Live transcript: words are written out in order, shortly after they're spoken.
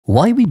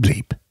Why We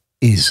Bleep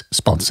is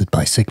sponsored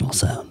by Signal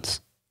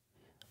Sounds.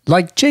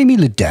 Like Jamie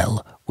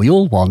Lidell, we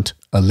all want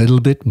a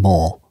little bit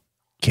more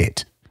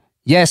kit.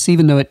 Yes,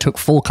 even though it took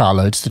 4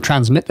 carloads to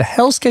transmit the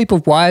hellscape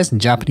of wires and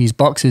Japanese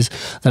boxes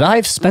that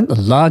I've spent the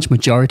large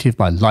majority of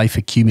my life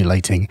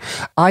accumulating,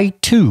 I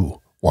too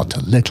want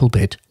a little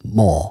bit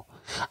more.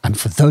 And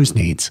for those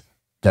needs,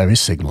 there is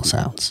Signal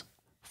Sounds.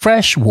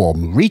 Fresh,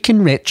 warm,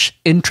 reek-and-rich,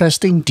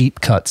 interesting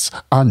deep cuts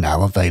are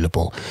now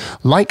available,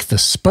 like the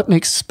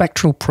Sputnik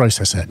spectral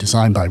processor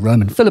designed by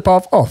Roman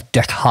Filipov of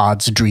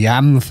Deckard's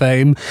Driam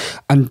fame,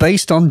 and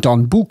based on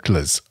Don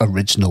Buchler's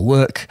original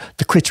work,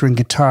 the Critter and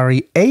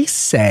Guitari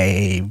Ace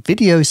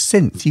video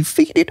synth. You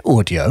feed it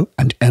audio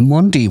and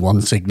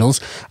M1D1 signals,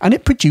 and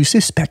it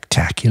produces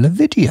spectacular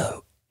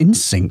video in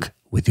sync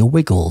with your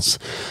wiggles.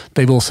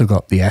 They've also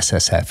got the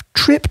SSF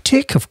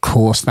Triptych, of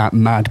course, that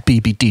mad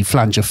BBD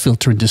flanger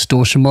filter and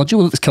distortion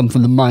module that's come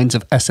from the minds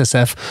of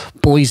SSF,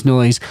 Boys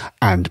Noise,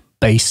 and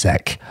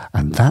Bassec.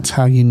 And that's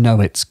how you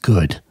know it's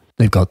good.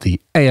 They've got the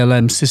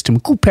ALM System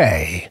Coupe.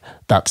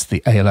 That's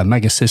the ALM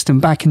Mega System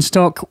back in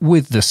stock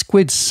with the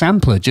Squid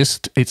sampler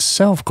just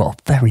itself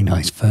got a very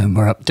nice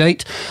firmware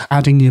update,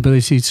 adding the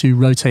ability to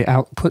rotate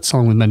outputs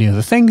along with many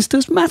other things.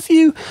 Does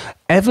Matthew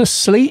ever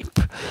sleep?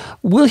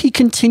 Will he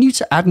continue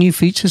to add new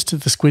features to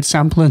the Squid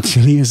sampler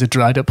until he is a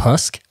dried up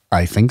husk?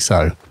 I think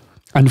so.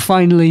 And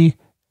finally,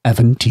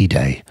 Evan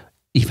T-Day.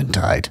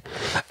 Eventide.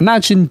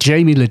 Imagine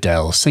Jamie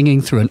Lidell singing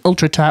through an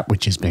ultra tap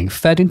which is being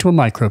fed into a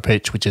micro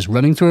pitch which is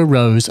running through a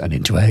Rose and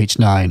into a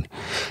H9.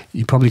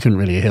 You probably couldn't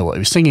really hear what he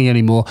was singing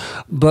anymore,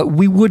 but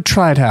we would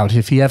try it out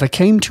if he ever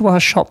came to our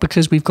shop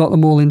because we've got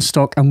them all in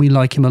stock and we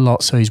like him a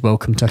lot, so he's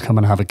welcome to come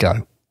and have a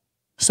go.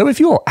 So if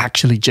you're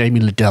actually Jamie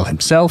Lidell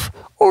himself,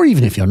 or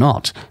even if you're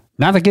not,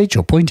 navigate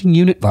your pointing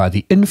unit via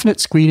the infinite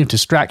screen of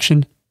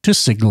distraction to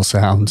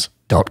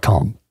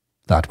signalsounds.com.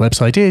 That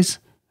website is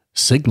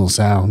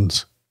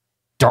signalsounds.com.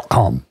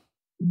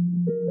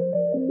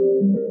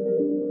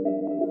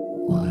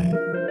 Why?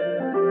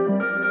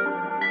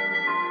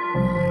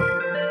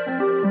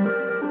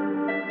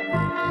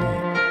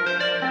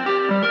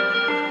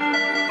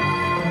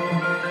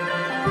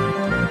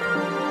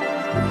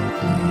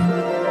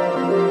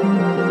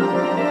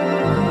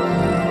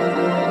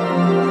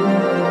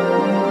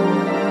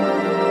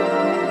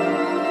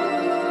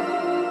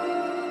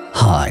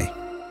 Hi.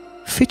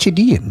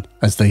 Fitchidian,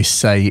 as they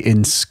say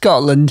in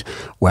Scotland,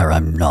 where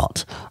I'm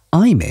not.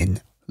 I'm in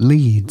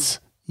Leeds.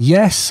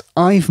 Yes,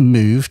 I've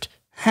moved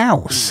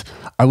house.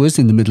 I was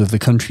in the middle of the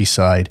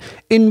countryside,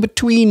 in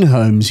between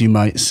homes, you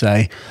might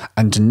say,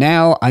 and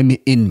now I'm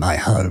in my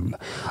home.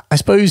 I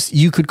suppose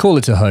you could call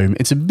it a home.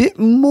 It's a bit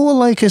more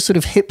like a sort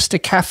of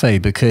hipster cafe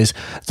because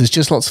there's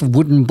just lots of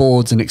wooden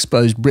boards and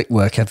exposed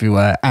brickwork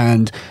everywhere,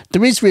 and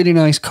there is really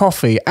nice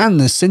coffee and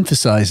there's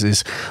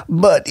synthesizers,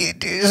 but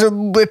it is a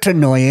bit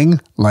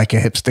annoying, like a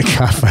hipster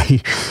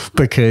cafe,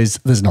 because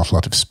there's not a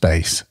lot of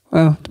space.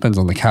 Well, it depends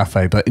on the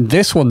cafe, but in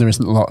this one there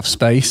isn't a lot of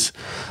space.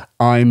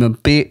 I'm a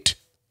bit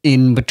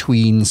in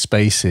between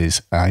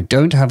spaces. I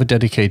don't have a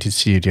dedicated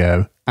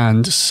studio,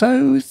 and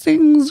so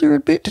things are a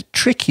bit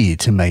tricky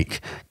to make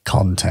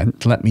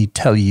content, let me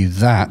tell you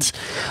that.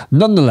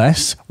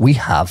 Nonetheless, we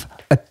have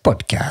a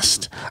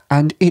podcast,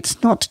 and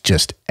it's not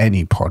just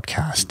any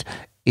podcast.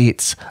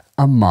 It's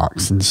a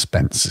Marks and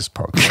Spencer's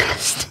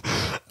podcast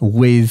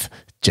with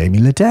Jamie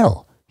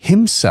Lidell,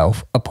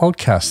 himself a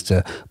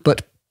podcaster,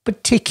 but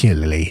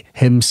particularly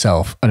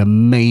himself an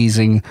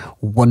amazing,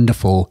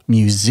 wonderful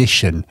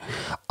musician.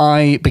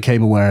 I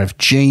became aware of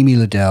Jamie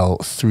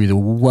Lidell through the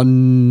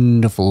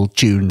wonderful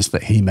tunes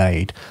that he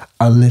made.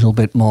 A Little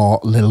Bit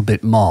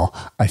More,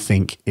 I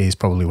think is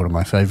probably one of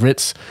my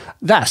favourites.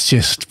 That's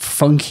just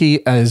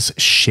funky as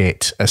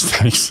shit, as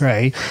they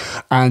say.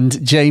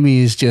 And Jamie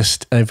is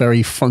just a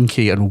very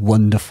funky and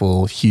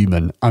wonderful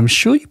human. I'm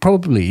sure you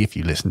probably, if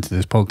you listen to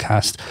this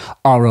podcast,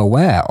 are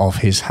aware of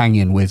his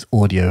Hanging with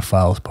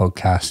Audiophiles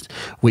podcast,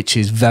 which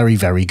is very,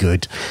 very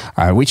good,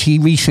 which he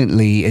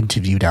recently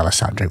interviewed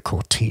Alessandro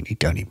Cortini.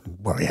 Don't even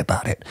worry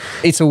about it.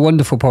 It's a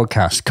wonderful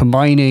podcast,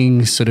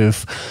 combining sort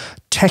of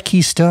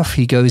techie stuff.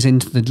 He goes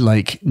into the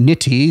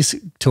nitties,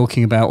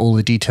 talking about all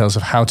the details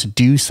of how to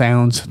do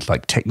sounds,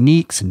 like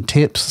techniques and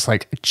tips. It's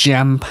like a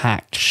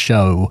jam-packed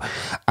show,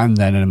 and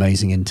then an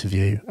amazing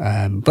interview.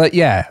 But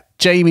yeah,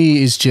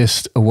 Jamie is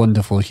just a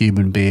wonderful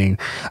human being,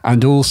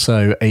 and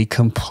also a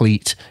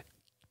complete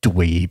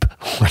dweeb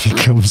when it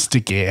comes to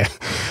gear.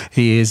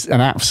 He is an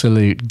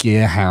absolute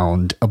gear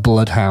hound, a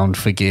bloodhound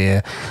for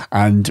gear,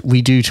 and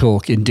we do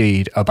talk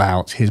indeed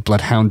about his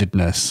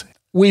bloodhoundedness.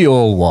 We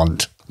all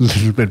want a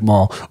little bit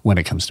more when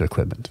it comes to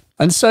equipment.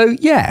 And so,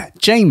 yeah,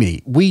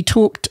 Jamie, we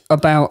talked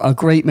about a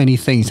great many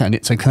things, and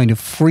it's a kind of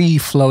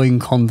free-flowing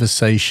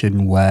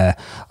conversation where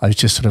I was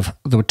just there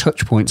were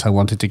touch points I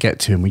wanted to get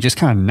to, and we just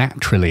kind of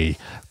naturally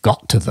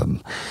got to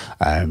them.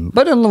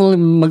 But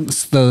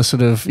amongst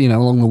the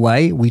along the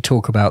way, we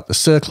talk about the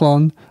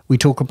circle-on, we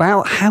talk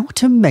about how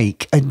to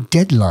make a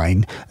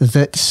deadline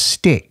that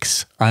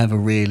sticks. I have a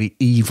really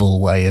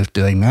evil way of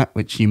doing that,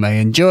 which you may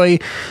enjoy.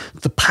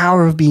 The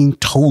power of being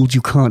told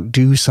you can't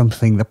do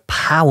something, the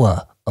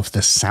power of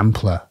the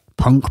sampler,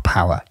 punk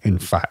power, in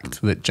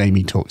fact, that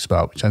Jamie talks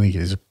about, which I think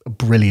is a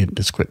brilliant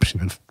description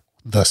of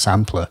the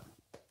sampler.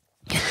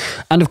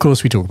 And of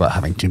course, we talk about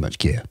having too much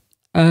gear.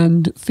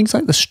 And things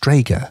like the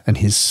Strager and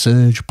his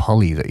Surge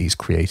Poly that he's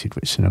created,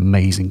 which is an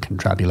amazing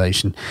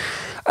contrabulation.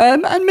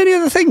 And many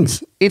other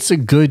things. It's a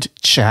good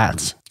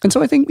chat. And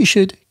so I think we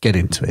should get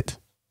into it.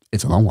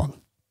 It's a long one.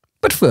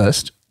 But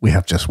first, we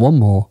have just one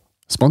more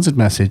sponsored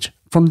message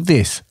from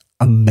this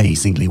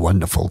amazingly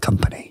wonderful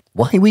company.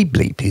 Why We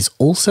Bleep is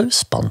also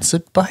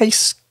sponsored by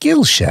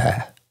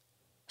Skillshare.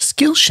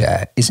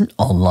 Skillshare is an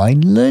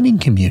online learning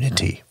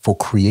community for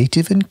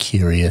creative and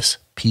curious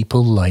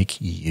people like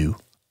you,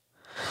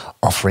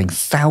 offering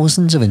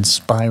thousands of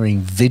inspiring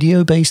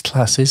video-based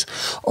classes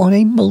on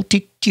a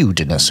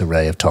multitudinous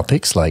array of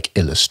topics like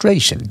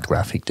illustration,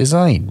 graphic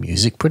design,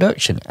 music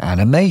production,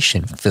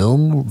 animation,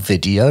 film,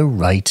 video,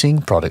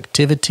 writing,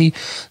 productivity.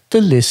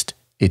 The list,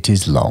 it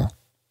is long,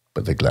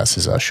 but the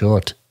classes are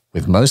short.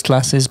 With most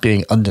classes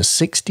being under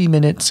 60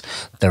 minutes,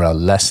 there are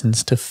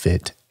lessons to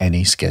fit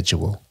any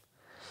schedule.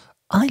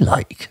 I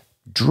like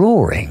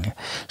drawing,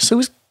 so I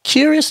was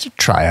curious to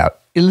try out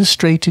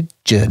illustrated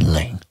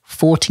journaling,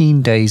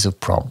 14 Days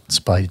of Prompts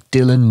by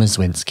Dylan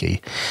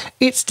Mazwinski.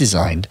 It's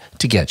designed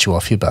to get you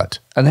off your butt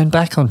and then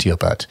back onto your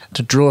butt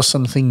to draw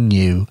something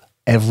new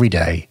every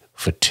day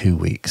for 2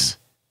 weeks.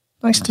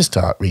 Nice to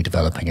start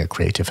redeveloping a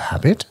creative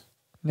habit,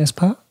 n'est-ce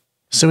pas?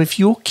 So if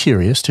you're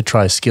curious to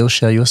try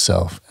Skillshare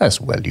yourself, as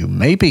well you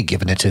may be,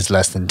 given it is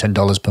less than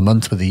 $10 per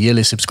month with a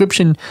yearly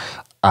subscription,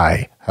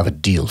 I have a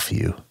deal for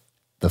you.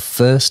 The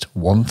first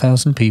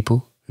 1,000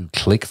 people who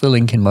click the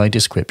link in my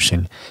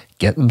description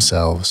get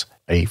themselves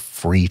a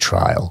free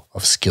trial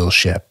of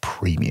Skillshare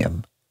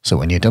Premium. So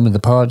when you're done with the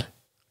pod,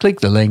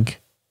 click the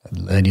link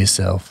and learn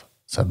yourself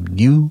some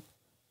new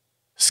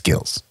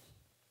skills.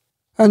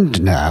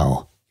 And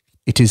now,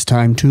 it is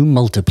time to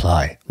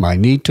multiply my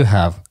need to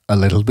have a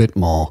little bit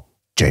more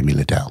Jamie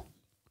Lidell.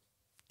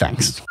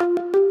 Thanks.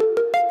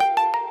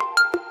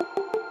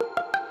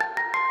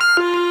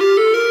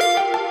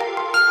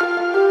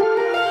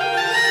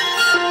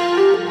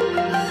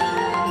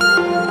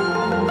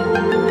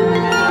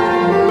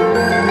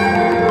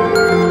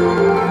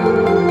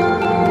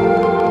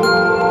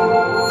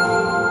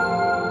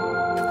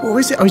 What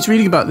was it? I was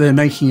reading about the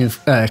making of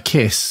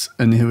Kiss,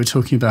 and they were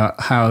talking about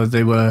how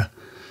they were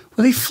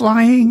they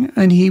flying,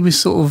 and he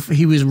was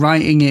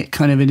writing it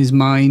kind of in his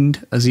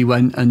mind as he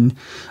went, and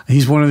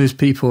he's one of those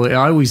people.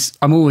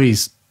 I'm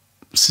always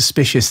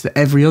suspicious that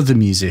every other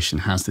musician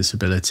has this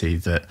ability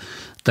that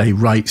they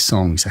write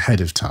songs ahead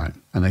of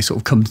time, and they sort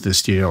of come to the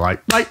studio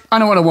like, right, I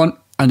know what I want,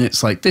 and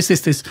it's like this,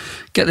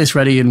 get this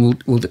ready, and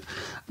we'll do.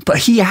 But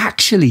he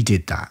actually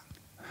did that.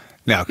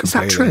 No,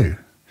 completely. Is that true?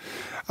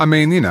 I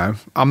mean,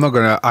 I'm not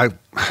gonna.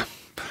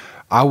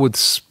 I would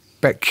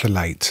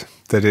speculate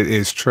that it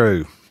is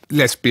true.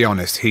 Let's be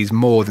honest, he's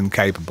more than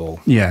capable.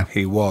 Yeah.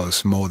 He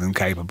was more than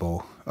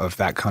capable of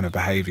that kind of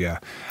behaviour.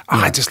 Yeah.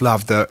 I just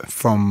love that,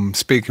 from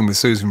speaking with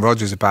Susan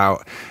Rogers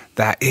about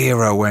that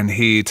era when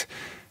he'd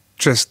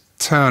just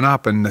turn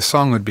up and the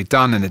song would be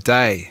done in a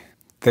day.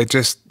 They'd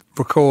just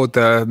record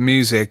the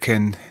music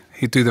and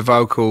he'd do the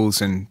vocals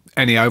and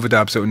any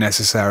overdubs that were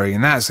necessary,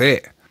 and that's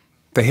it.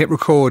 They hit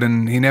record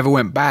and he never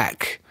went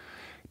back.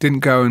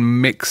 Didn't go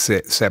and mix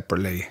it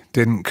separately.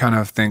 Didn't kind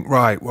of think,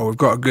 right, well, we've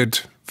got a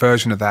good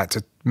version of that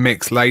to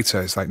mix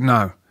later. It's like,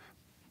 no.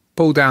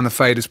 Pull down the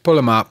faders, pull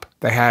them up.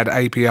 They had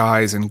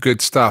APIs and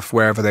good stuff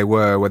wherever they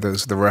were, whether it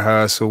was the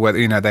rehearsal,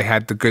 whether, they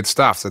had the good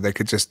stuff so they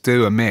could just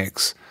do a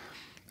mix.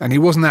 And he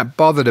wasn't that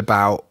bothered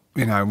about,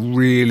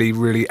 really,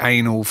 really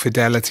anal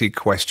fidelity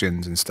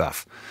questions and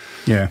stuff.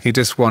 Yeah. He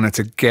just wanted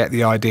to get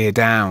the idea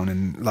down,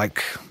 and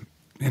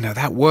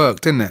that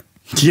worked, didn't it?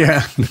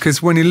 Yeah.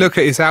 Because when you look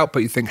at his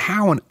output, you think,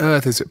 how on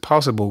earth is it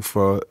possible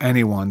for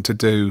anyone to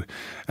do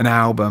an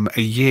album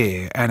a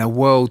year and a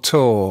world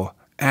tour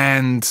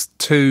and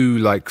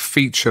 2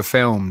 feature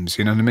films,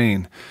 you know what I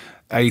mean?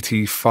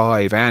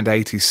 85 and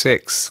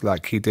 86,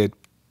 like he did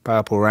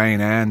Purple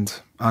Rain and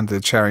Under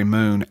the Cherry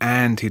Moon,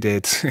 and he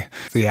did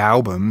the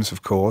albums,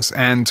 of course,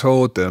 and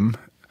toured them.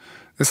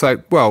 It's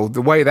like, well,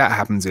 the way that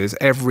happens is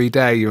every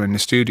day you're in the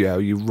studio,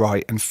 you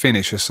write and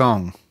finish a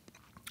song.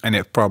 And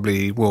it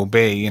probably will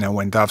be,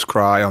 When Doves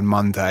Cry on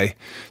Monday,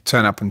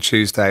 turn up on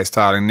Tuesday,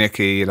 Starling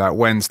Nicky,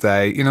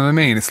 Wednesday, you know what I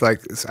mean? It's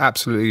it's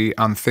absolutely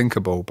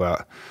unthinkable,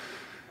 but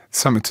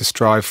something to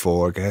strive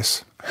for, I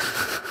guess.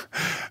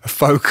 A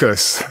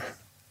focus.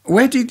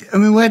 Where did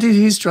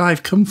his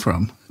drive come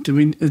from?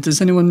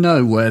 Does anyone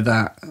know where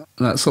that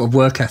sort of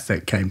work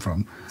ethic came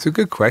from? It's a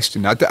good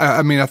question.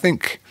 I mean, I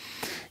think,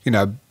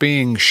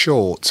 being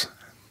short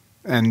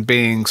and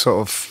being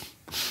sort of,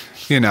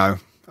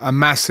 a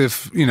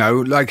massive,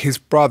 like his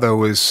brother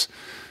was,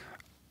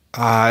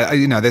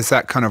 there's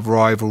that kind of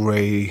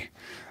rivalry,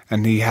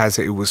 and he had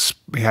it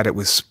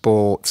with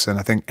sports, and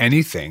I think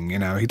anything,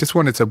 he just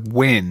wanted to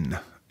win.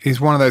 He's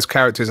one of those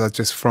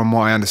characters, from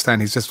what I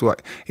understand, he's just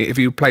like, if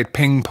you played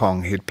ping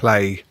pong, he'd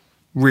play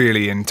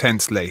really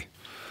intensely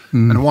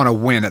and want to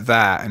win at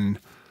that. And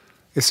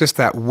it's just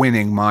that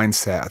winning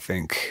mindset, I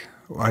think.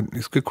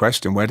 It's a good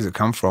question. Where does it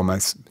come from?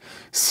 It's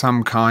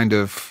some kind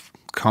of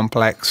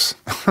complex.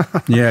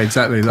 Yeah,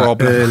 exactly.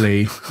 Like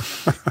early.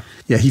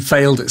 Yeah, he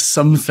failed at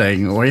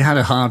something, or he had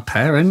a hard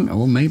parent,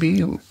 or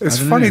maybe. It's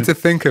funny to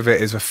think of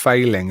it as a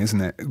failing,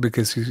 isn't it?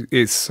 Because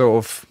it's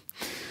sort of,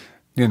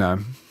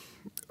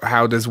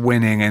 how does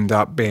winning end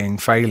up being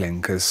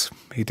failing? Because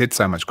he did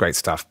so much great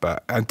stuff,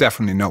 but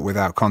definitely not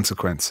without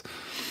consequence.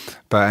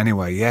 But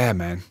anyway, yeah,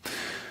 man.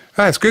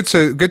 It's good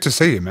to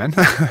see you, man.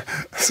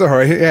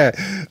 Sorry, yeah.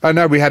 I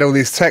know we had all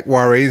these tech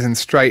worries and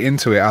straight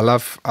into it. I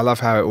love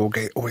how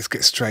it always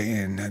gets straight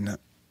in, and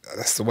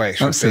that's the way it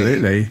should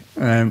Absolutely. be.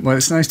 Well,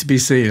 it's nice to be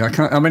seen.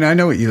 I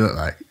know what you look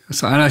like.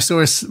 So, and I saw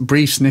a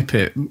brief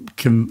snippet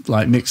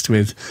mixed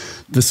with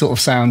the sort of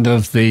sound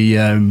of the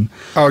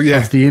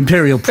of the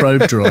Imperial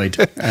probe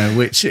droid,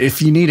 which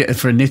if you need it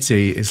for a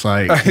nitty, it's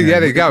like yeah,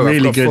 there you go.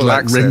 Really good,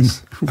 like ring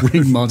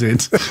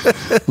modded,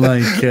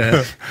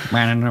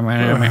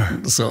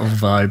 sort of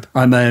vibe.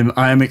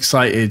 I am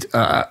excited.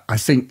 I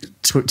think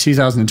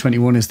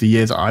 2021 is the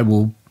year that I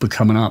will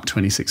become an ARP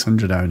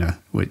 2600 owner.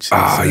 Which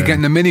is, you're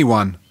getting the mini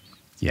one.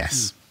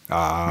 Yes.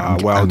 I'm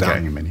done.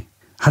 Getting a mini.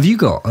 Have you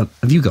got a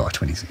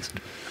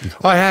 2600?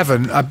 I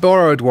haven't. I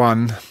borrowed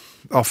one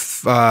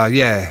off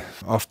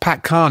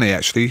Pat Carney,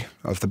 actually,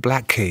 of the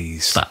Black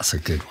Keys. That's a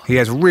good one. He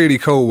has a really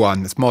cool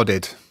one that's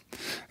modded.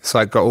 It's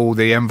like got all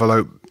the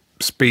envelope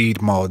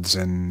speed mods,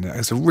 and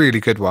it's a really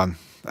good one.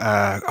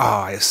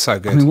 It's so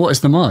good. I mean, what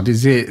is the mod?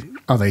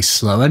 Are they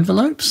slow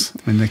envelopes?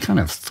 I mean, they kind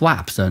of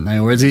thwap, don't they?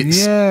 Or is it?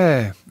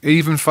 Yeah,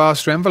 even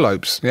faster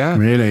envelopes. Yeah.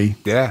 Really?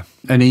 Yeah.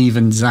 An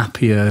even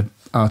zappier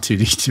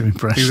R2D2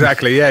 impression.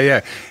 Exactly,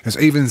 yeah. It's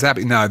even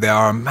zappy. No, they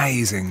are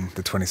amazing,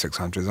 the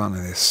 2600s, aren't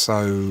they? They're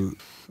so...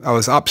 I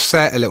was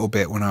upset a little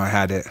bit when I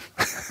had it.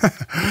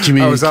 Do you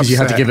mean because you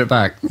had to give it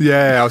back?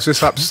 Yeah, I was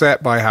just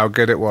upset by how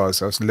good it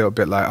was. I was a little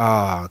bit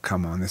like,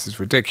 come on, this is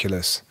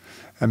ridiculous.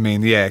 I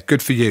mean, yeah,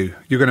 good for you.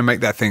 You're going to make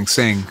that thing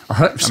sing. I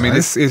hope so. I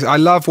mean, I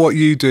love what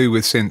you do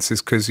with synths,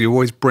 is because you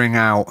always bring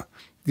out...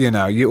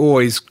 you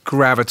always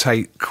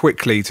gravitate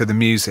quickly to the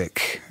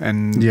music,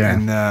 and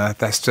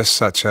that's just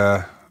such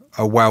a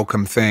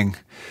welcome thing.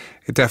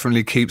 It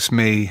definitely keeps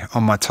me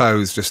on my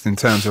toes, just in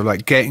terms of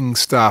like getting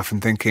stuff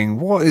and thinking,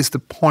 what is the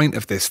point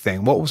of this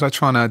thing? What was I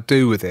trying to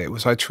do with it?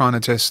 Was I trying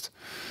to just...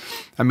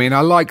 I mean,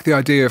 I like the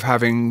idea of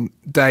having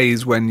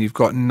days when you've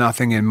got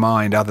nothing in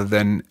mind other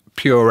than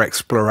pure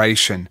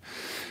exploration.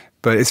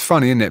 But it's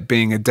funny, isn't it,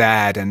 being a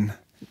dad and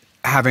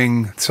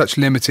having such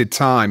limited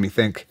time. You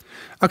think,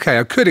 okay,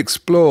 I could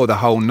explore the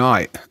whole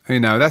night.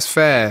 That's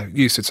fair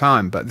use of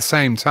time, but at the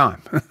same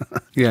time,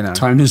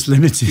 time is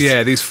limited.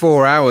 Yeah, these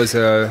 4 hours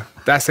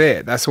that's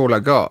it. That's all I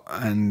got,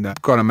 and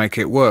I've got to make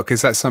it work.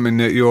 Is that something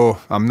that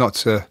I'm not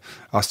to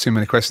ask too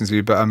many questions of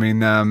you, but I mean,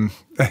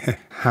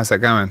 how's that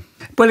going?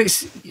 Well, I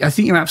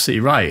think you're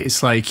absolutely right.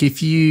 It's like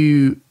it's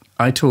a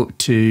bit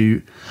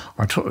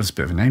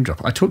of a name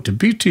drop. I talked to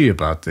BT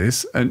about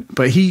this,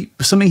 but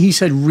something he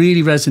said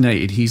really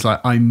resonated. He's like,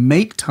 I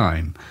make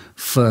time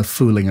for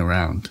fooling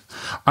around.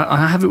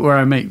 I have it where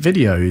I make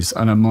videos,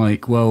 and I'm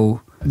like,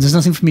 well, there's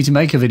nothing for me to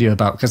make a video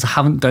about because I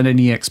haven't done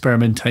any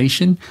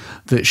experimentation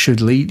that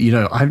should lead.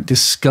 I haven't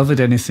discovered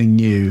anything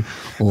new,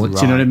 or right.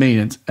 Do you know what I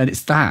mean? And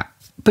it's that.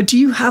 But do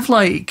you have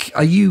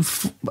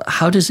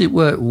how does it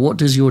work? What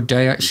does your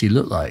day actually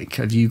look like?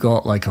 Have you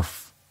got like a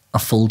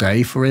full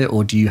day for it,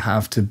 or do you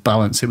have to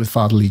balance it with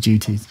fatherly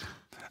duties?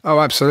 Oh,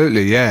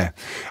 absolutely, yeah.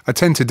 I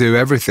tend to do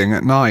everything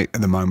at night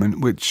at the moment,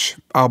 which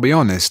I'll be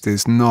honest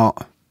is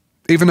not...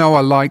 Even though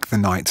I like the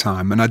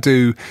nighttime, and I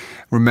do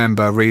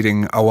remember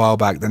reading a while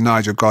back that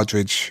Nigel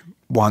Godrich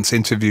once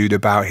interviewed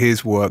about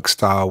his work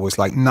style was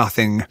like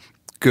nothing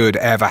good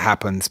ever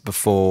happens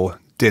before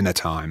dinner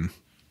time,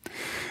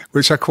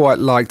 which I quite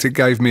liked. It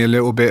gave me a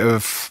little bit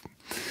of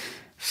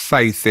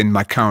faith in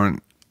my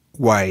current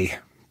way,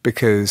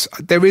 because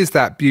there is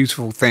that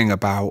beautiful thing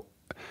about,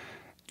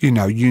 you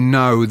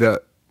know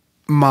that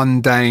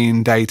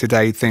mundane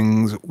day-to-day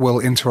things will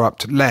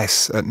interrupt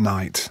less at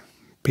night.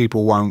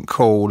 People won't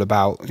call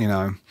about,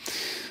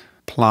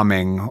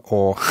 plumbing,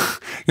 or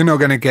you're not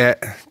going to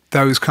get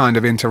those kind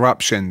of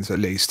interruptions, at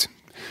least.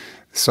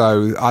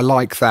 So I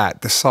like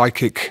that. The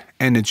psychic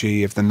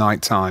energy of the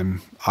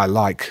nighttime, I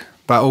like.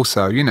 But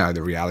also,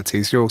 the reality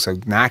is you're also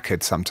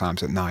knackered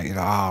sometimes at night. You're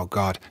like, oh,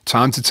 God,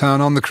 time to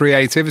turn on the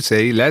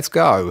creativity. Let's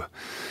go.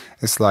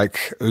 It's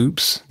like,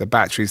 oops, the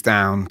battery's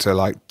down to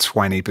like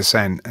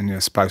 20% and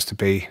you're supposed to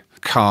be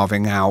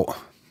carving out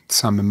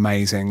some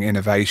amazing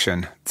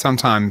innovation.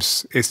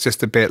 Sometimes it's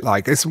just a bit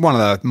like, it's one of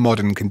the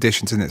modern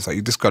conditions, isn't it? It's like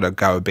you just got to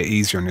go a bit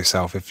easier on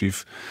yourself. If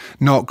you've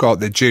not got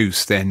the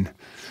juice, then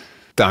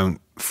don't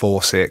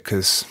force it,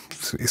 because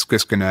it's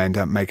just going to end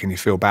up making you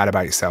feel bad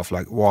about yourself.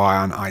 Like, why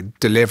aren't I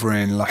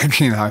delivering like,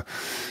 you know,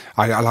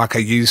 like I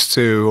used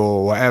to,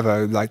 or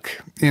whatever. Like,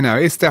 you know,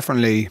 it's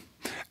definitely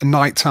a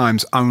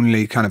nighttime's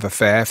only kind of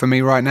affair for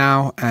me right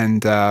now.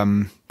 And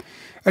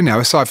you know,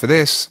 aside for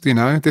this, you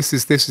know, this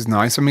is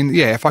nice. I mean,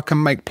 yeah, if I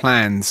can make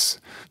plans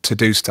to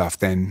do stuff,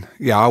 then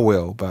yeah, I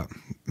will. But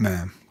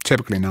man,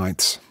 typically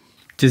nights.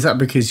 Is that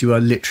because you are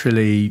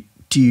literally,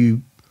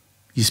 you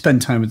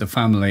spend time with the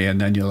family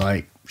and then you're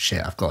like,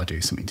 shit, I've got to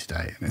do something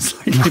today, and it's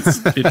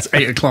like it's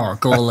 8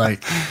 o'clock, or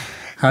like,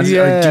 how do you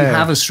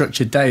have a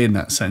structured day in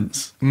that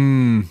sense?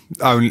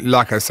 Oh,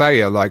 like I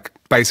say, like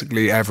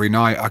basically every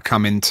night I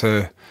come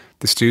into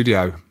the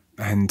studio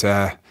and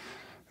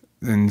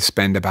then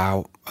spend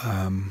about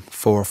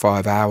 4 or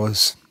 5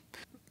 hours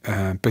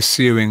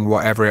pursuing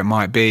whatever it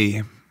might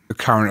be, a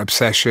current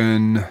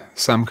obsession,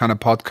 some kind of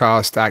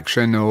podcast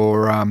action,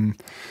 or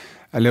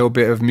a little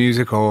bit of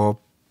music or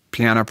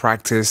piano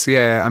practice.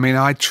 Yeah, I mean,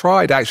 I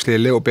tried actually a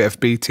little bit of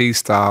BT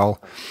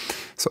style,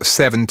 sort of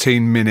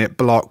 17-minute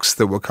blocks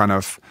that were kind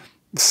of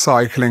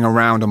cycling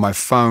around on my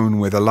phone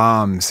with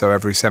alarms. So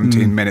every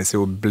 17 minutes it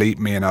would bleep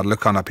me, and I'd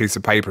look on a piece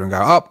of paper and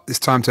go, oh, it's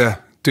time to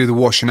do the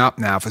washing up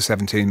now for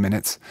 17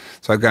 minutes.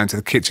 So I'd go into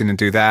the kitchen and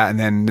do that, and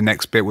then the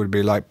next bit would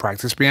be like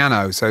practice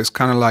piano. So it's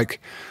kind of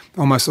like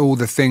almost all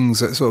the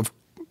things that sort of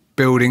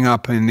building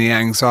up in the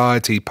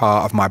anxiety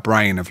part of my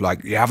brain of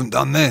like, you haven't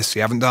done this,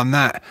 you haven't done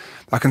that.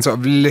 I can sort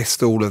of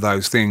list all of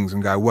those things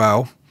and go,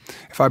 well,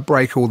 if I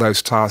break all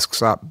those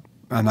tasks up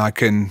and I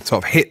can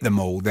sort of hit them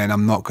all, then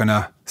I'm not going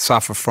to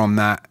suffer from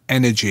that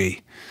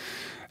energy.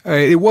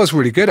 It was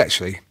really good,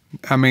 actually.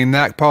 I mean,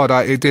 that part,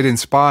 it did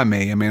inspire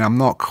me. I mean, I'm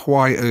not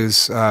quite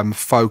as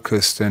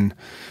focused and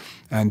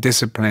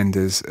disciplined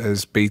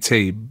as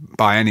BT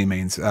by any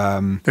means.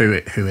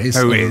 Who is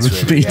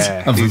really,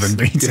 yeah. Other than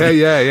BT.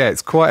 Yeah.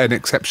 It's quite an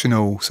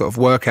exceptional sort of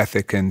work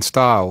ethic and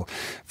style,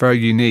 very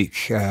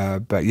unique.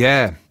 But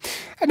yeah,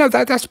 no,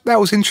 that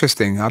was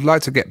interesting. I'd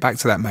like to get back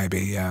to that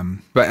maybe.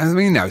 But I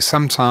mean, you know,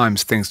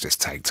 sometimes things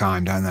just take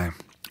time, don't they?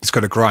 It's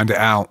got to grind it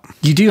out.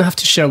 You do have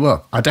to show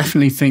up. I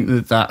definitely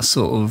think that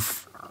sort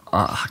of,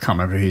 I can't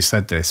remember who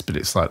said this, but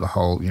it's like the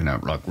whole, you know,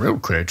 like real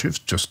creatives,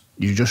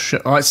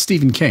 it's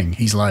Stephen King.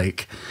 He's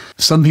like,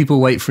 some people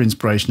wait for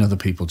inspiration, other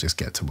people just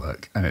get to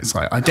work. And it's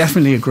like, I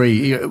definitely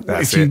agree.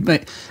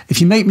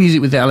 If you make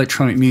music with the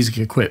electronic music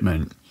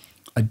equipment,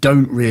 I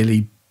don't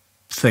really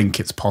think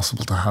it's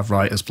possible to have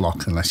writer's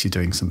block unless you're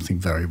doing something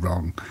very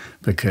wrong,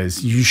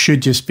 because you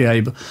should just be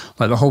able,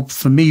 like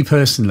for me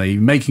personally,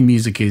 making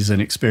music is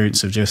an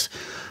experience of just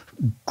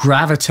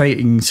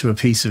gravitating to a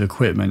piece of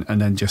equipment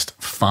and then just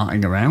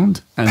farting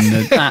around, and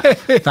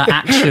that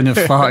action of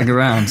farting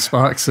around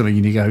sparks something,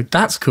 and you go,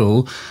 that's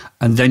cool,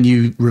 and then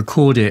you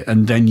record it,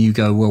 and then you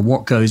go, well,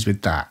 what goes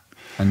with that?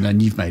 And then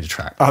you've made a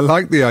track. I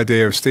like the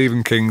idea of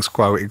Stephen King's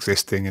quote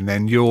existing and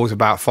then yours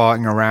about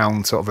farting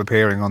around sort of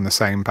appearing on the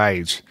same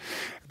page,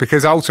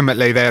 because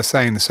ultimately they're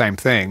saying the same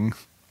thing,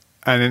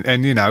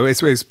 and you know,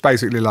 it's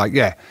basically like,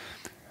 yeah,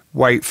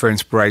 wait for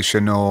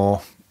inspiration,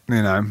 or,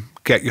 you know,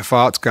 get your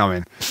farts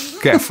going,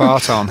 get a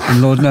fart on.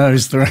 And Lord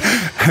knows I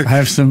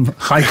have some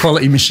high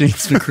quality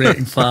machines for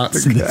creating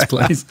farts in this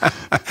place.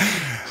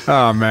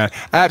 Oh man,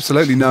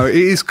 absolutely. No, it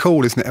is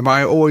cool, isn't it? And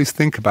I always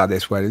think about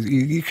this, where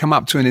you come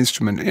up to an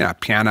instrument, you know,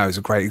 piano is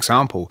a great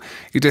example.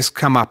 You just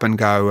come up and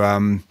go,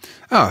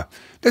 oh,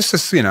 let's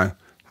just, you know,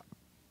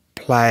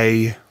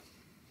 play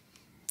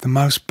the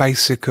most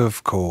basic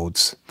of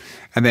chords,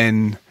 and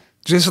then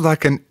just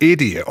like an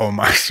idiot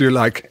almost, you're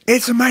like,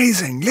 it's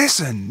amazing,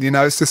 listen. You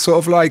know, it's the sort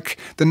of like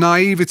the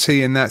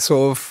naivety in that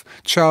sort of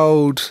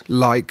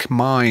childlike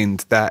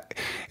mind that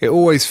it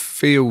always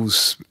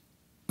feels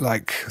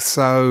like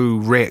so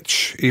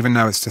rich, even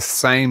though it's the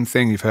same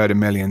thing you've heard a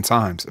million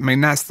times. I mean,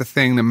 that's the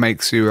thing that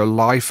makes you a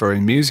lifer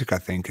in music, I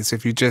think, is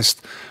if you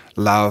just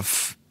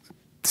love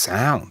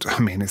sound. I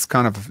mean, it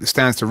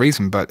stands to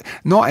reason, but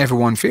not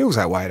everyone feels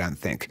that way, I don't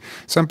think.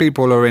 Some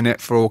people are in it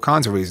for all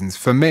kinds of reasons.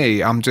 For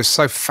me, I'm just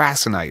so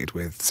fascinated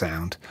with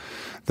sound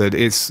that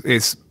it's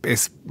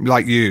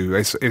like you,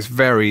 it's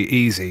very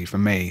easy for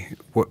me.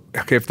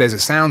 If there's a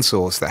sound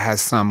source that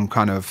has some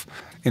kind of,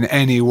 in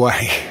any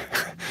way,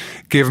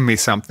 given me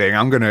something,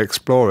 I'm going to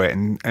explore it,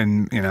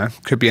 and you know,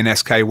 it could be an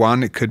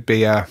SK1, it could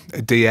be a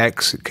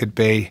DX, it could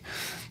be,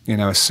 you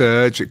know, a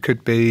Surge, it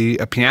could be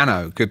a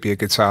piano, it could be a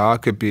guitar,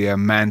 it could be a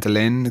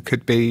mandolin, it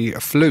could be a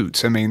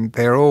flute. I mean,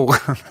 they're all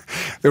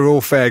they're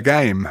all fair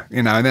game,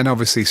 you know. And then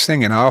obviously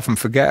singing, I often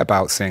forget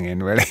about singing,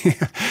 really.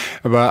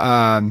 But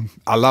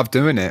I love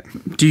doing it.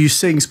 Do you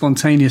sing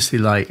spontaneously?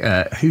 Like,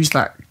 who's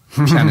that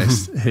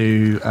pianist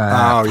who...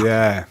 oh,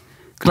 yeah.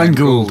 Glenn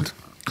Gould.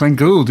 Glenn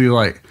Gould, you're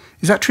like...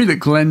 Is that true that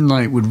Glenn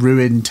like would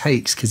ruin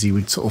takes because he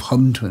would sort of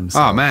hum to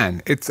himself? Oh,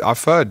 man.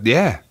 I've heard,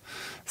 yeah.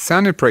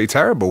 Sounded pretty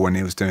terrible when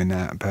he was doing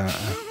that.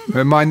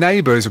 But my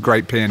neighbour is a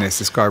great pianist.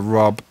 This guy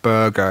Rob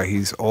Berger,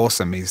 he's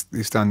awesome. He's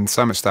done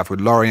so much stuff with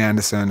Laurie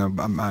Anderson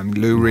and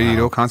Lou Reed,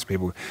 all kinds of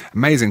people.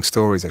 Amazing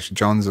stories, actually.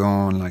 John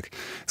Zorn, like,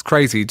 it's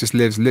crazy. He just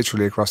lives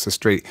literally across the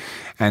street.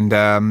 And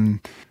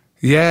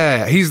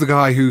yeah, he's the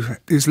guy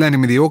who's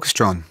lending me the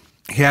Orchestron.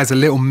 He has a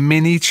little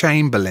mini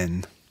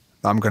Chamberlain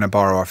that I'm going to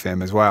borrow off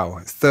him as well.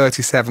 It's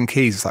 37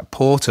 keys. It's like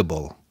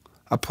portable.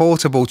 A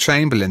portable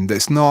Chamberlain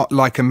that's not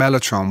like a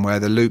mellotron where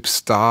the loops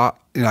start,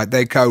 you know,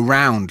 they go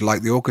round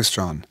like the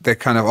Orchestron. They're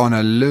kind of on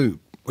a loop,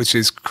 which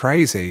is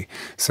crazy.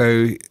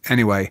 So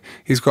anyway,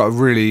 he's got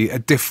a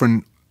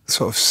different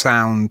sort of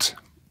sound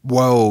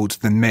world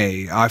than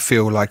me. I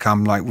feel like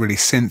I'm like really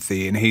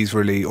synthy and he's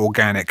really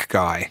organic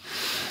guy.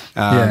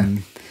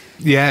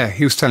 Yeah,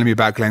 he was telling me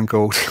about Glenn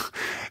Gould.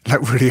 That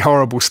really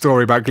horrible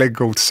story about Glenn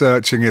Gould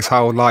searching his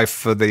whole life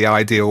for the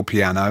ideal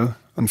piano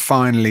and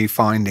finally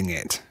finding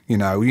it. You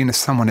know,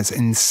 someone is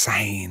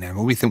insane,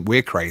 and we think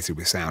we're crazy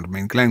with sound. I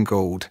mean, Glenn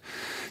Gould,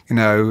 you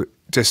know,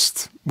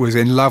 just was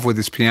in love with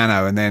his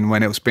piano, and then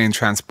when it was being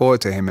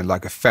transported to him,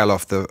 it fell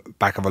off the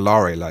back of a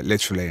lorry, like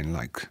literally, and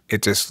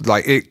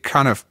it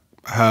kind of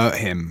hurt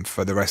him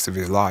for the rest of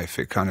his life.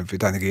 I don't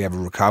think he ever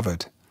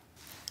recovered.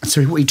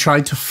 So he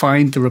tried to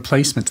find the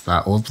replacement to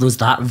that, or was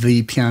that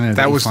the piano?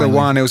 That was the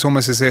one. It was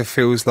almost as if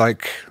it was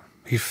like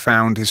he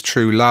found his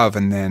true love,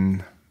 and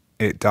then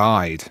it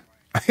died.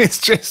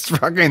 It's just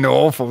fucking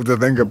awful to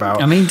think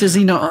about. I mean, does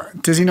he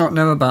not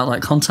know about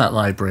like contact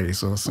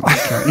libraries or something?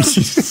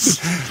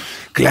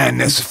 Glenn,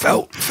 there's a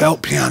felt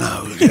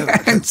piano.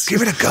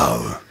 Give it a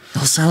go.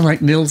 It'll sound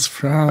like Nils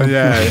Fromm.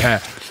 Yeah.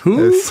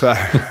 Who? It's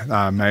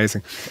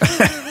amazing.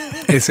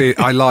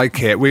 I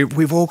like it.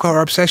 We've all got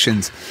our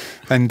obsessions,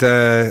 and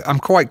I'm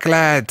quite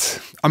glad.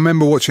 I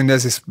remember watching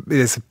there's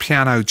a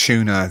piano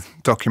tuner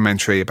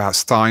documentary about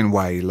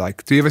Steinway.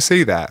 Like, do you ever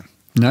see that?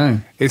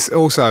 No. It's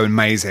also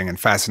amazing and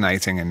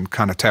fascinating and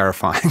kind of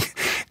terrifying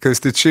because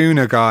the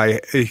tuner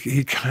guy,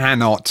 he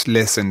cannot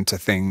listen to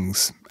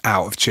things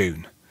out of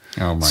tune.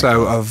 Oh my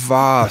So God. a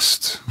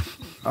vast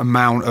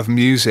amount of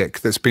music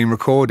that's been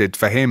recorded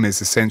for him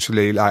is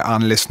essentially like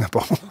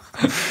unlistenable.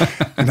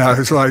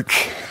 It's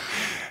like...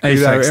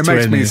 it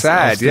makes me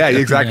sad. Yeah,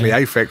 exactly. Yeah.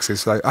 Aphex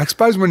is like, I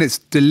suppose when it's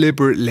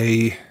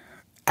deliberately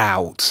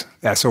out,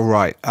 that's all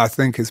right. I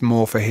think it's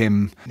more for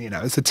him.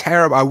 It's a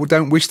terrible. I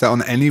don't wish that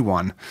on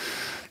anyone.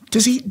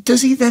 Does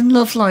he then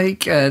love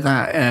like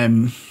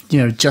that?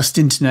 Just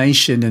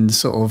intonation and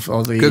sort of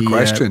or the good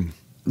question.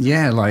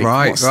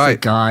 What's the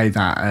guy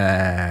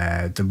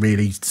that the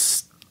really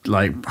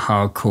like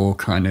hardcore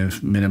kind of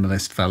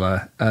minimalist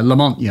fella,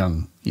 Lamont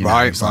Young?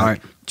 Right.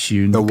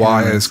 Tune the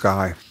Wires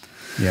guy.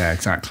 Yeah,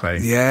 exactly.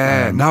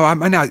 Yeah,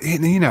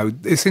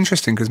 it's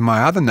interesting because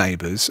my other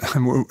neighbours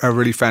are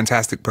really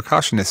fantastic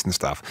percussionists and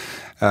stuff.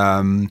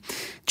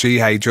 Ji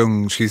Hei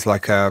Jung, she's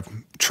like a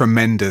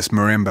tremendous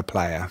marimba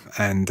player,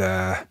 and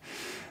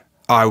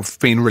I've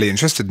been really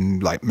interested in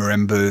like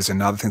marimbas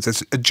and other things.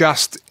 There's a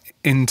just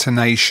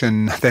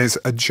intonation. There's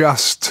a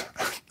just,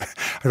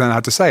 I don't know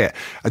how to say it,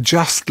 a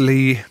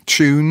justly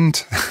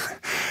tuned.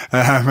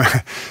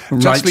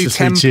 Justly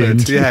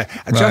tempered, a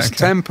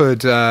tempered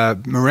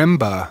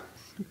marimba.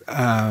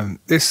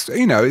 It's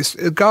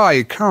a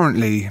guy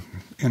currently,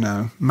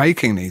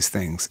 making these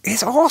things.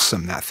 It's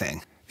awesome, that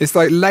thing. It's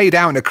like laid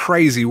out in a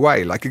crazy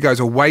way, like it goes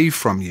away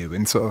from you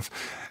and sort of,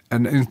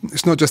 and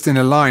it's not just in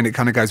a line, it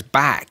kind of goes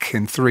back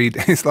in three,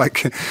 it's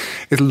like,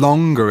 it's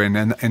longer in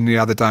the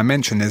other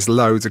dimension. There's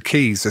loads of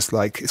keys, just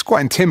like, it's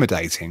quite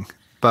intimidating.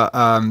 But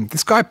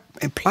this guy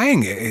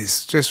playing it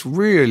is just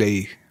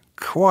really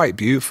quite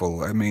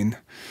beautiful. I mean,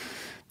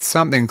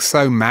 something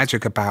so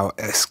magic about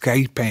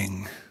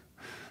escaping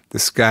the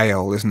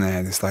scale, isn't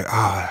there? It's like,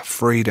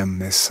 freedom.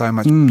 There's so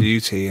much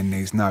beauty in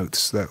these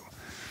notes that.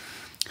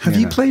 Have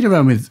you played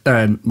around with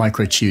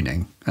micro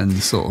tuning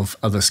and sort of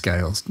other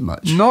scales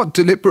much? Not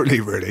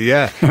deliberately, really.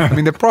 Yeah. I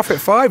mean, the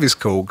Prophet 5 is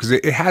cool because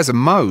it has a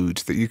mode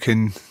that you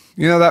can.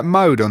 That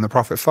mode on the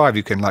Prophet 5,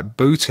 you can like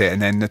boot it,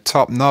 and then the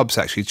top knobs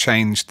actually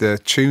change the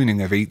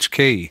tuning of each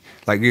key.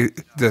 Like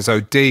there's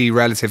D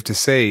relative to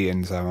C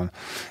and so on.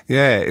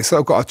 Yeah, it's sort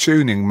of got a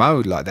tuning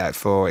mode like that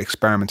for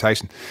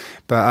experimentation.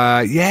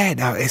 But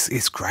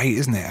it's great,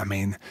 isn't it? I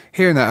mean,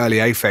 hearing that early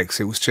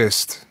Aphex, it was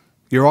just,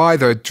 you're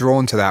either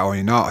drawn to that or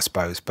you're not, I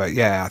suppose. But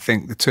yeah, I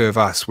think the two of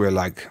us, we're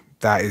like,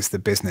 that is the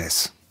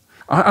business.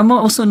 I'm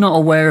also not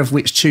aware of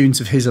which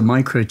tunes of his are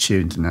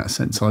micro-tuned in that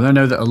sense. So I don't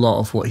know that a lot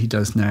of what he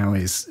does now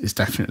is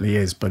definitely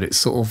is, but it's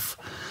sort of,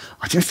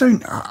 I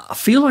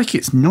feel like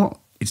it's not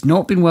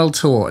been well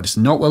taught, it's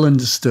not well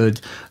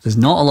understood, there's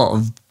not a lot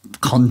of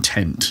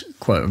content,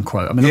 quote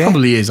unquote. I mean, there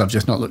probably is, I've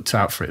just not looked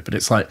out for it, but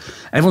it's like,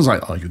 everyone's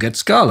like, oh, you get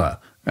Scala.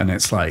 And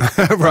it's like,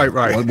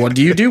 right. What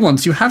do you do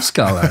once you have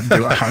Scala?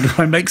 How do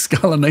I make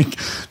Scala make?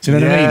 Do you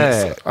know what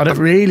I mean? I don't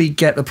really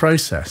get the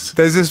process.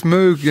 There's this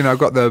Moog, I've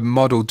got the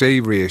Model D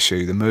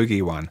reissue, the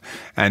Moogie one,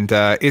 and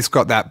it's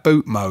got that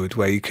boot mode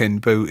where you can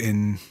boot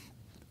in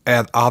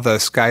other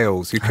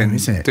scales. You can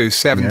do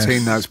 17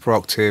 Yes. notes per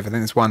octave. I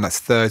think there's one that's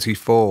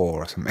 34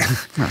 or something.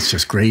 That's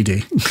just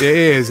greedy. It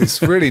is.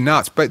 It's really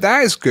nuts. But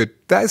that is good.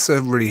 That's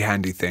a really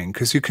handy thing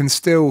because you can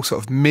still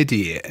sort of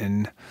MIDI it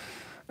and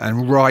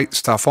write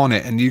stuff on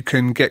it, and you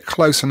can get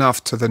close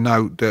enough to the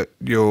note that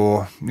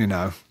you're,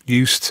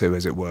 used to,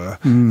 as it were,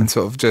 and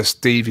sort of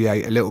just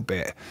deviate a little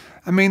bit.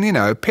 I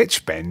mean,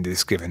 pitch bend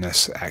is giving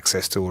us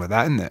access to all of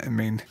that, isn't it? I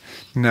mean,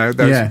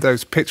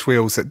 those pitch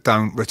wheels that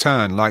don't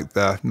return, like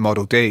the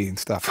Model D and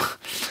stuff.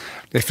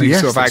 If you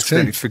sort of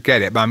accidentally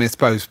forget it, but I mean, I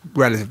suppose,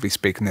 relatively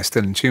speaking, they're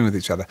still in tune with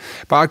each other.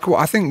 But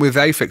I think with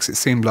Aphex, it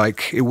seemed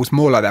like it was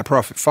more like that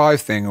Prophet 5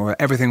 thing, where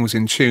everything was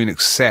in tune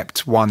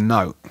except one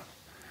note.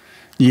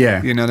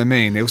 Yeah. You know what I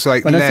mean? It was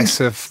like less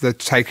of the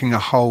taking a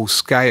whole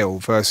scale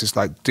versus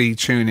like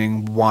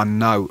detuning one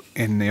note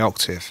in the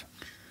octave.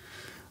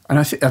 And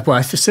I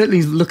think,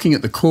 certainly looking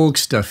at the Korg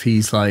stuff,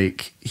 he's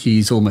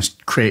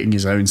almost creating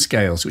his own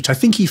scales, which I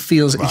think he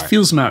feels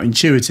them out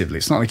intuitively.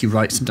 It's not like he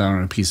writes them down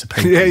on a piece of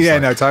paper.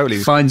 No,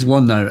 totally. Finds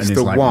one note and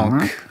is like,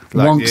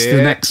 wonks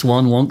the next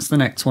one, wonks the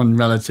next one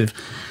relative.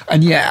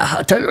 And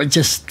I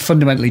just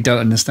fundamentally don't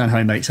understand how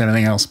he makes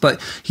anything else.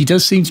 But he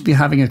does seem to be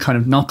having a kind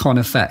of knock-on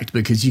effect,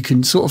 because you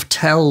can sort of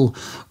tell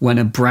when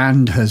a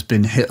brand has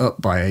been hit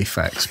up by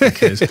Aphex,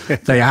 because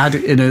they add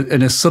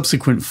in a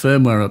subsequent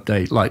firmware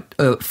update, like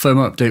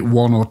firmware update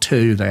 1 or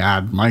 2, they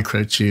add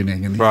micro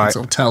tuning, and you can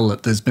sort of tell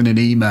that there's been an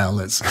email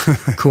that's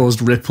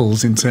caused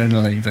ripples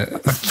internally. But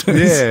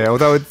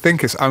although I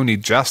think it's only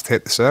just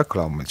hit the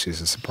Circlone, which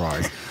is a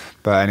surprise.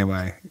 But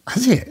anyway,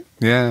 has it?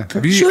 Yeah.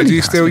 Do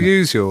you still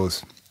use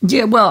yours?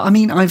 Yeah, well, I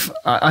mean,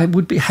 I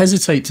would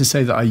hesitate to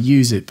say that I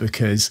use it,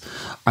 because,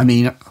 I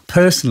mean,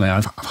 personally,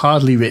 I've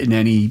hardly written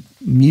any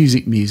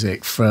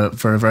music for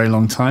a very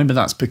long time, but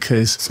that's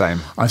because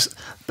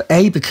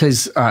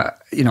because I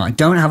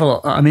don't have a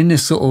lot. I'm in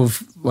this sort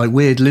of like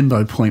weird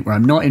limbo point where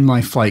I'm not in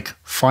my like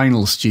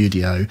final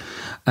studio,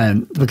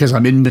 because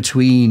I've been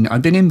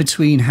in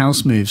between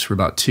house moves for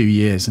about 2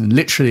 years, and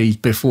literally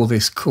before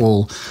this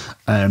call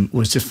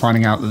was just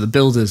finding out that the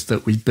builders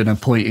that we've been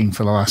appointing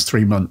for the last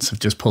 3 months have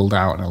just pulled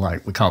out and are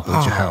like, we can't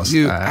build your house.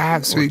 You're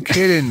absolutely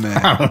kidding me.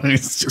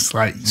 It's just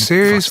like,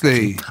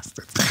 seriously.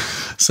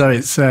 So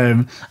it's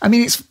I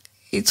mean,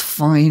 it's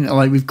fine.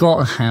 Like, we've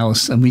got a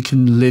house and we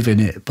can live in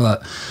it,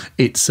 but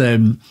it's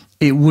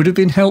it would have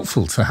been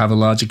helpful to have a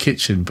larger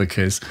kitchen,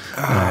 because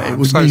it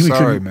would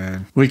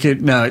mean we could.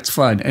 No, it's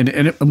fine,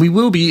 and we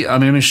will be. I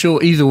mean, I'm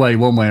sure either way,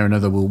 one way or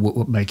another,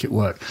 we'll make it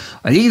work.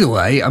 And either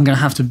way, I'm going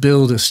to have to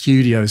build a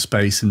studio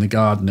space in the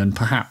garden, and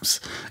perhaps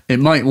it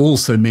might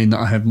also mean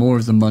that I have more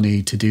of the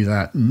money to do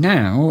that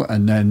now.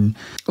 And then,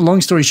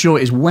 long story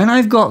short, is when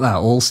I've got that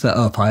all set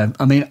up, I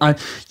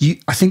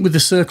think with the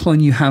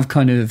Circlone, you have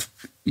kind of.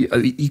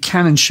 You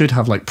can and should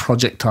have like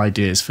project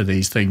ideas for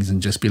these things,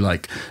 and just be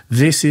like,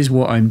 this is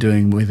what I'm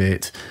doing with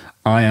it.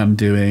 I am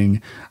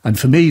doing, and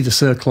for me, the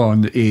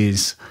Circlone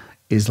is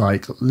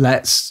like,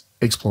 let's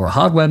explore a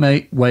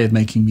hardware way of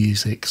making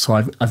music. So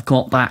I've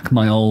got back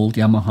my old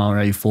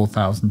Yamaha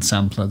A4000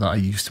 sampler that I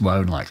used to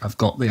own. Like, I've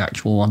got the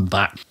actual one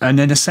back, and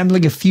then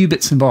assembling a few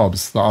bits and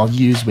bobs that I'll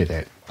use with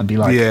it, and be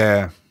like,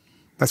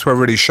 that's where it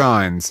really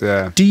shines.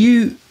 Yeah.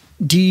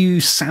 Do you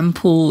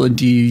sample, and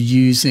are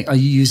you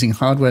using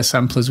hardware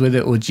samplers with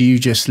it, or do you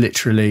just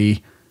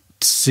literally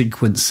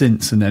sequence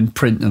synths and then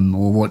print them,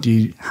 or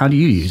how do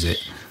you use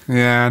it?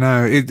 Yeah,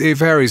 no, it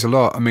varies a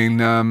lot. I mean,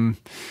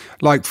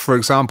 like, for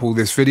example,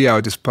 this video I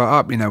just put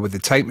up, with the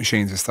tape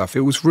machines and stuff,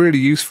 it was really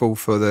useful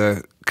for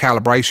the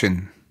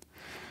calibration,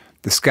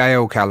 the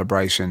scale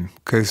calibration,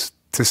 because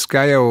to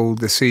scale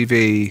the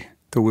CV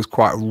that was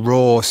quite a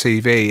raw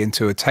CV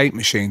into a tape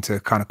machine to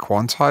kind of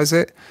quantize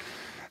it,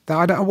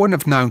 I wouldn't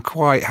have known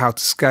quite how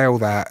to scale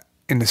that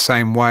in the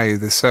same way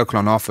the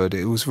Circlone offered.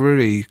 It was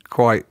really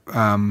quite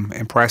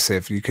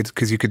impressive.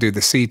 Because you could do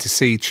the C to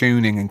C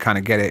tuning and kind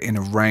of get it in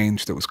a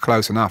range that was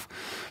close enough.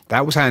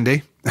 That was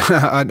handy.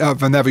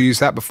 I've never used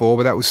that before,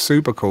 but that was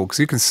super cool, because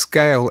you can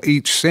scale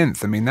each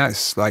synth. I mean,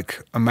 that's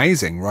like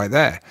amazing right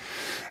there.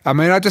 I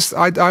mean,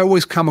 I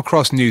always come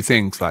across new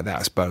things like that,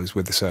 I suppose,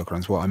 with the Circlone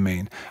is what I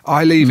mean.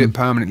 I leave it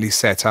permanently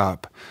set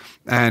up.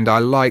 And I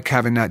like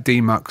having that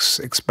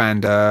Demux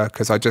expander,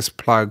 because I just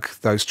plug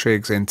those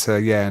trigs into,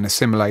 an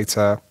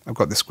assimilator. I've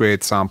got the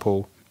squared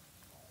sample.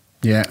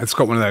 Yeah. It's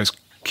got one of those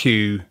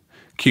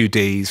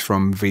QDs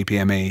from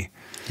VPME.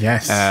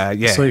 Yes.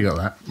 So you got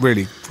that.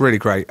 Really, really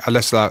great.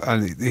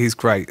 He's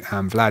great.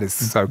 Vlad is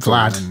so cool.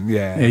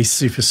 Vlad. He's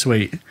super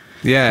sweet.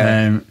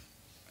 Yeah.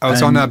 I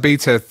was on a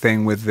beta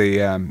thing with the,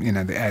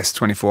 the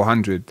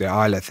S2400, the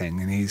Isla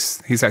thing, and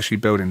he's actually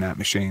building that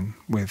machine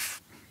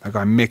with a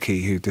guy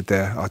Mickey, who did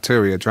the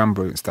Arturia drum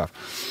brute and stuff.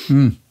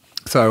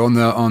 So on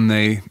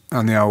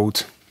the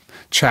old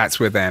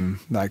chats with them,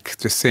 like,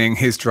 just seeing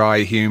his dry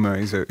humour,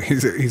 he's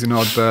an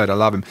odd bird. I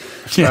love him.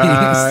 So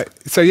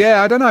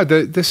I don't know.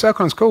 The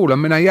Circlone's cool. I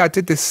mean, I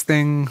did this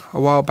thing a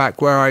while back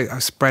where I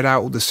spread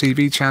out all the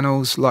CV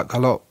channels like a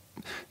lot.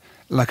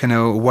 like in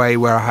a way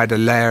where I had a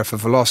layer for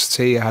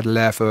velocity, I had a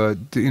layer for,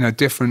 you know,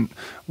 different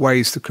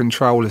ways to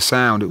control a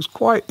sound. It was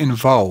quite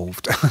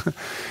involved.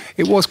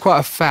 It was quite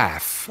a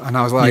faff, and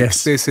I was like,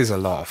 this is a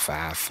lot of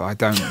faff. I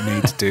don't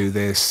need to do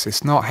this.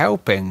 It's not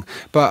helping.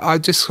 But I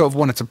just sort of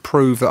wanted to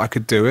prove that I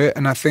could do it,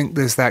 and I think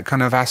there's that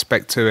kind of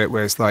aspect to it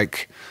where it's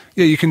like,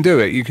 yeah, you can do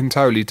it. You can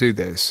totally do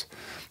this.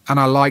 And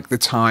I like the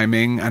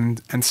timing,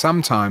 and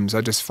sometimes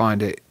I just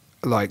find it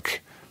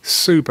like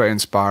super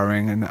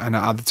inspiring, and at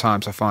other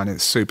times I find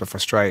it super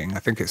frustrating. I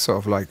think it's sort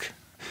of like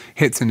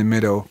hits in the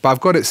middle. But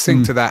I've got it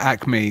synced to that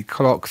Acme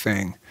clock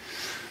thing.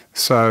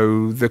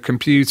 So the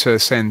computer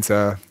sends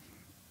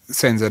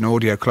an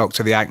audio clock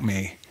to the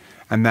Acme,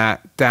 and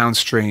that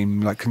downstream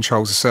like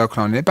controls the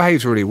circle on it. It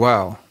behaves really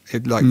well.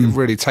 It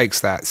really takes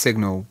that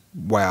signal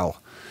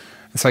well.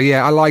 So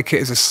yeah, I like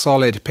it as a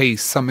solid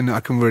piece, something that I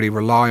can really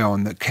rely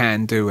on that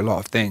can do a lot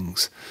of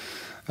things.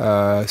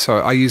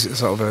 So I use it as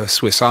sort of a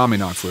Swiss Army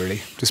knife,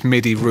 really. Just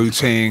MIDI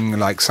routing,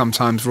 like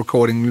sometimes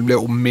recording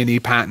little mini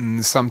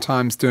patterns,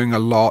 sometimes doing a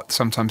lot,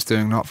 sometimes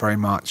doing not very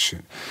much.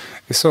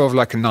 It's sort of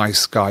like a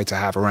nice guy to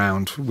have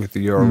around with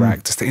the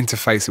Eurorack, just to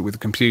interface it with the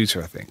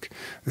computer, I think.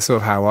 That's sort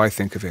of how I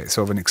think of it. It's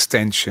sort of an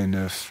extension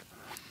of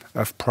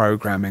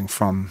programming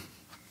from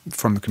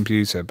the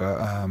computer. But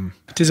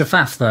it is a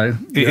faff, though.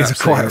 It is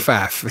quite a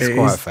faff. It's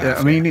quite a faff.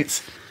 I mean,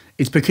 it's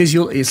because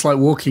it's like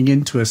walking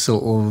into a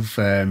sort of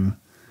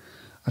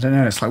I don't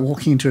know, it's like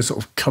walking into a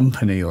sort of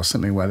company or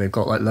something where they've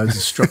got like loads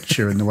of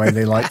structure and the way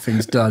they like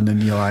things done,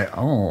 and you're like,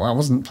 oh, I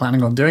wasn't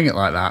planning on doing it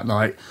like that.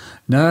 Like,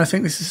 no, I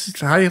think this is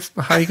how you're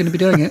going to be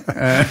doing it.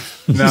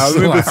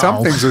 But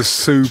some things are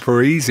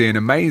super easy and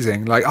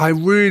amazing. Like, I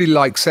really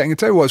like setting, I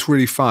tell you what's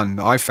really fun,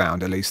 I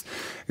found at least,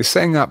 is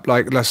setting up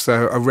like just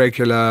a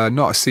regular,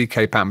 not a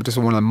CK pattern, but just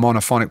one of the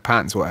monophonic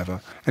patterns or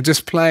whatever, and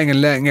just playing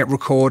and letting it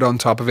record on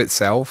top of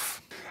itself.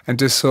 And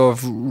just sort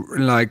of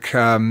like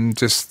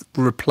just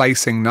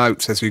replacing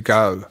notes as you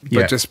go,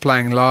 but just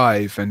playing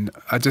live. And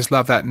I just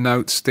love that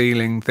note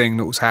stealing thing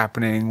that was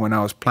happening when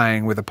I was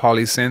playing with a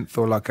polysynth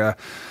or like I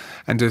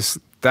just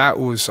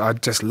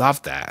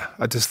loved that.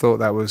 I just thought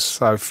that was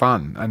so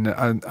fun. And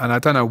I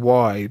don't know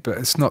why, but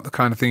it's not the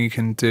kind of thing you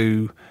can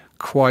do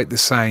quite the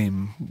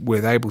same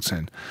with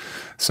Ableton.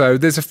 So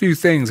there's a few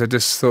things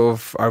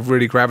I've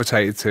really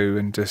gravitated to,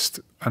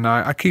 and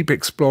I keep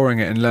exploring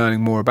it and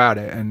learning more about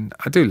it, and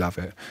I do love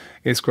it.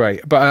 It's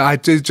great. But I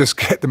do just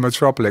get the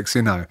Metropolix,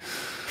 you know.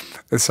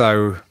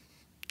 So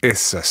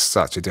it's just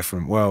such a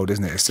different world,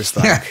 isn't it? It's just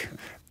like,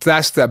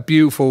 that's that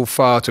beautiful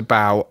fart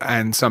about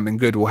and something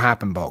good will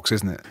happen box,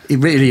 isn't it? It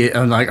really,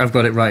 like, I've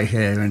got it right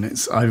here, and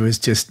I was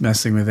just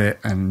messing with it,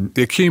 and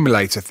the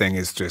accumulator thing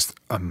is just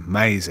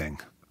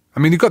amazing. I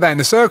mean, you've got that in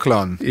the circle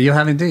on. You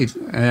have indeed.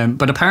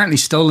 But apparently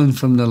stolen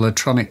from the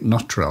Electronic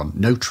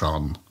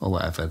Notron, or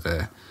whatever.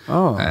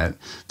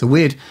 The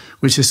weird,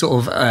 which is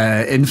sort of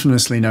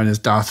infamously known as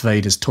Darth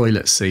Vader's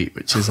toilet seat,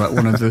 which is like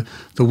one of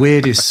the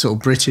weirdest sort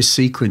of British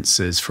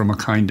sequences from a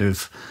kind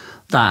of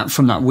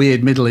from that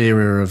weird middle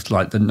era of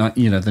like the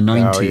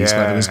 90s,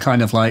 where there was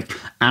kind of like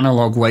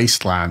analog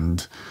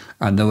wasteland.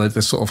 And there were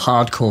the sort of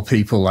hardcore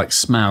people like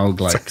Smaug,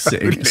 like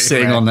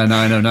sitting on their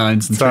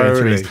 909s and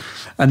 303s.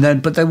 And then,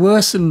 but there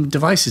were some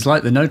devices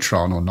like the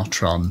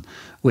Notron,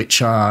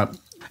 which are,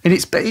 and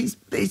it's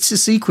a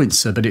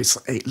sequencer, but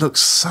it looks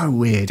so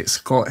weird. It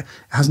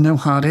has no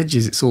hard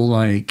edges. It's all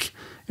like,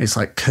 it's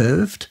like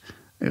curved.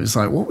 It was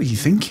like, what were you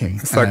thinking?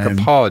 It's like a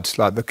pod,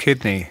 like the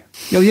kidney.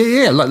 Oh,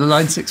 yeah, like the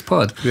Line 6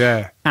 pod.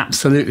 Yeah.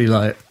 Absolutely,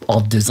 like,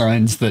 odd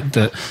designs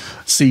that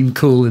seem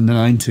cool in the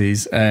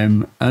 90s.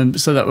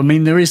 So that, I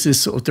mean, there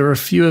are a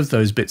few of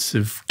those bits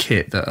of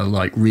kit that are,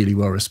 like, really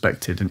well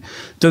respected, and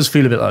it does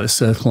feel a bit like the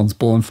Circlon's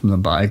born from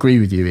them, but I agree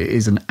with you, it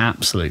is an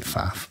absolute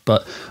faff.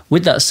 But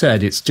with that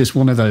said, it's just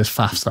one of those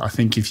faffs that I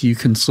think if you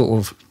can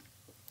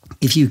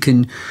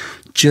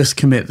just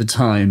commit the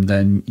time,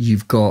 then you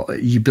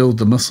build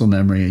the muscle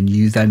memory, and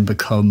you then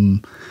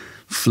become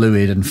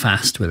fluid and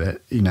fast with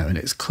it, you know, and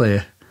it's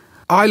clear.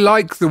 I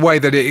like the way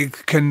that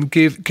it can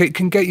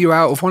get you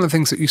out of one of the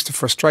things that used to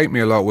frustrate me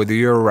a lot with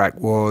the Eurorack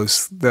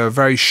was the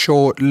very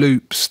short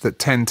loops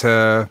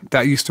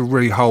that used to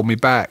really hold me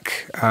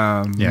back,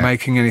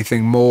 making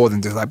anything more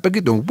than just like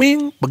bagidoo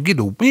wing,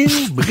 bagidoo wing,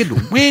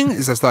 bagidoo wing.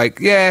 It's just like,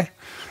 yeah,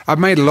 I've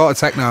made a lot of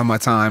techno in my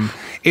time.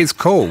 It's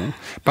cool,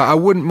 but I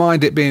wouldn't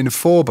mind it being a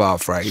 4-bar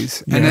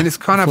phrase. And then it's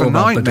kind of a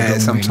nightmare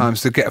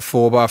sometimes to get a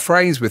 4-bar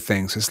phrase with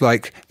things. It's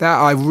like that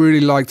I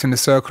really liked in the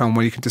Circlone,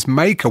 where you can just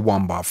make a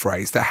 1-bar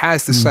phrase that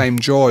has the same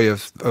joy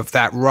of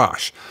that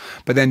rush,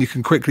 but then you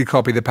can quickly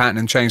copy the pattern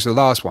and change the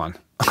last one.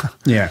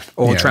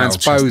 Or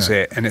transpose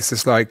it. And it's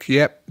just like,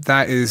 yep,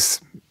 that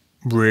is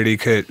really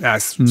good.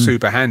 That's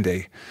super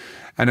handy.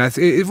 And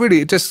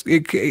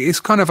it's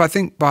kind of, I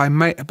think, by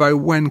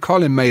when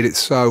Colin made it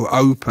so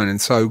open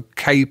and so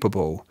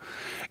capable,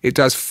 it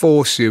does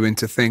force you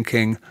into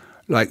thinking,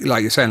 like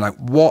you're saying, like,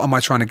 what am I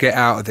trying to get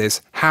out of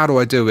this? How do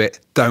I do it?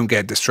 Don't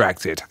get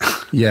distracted.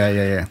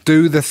 Yeah.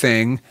 Do the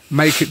thing,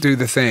 make it do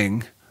the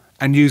thing,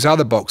 and use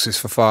other boxes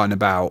for farting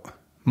about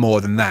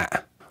more than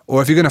that.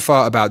 Or if you're going to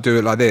fart about, do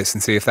it like this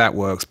and see if that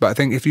works. But I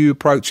think if you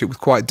approach it with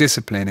quite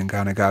discipline and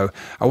kind of go,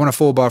 I want a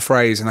 4-bar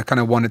phrase and I kind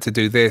of wanted to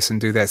do this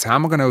and do this. How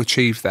am I going to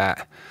achieve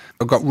that?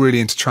 I got really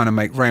into trying to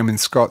make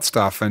Raymond Scott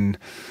stuff and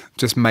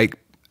just make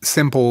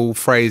simple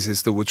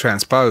phrases that would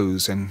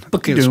transpose, and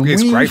it's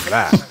great for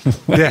that.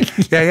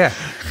 yeah.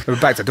 We're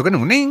back to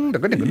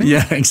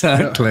yeah,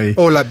 exactly.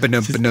 Or like, but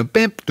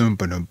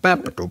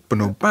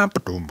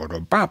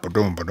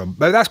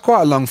that's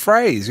quite a long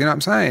phrase. You know what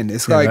I'm saying?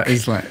 It's okay.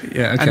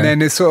 And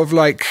then it's sort of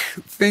like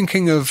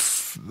thinking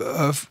of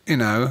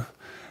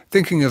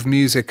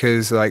music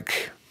as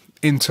like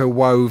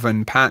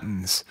interwoven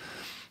patterns.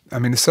 I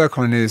mean, the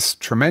circling is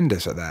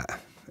tremendous at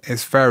that.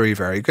 It's very,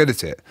 very good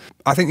at it.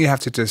 I think you have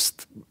to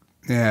just,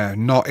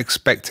 not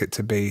expect it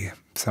to be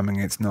something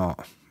it's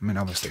not. I mean,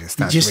 obviously, it's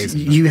that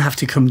reason. You have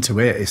to come to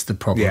it. Is the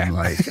problem,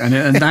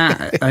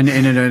 and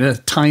in a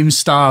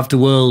time-starved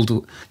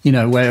world,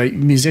 where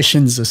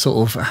musicians are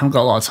sort of haven't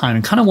got a lot of time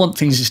and kind of want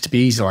things just to be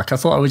easy. Like, I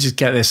thought I would just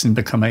get this and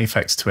become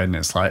Aphex Twin.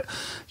 It's like,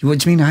 what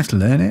do you mean I have to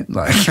learn it?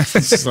 Like,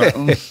 it's like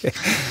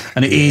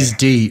and it is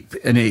deep,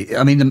 and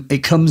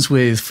it comes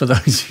with, for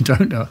those who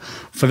don't know,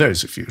 for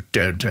those of you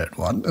who don't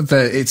want,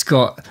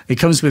 it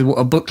comes with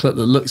a booklet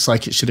that looks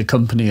like it should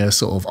accompany a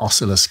sort of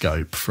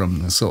oscilloscope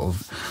from the sort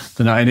of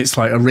and it's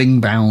like a ring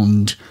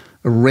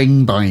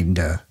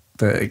binder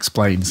that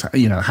explains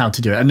how to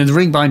do it. And the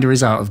ring binder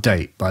is out of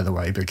date, by the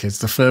way, because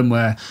the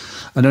firmware,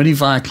 and only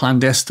via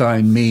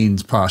clandestine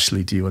means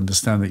partially do you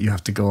understand that you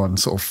have to go on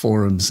sort of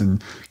forums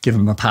and give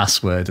them a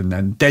password, and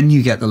then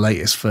you get the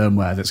latest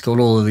firmware that's got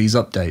all of these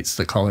updates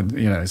that Colin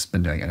has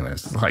been doing anyway.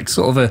 It's like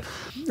sort of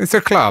it's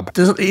a club.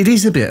 It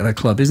is a bit of a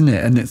club, isn't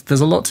it? And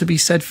there's a lot to be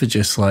said for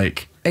just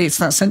like, it's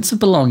that sense of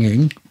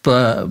belonging,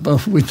 but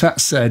with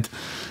that said,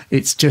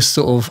 it's just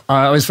sort of,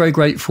 I was very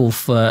grateful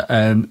for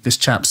this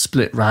chap,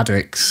 Split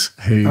Radix,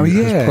 who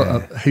has put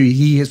up,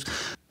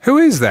 Who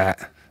is that?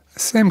 I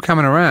see him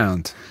coming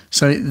around.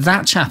 So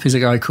that chap is a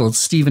guy called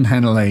Stephen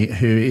Henley,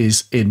 who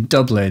is in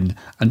Dublin,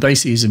 and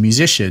basically is a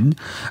musician,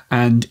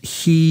 and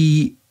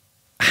he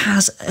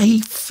has a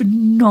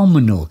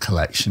phenomenal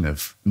collection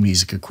of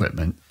music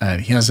equipment.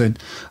 He has a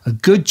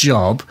good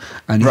job,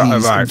 and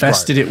he's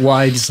invested it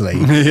wisely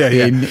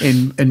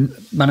in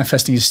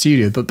manifesting his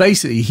studio. But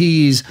basically,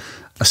 he's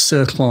a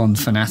Circlone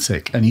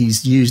fanatic, and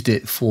he's used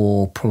it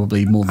for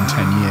probably more than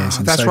 10 years.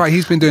 And that's right.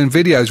 He's been doing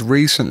videos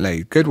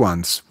recently. Good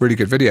ones. Really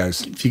good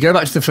videos. If you go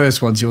back to the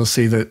first ones, you'll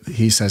see that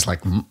he says,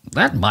 like,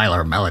 that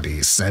Myler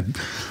Melodies said,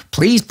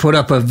 please put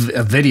up a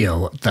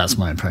video. That's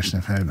my impression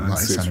of him. Like,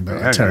 sounding a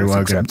bit like Terry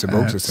Wogan.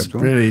 Acceptable.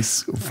 Really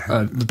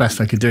the best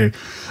I could do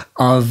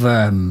of,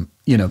 the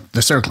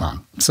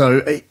Circlone.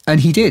 So, and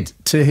he did,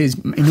 to his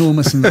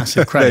enormous and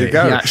massive credit. He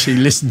actually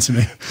listened to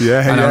me.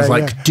 And I was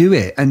like, do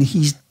it. And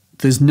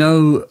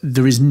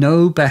there is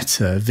no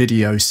better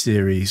video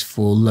series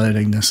for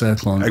learning the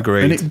Circlone.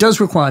 Agreed. And it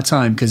does require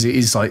time, because it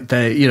is like,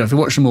 if you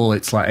watch them all,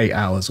 it's like 8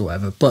 hours or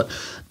whatever. But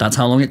that's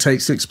how long it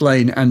takes to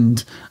explain,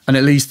 and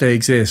at least they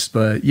exist.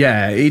 But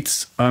yeah,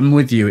 I'm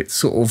with you. It's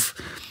sort of,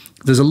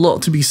 there's a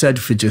lot to be said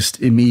for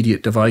just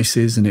immediate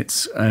devices, and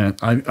it's.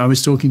 I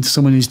was talking to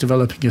someone who's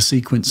developing a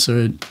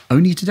sequencer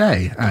only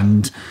today,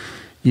 and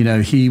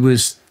he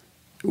was.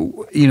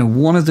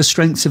 One of the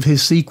strengths of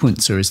his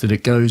sequencer is that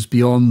it goes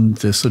beyond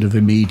the sort of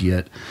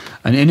immediate.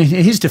 And in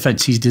his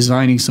defense, he's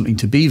designing something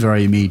to be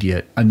very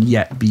immediate and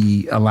yet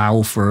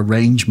allow for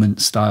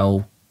arrangement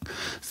style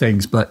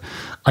things. But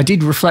I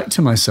did reflect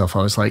to myself,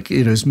 I was like,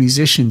 as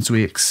musicians,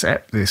 we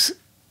accept this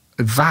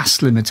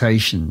vast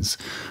limitations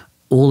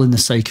all in the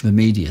sake of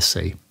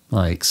immediacy.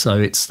 Like, so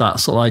it's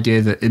that sort of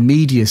idea that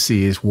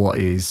immediacy is what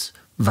is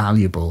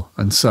valuable.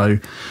 And so,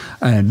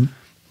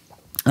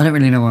 I don't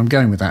really know where I'm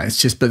going with that.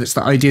 But it's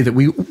the idea that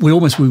we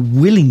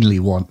willingly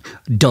want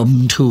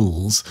dumb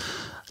tools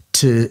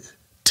to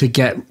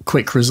get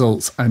quick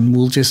results, and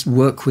we'll just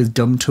work with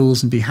dumb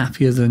tools and be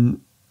happier than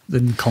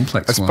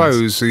complex ones.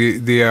 I suppose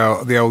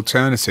the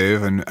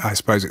alternative, and I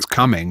suppose it's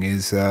coming,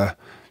 is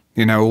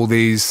all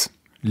these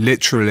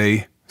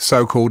literally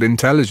so-called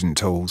intelligent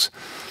tools.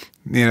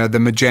 The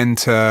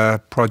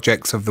Magenta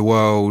projects of the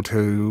world,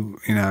 who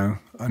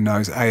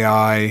knows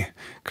AI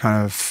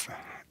kind of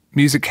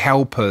music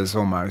helpers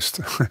almost.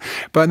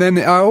 But then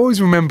I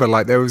always remember,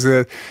 like,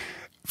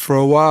 for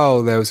a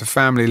while there was a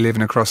family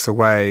living across the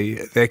way.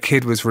 Their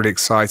kid was really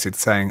excited,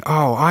 saying,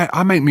 oh,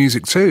 I make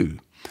music too,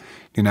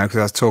 because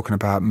I was talking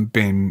about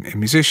being a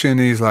musician.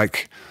 He's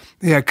like,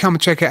 yeah, come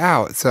check it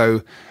out.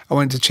 So I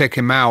went to check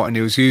him out, and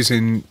he was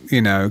using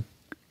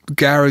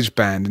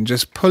GarageBand and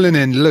just pulling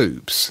in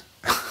loops.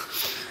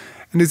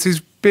 And it's these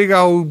big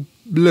old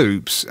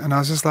loops, and I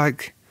was just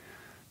like,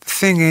 the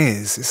thing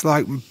is, it's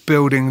like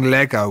building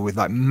Lego with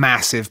like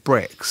massive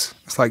bricks.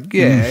 It's like,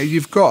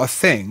 you've got a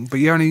thing, but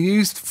you only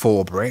used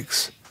 4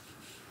 bricks.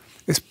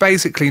 It's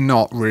basically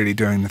not really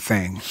doing the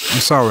thing. I'm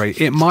sorry.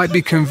 It might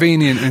be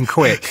convenient and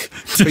quick,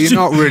 but you're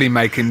not really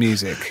making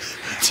music.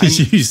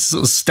 Did you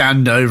sort of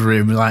stand over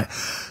him like,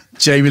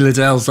 Jamie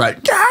Lidell's like,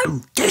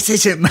 no, this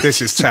isn't.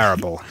 This is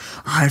terrible.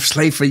 I've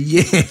slaved for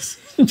years.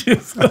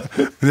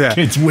 Yeah.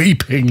 Kids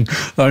weeping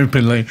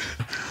openly.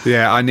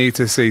 Yeah, I need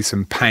to see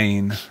some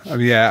pain. But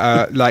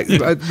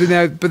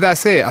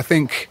that's it. I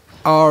think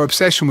our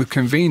obsession with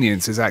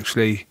convenience is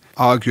actually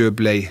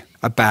arguably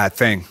a bad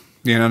thing.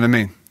 You know what I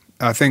mean?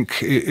 I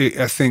think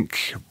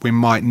we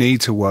might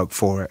need to work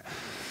for it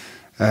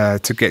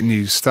to get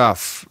new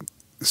stuff.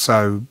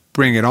 So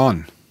bring it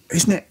on.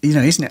 Isn't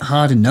it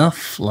hard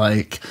enough?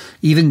 Like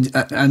even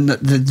and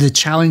the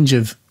challenge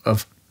of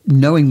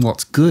knowing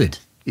what's good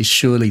is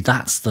surely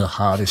that's the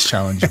hardest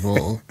challenge of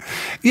all.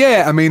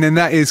 Yeah, I mean, and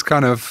that is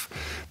kind of,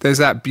 there's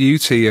that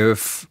beauty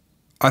of,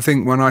 I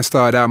think when I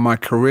started out my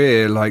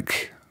career,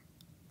 like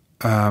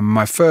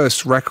my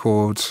first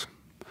record,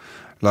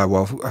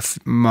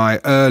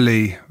 my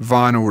early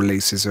vinyl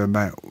releases are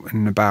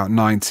about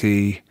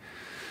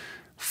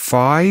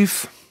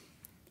 95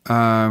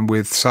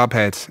 with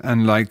Subhead,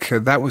 and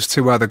that was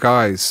two other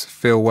guys,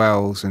 Phil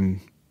Wells and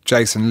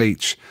Jason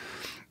Leach.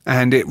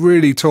 And it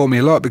really taught me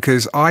a lot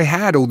because I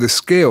had all the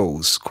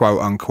skills, quote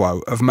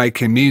unquote, of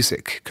making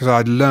music because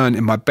I'd learned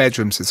in my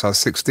bedroom since I was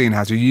 16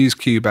 how to use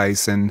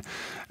Cubase and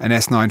an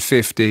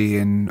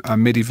S950 and a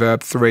MIDI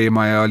Verb 3 in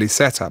my early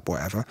setup,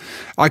 whatever.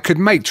 I could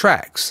make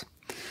tracks.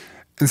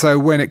 And so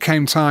when it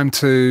came time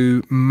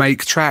to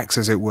make tracks,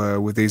 as it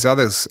were, with these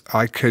others,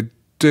 I could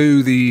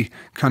do the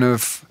kind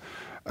of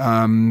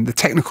the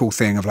technical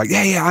thing of I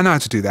know how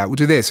to do that. We'll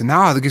do this. And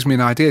now that gives me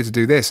an idea to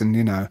do this.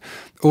 And,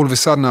 all of a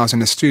sudden I was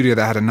in a studio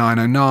that had a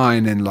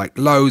 909 and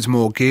loads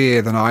more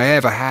gear than I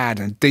ever had,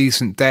 and a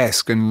decent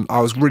desk. And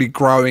I was really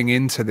growing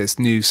into this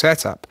new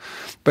setup.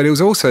 But it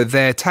was also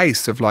their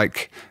taste of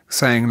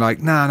saying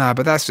no,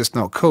 but that's just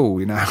not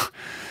cool,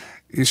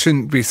 You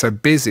shouldn't be so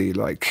busy.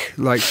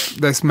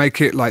 Let's make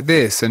it like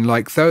this. And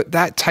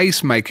that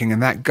taste making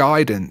and that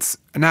guidance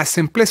and that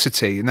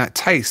simplicity and that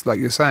taste, like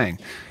you're saying,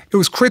 it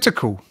was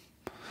critical.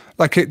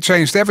 It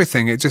changed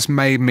everything. It just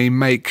made me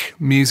make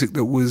music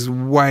that was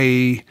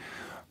way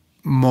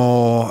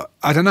more,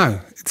 I don't know,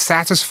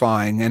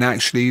 satisfying and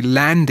actually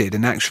landed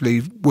and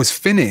actually was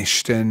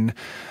finished. And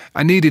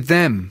I needed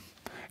them.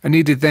 I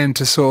needed them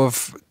to sort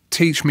of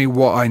teach me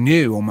what I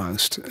knew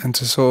almost, and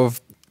to sort of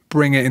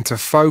bring it into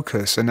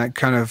focus. And that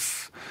kind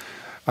of,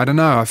 I don't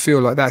know, I feel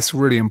like that's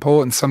really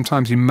important.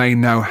 Sometimes you may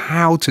know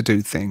how to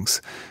do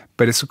things,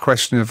 but it's a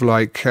question of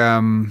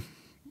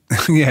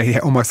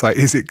almost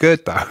is it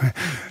good though?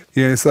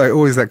 It's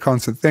always that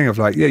constant thing of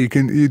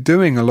you're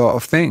doing a lot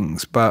of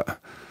things, but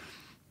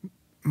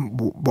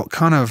what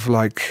kind of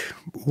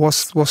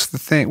what's the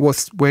thing? Where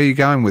are you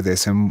going with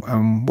this, and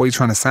what are you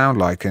trying to sound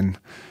like, and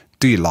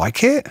do you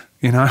like it?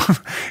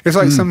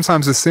 It's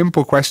sometimes the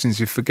simple questions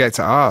you forget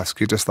to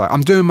ask. You're just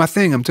I'm doing my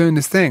thing, I'm doing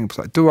this thing. It's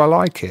do I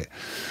like it?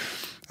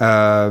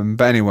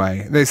 But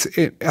anyway,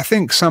 I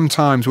think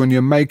sometimes when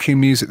you're making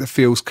music that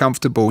feels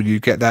comfortable, you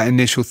get that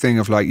initial thing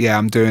of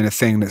I'm doing a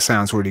thing that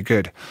sounds really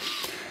good.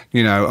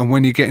 And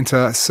when you get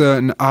into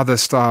certain other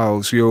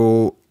styles,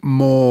 you're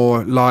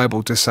more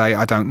liable to say,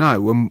 I don't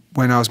know.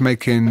 When I was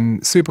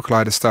making Super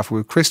Collider stuff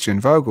with Christian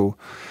Vogel,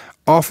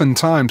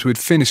 oftentimes we'd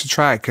finish a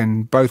track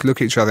and both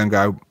look at each other and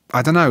go,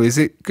 I don't know, is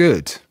it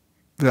good?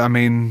 I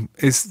mean,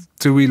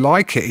 do we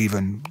like it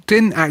even?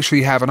 Didn't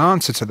actually have an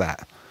answer to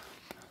that.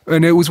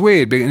 And it was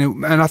weird,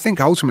 and I think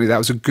ultimately that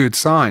was a good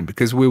sign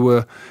because we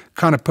were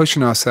kind of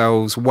pushing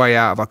ourselves way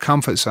out of our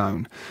comfort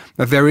zone.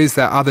 That there is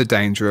that other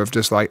danger of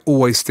just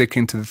always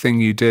sticking to the thing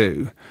you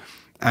do.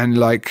 And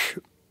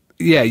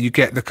you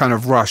get the kind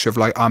of rush of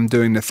I'm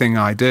doing the thing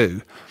I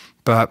do.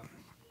 But,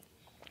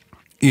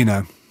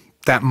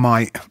 that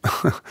might,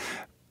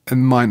 it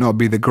might not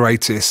be the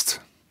greatest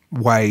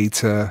way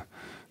to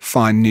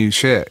find new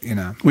shit,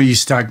 Well, you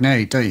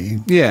stagnate, don't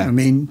you? Yeah. I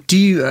mean,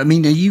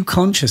 are you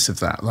conscious of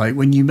that?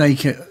 When you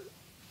make it,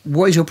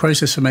 what is your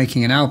process for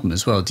making an album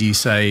as well? Do you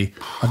say,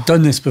 I've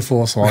done this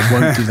before, so I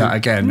won't do that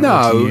again?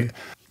 No.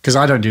 Because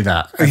I don't do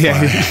that.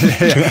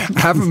 Yeah. I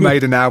haven't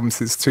made an album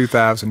since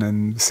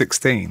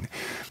 2016.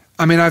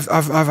 I mean, I've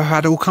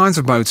had all kinds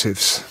of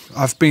motives.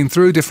 I've been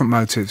through different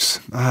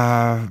motives.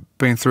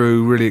 Been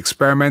through really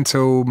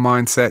experimental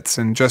mindsets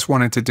and just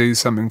wanted to do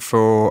something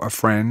for a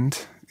friend.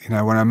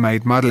 When I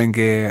made Muddling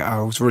Gear,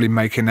 I was really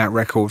making that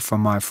record for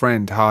my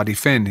friend Hardy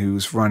Finn, who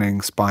was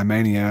running Spy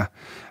Mania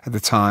at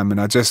the time,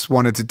 and I just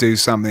wanted to do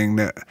something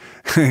that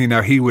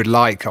he would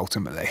like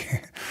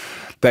ultimately,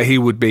 that he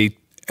would be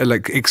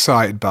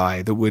excited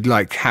by, that would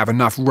have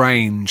enough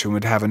range and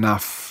would have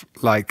enough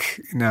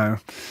a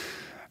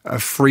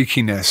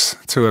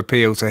freakiness to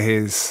appeal to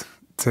his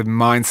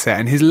mindset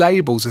and his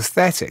label's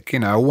aesthetic.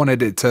 I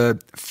wanted it to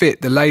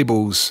fit the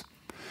label's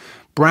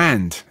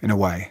brand in a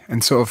way,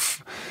 and sort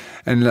of.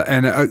 And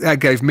that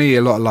gave me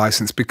a lot of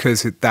license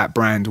because that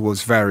brand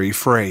was very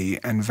free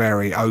and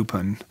very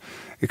open.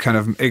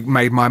 It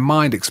made my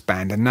mind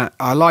expand, and that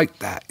I liked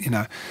that,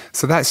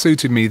 So that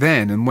suited me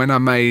then. And when I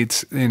made,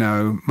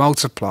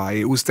 Multiply,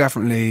 it was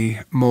definitely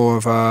more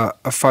of a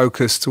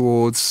focus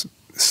towards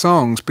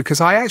songs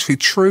because I actually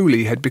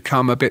truly had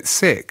become a bit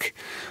sick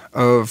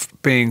of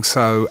being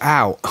so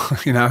out,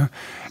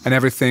 and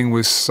everything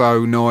was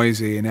so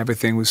noisy and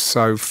everything was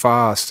so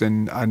fast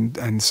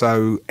and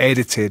so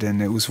edited,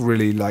 and it was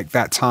really like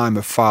that time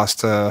of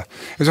faster.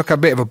 It was like a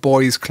bit of a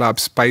boys' club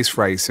space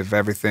race of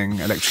everything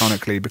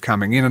electronically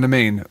becoming, you know what I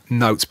mean,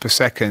 notes per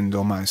second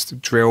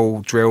almost,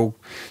 drill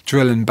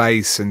and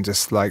bass, and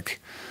just like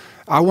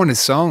I wanted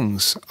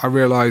songs. I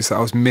realised that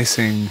I was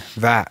missing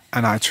that,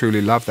 and I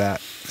truly love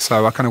that.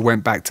 So I kind of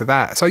went back to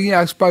that. So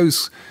yeah, I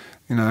suppose,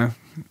 you know,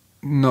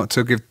 not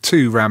to give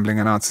too rambling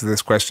an answer to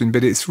this question,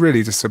 but it's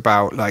really just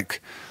about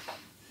like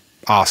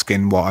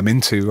asking what I'm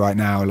into right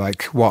now,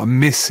 like what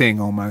I'm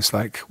missing almost,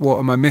 like what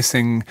am I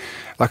missing?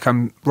 Like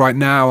right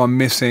now I'm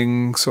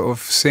missing sort of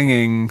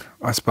singing,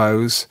 I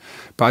suppose,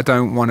 but I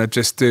don't want to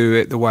just do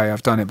it the way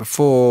I've done it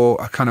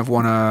before. I kind of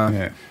want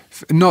to,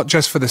 not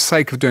just for the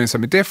sake of doing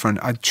something different,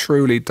 I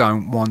truly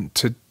don't want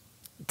to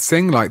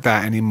sing like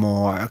that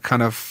anymore. I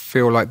kind of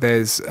feel like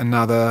there's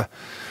another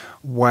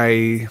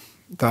way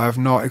that I've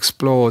not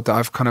explored, that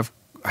I've kind of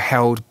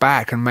held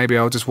back, and maybe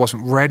I just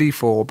wasn't ready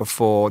for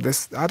before.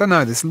 I don't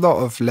know, there's a lot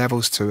of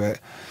levels to it.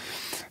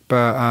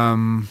 But at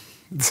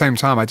the same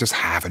time, I just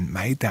haven't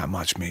made that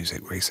much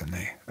music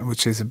recently,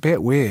 which is a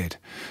bit weird.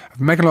 I've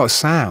been making a lot of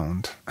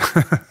sound.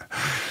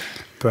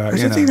 But, I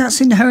don't think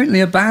that's inherently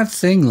a bad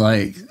thing.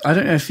 Like, I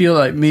don't know if you're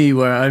like me,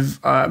 where I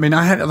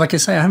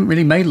haven't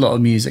really made a lot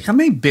of music. I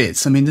made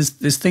bits. I mean,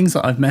 there's things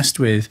that I've messed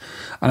with,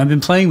 and I've been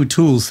playing with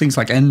tools, things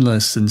like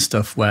Endless and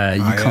stuff, where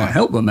you can't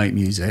help but make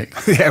music.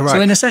 Yeah, right.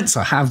 So in a sense,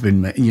 I have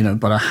been, you know,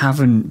 but I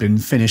haven't been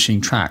finishing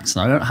tracks,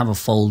 and I don't have a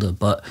folder.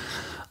 But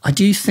I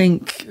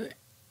think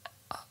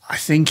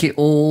it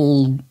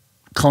all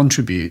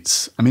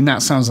contributes. I mean,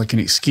 that sounds like an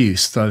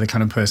excuse, though, the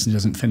kind of person who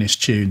doesn't finish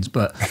tunes,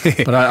 but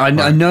I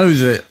know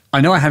that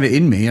I have it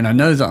in me, and I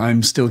know that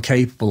I'm still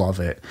capable of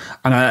it.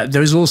 And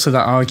there's also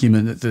that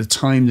argument that the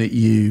time that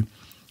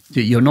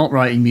you're not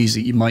writing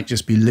music, you might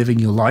just be living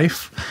your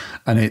life,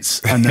 and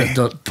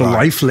the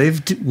life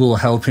lived will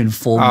help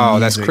inform music.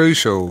 That's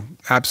crucial,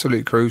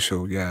 absolutely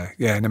crucial. Yeah.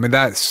 And I mean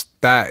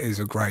that is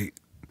a great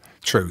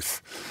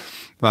truth.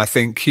 I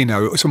think, you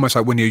know, it's almost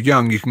like when you're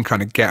young, you can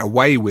kind of get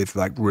away with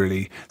like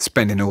really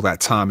spending all that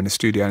time in the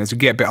studio. And as you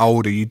get a bit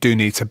older, you do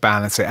need to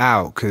balance it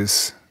out,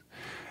 because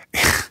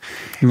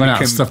you run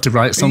out of stuff to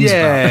write songs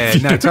about.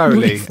 Yeah, no,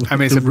 totally. I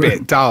mean, it's a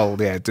bit dull,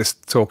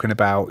 just talking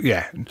about,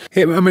 I mean,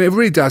 it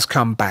really does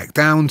come back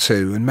down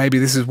to, and maybe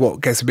this is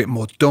what gets a bit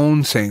more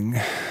daunting,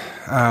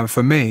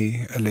 for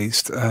me at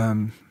least,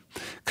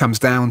 comes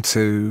down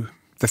to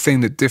the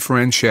thing that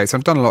differentiates.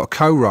 I've done a lot of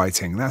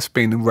co-writing. That's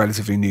been a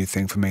relatively new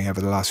thing for me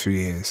over the last few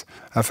years.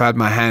 I've had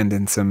my hand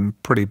in some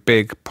pretty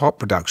big pop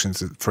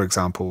productions, for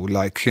example,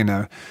 like, you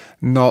know,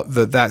 not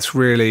that that's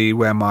really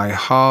where my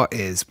heart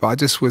is, but I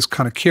just was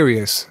kind of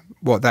curious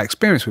what that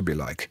experience would be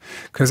like,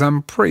 because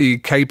I'm pretty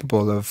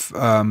capable of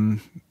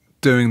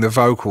doing the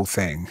vocal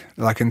thing,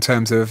 like in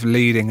terms of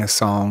leading a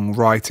song,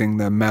 writing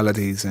the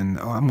melodies, and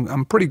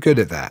I'm pretty good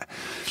at that.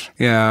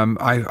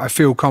 I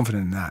feel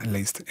confident in that, at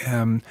least.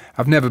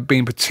 I've never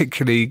been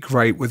particularly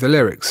great with the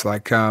lyrics.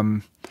 Like,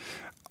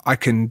 I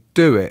can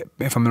do it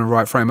if I'm in the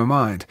right frame of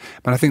mind.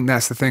 But I think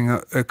that's the thing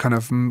that kind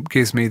of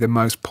gives me the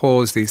most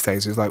pause these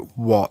days, is like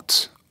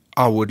what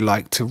I would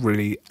like to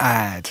really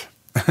add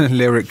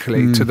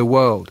lyrically to the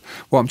world,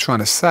 what I'm trying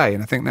to say.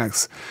 And I think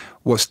that's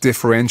what's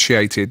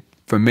differentiated,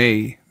 for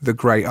me, the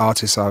great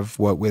artists I've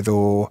worked with,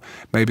 or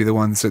maybe the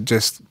ones that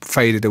just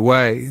faded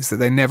away, is that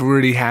they never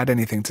really had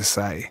anything to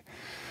say.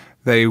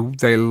 They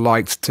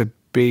liked to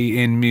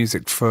be in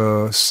music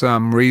for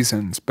some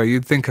reasons, but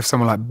you'd think of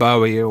someone like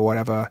Bowie or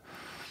whatever.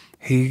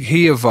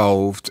 He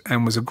evolved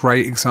and was a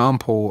great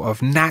example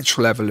of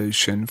natural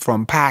evolution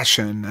from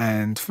passion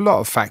and a lot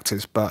of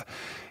factors, but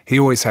he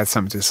always had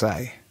something to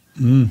say.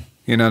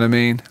 You know what I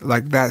mean?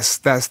 Like that's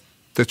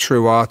the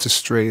true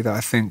artistry that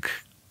I think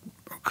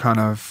kind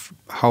of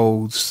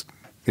holds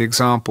the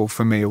example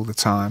for me all the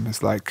time.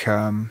 It's like,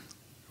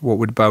 what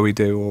would Bowie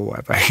do or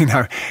whatever, you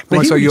know?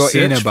 But so he you're would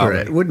in search for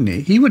about it, wouldn't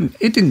he? He wouldn't.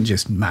 It didn't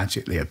just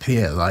magically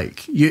appear.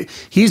 Like he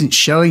isn't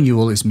showing you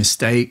all his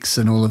mistakes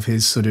and all of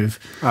his sort of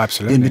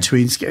in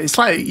between. It's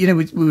like, you know,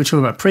 we were talking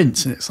about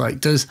Prince, and it's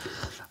like,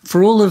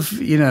 for all of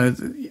you know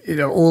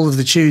all of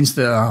the tunes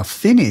that are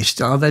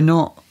finished, are there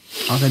not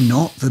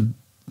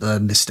the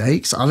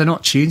mistakes? Are there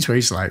not tunes where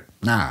he's like,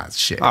 nah, it's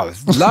shit? Oh,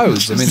 there's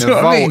loads. I mean,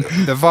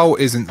 the vault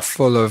isn't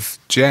full of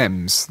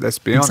gems, let's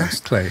be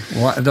honest. Exactly.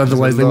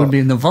 Otherwise they wouldn't be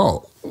in the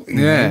vault.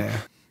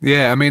 Yeah.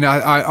 I mean,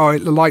 I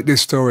like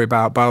this story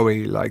about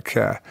Bowie, like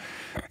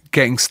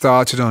getting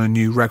started on a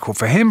new record.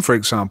 For him, for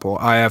example,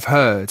 I have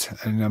heard,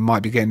 and I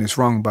might be getting this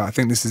wrong, but I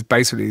think this is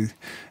basically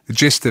the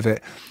gist of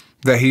it,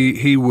 that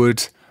he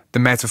would, the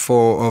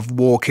metaphor of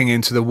walking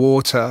into the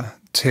water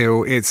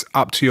till it's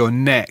up to your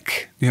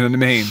neck, you know what I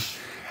mean?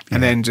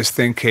 And then just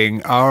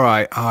thinking, all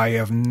right,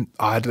 I'm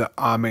out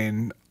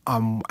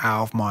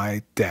of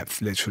my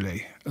depth,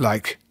 literally.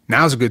 Like,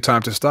 now's a good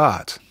time to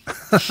start.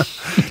 Do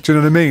you know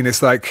what I mean?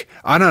 It's like,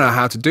 I don't know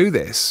how to do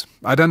this.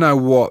 I don't know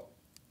what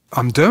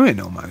I'm doing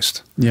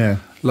almost. Yeah.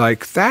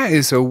 Like, that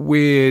is a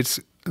weird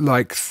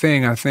like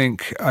thing. I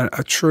think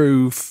a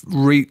true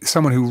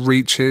someone who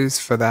reaches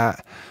for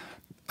that,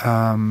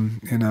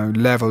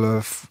 level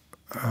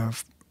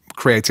of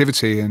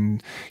creativity,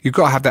 and you've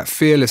got to have that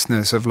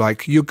fearlessness of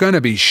like, you're going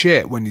to be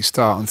shit when you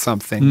start on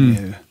something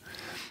new.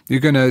 You're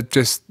going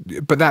to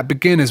but that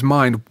beginner's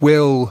mind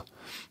will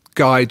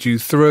guide you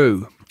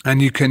through,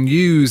 and you can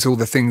use all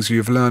the things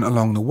you've learned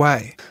along the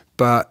way.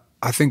 But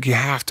I think you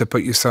have to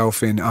put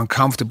yourself in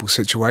uncomfortable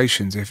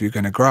situations if you're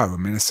going to grow. I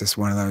mean, it's just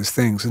one of those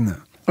things, isn't it?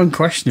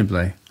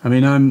 Unquestionably. I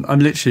mean, I'm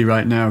literally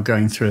right now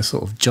going through a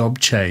sort of job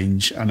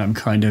change, and I'm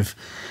kind of,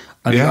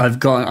 I've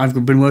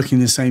been working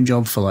the same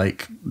job for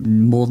like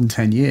more than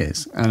 10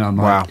 years, and I'm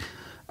like, wow.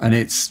 And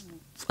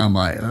I'm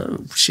like,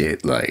 oh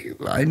shit, like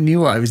I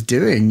knew what I was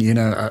doing,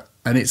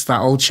 and it's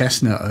that old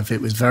chestnut of,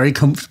 it was very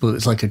comfortable. It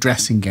was like a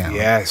dressing gown.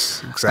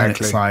 Yes, exactly. And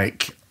it's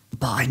like,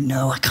 but I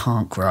know I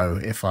can't grow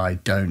if I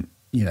don't,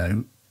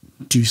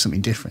 do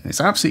something different. It's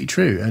absolutely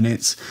true. And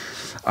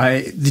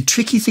the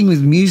tricky thing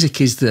with music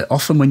is that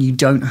often when you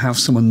don't have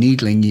someone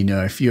needling,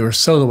 if you're a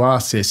solo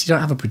artist, you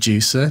don't have a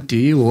producer, do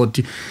you? Or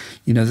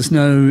there's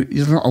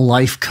not a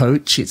life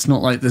coach. It's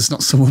not like there's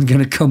not someone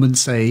going to come and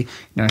say,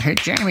 hey,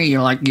 Jamie,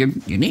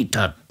 you need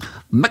to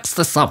mix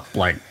this up.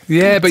 Like,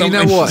 yeah, but you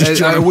know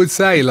what? I would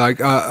say, like,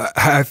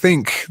 I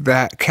think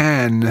that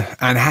can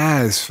and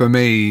has for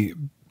me.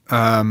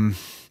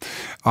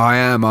 I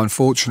am,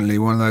 unfortunately,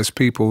 one of those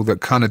people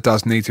that kind of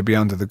does need to be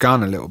under the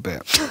gun a little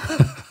bit.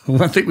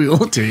 Well, I think we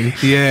all do.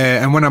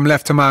 Yeah, and when I'm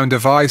left to my own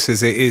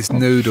devices, it is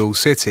noodle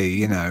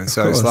city,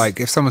 So it's like,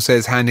 if someone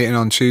says, hand it in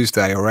on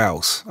Tuesday or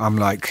else, I'm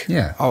like,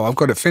 oh, I've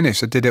got it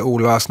finished. I did it all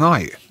last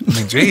night. I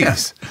mean,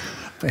 geez.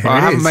 I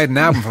haven't made an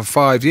album for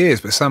 5 years,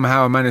 but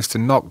somehow I managed to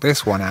knock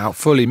this one out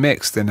fully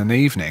mixed in an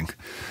evening.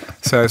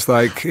 So it's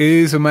like, it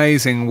is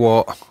amazing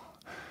what...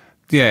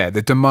 Yeah,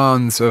 the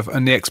demands of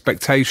and the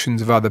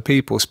expectations of other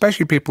people,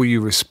 especially people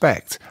you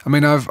respect. I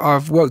mean,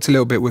 I've worked a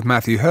little bit with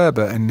Matthew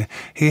Herbert, and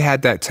he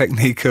had that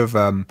technique of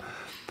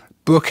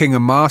booking a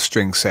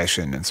mastering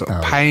session and sort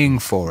of paying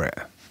for it.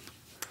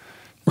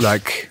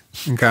 Like,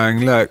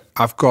 going, look,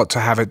 I've got to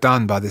have it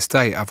done by this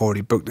date. I've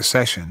already booked the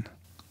session.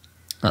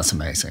 That's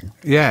amazing.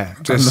 Yeah,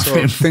 just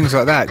sort of things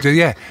like that.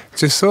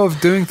 Just sort of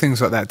doing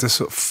things like that to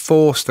sort of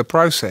force the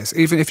process.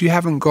 Even if you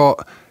haven't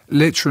got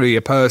literally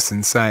a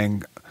person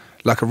saying...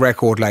 like a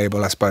record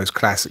label, I suppose,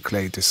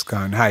 classically, just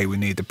going, hey, we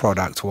need the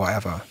product or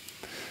whatever.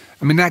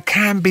 I mean, that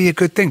can be a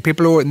good thing.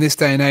 People are in this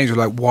day and age are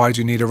like, why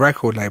do you need a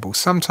record label?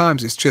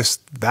 Sometimes it's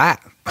just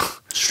that.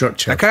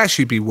 Structure. That could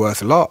actually be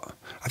worth a lot.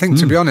 I think,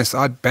 to be honest,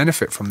 I'd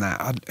benefit from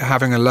that.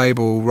 Having a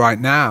label right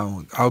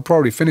now, I would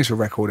probably finish a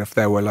record if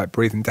they were like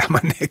breathing down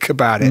my neck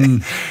about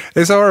it.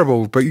 It's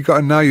horrible, but you've got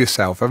to know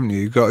yourself, haven't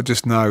you? You've got to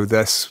just know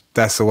that's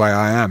the way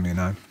I am,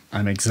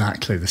 I'm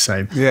exactly the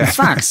same. Yeah. In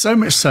fact, so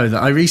much so that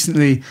I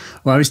recently,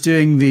 I was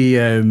doing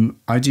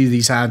I do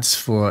these ads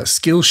for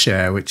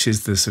Skillshare, which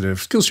is the sort of,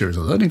 Skillshare is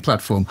a learning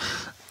platform.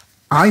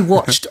 I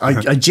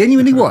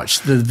genuinely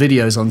watched the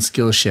videos on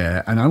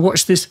Skillshare, and I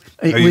watched this.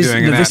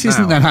 This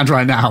isn't an ad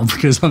right now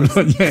because I'm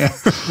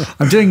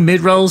doing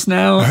mid-rolls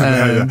now,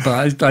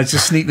 but I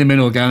just sneak them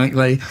in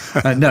organically.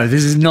 No,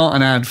 this is not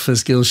an ad for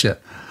Skillshare.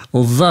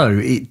 Although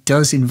it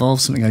does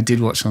involve something I did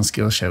watch on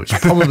Skillshare, which is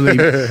probably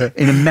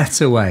in a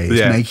meta way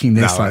is making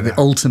this the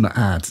ultimate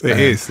ad. It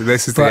is.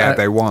 This is the ad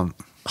they want.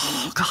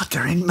 Oh, God,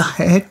 they're in my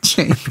head,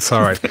 James.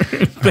 Sorry.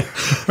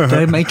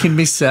 They're making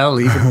me sell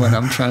even when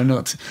I'm trying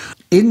not to.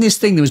 In this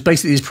thing, there was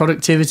basically this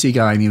productivity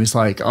guy, and he was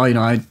like, oh,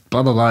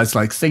 blah, blah, blah. It's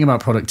like, thing about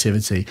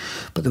productivity.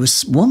 But there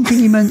was one thing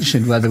he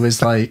mentioned where there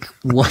was like,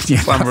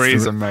 summary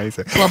is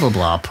amazing. Blah, blah,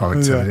 blah,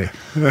 productivity.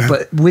 Yeah.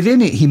 But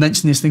within it, he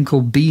mentioned this thing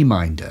called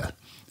Beeminder.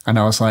 And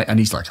I was like, and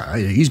he's like, I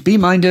use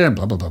Beeminder and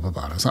blah, blah, blah, blah,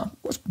 blah. And I was like,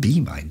 what's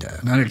Beeminder?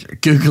 And I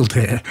Googled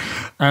it.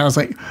 And I was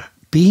like,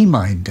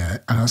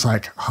 Beeminder. And I was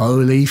like,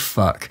 holy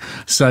fuck.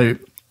 So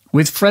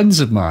with friends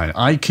of mine,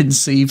 I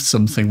conceived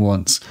something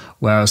once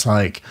where I was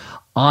like,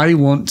 I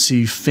want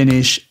to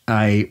finish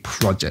a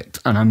project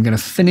and I'm going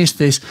to finish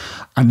this.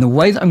 And the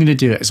way that I'm going to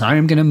do it is I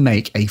am going to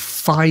make a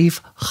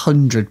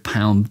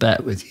 £500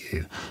 bet with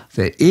you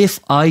that if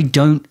I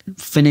don't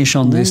finish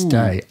on this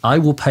day, I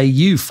will pay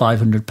you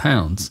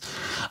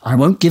 £500. I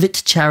won't give it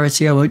to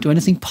charity. I won't do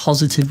anything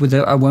positive with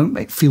it. I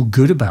won't feel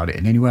good about it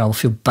in any way. I'll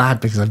feel bad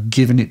because I've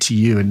given it to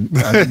you and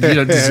you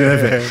don't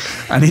deserve it.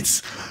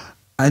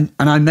 And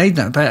I made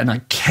that bet and I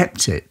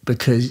kept it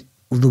because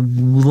the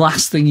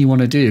last thing you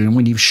want to do, and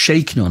when you've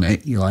shaken on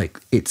it, you're like,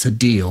 it's a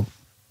deal.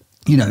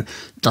 The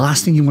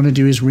last thing you want to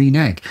do is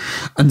renege.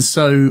 And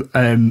so,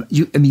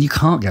 you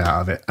can't get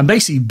out of it. And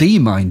basically,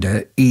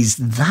 Beeminder is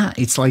that.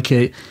 It's like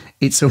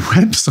it's a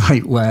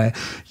website where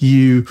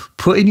you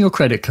put in your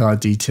credit card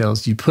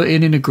details, you put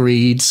in an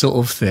agreed sort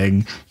of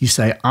thing. You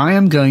say, I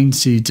am going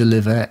to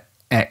deliver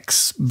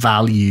X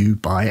value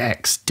by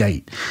X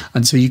date.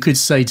 And so you could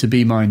say to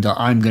Beeminder,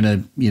 I'm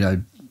going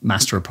to,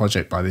 master a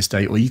project by this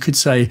date, or you could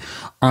say,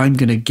 I'm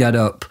going to get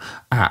up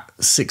at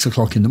 6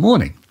 o'clock in the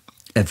morning.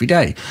 every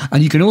day.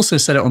 And you can also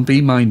set it on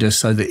BeamMinder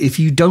so that if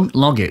you don't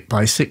log it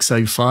by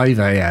 6:05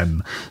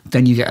 a.m.,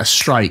 then you get a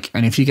strike.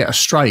 And if you get a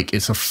strike,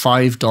 it's a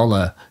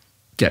 $5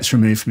 gets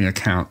removed from your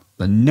account.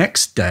 The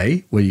next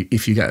day,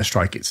 if you get a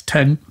strike, it's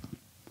 10,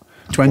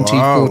 20,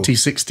 Wow. 40,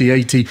 60,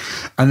 80,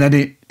 and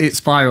then it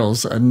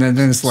spirals, and then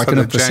it's like So an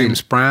the upper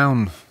James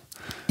Brown.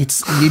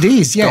 It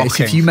is, yes.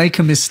 Docking. If you make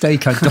a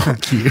mistake, I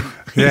dock you.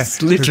 Yes,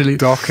 It's literally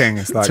docking.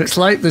 It's like, so it's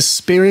like the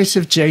spirit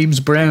of James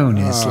Brown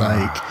is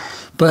like,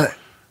 but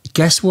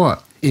guess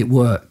what? It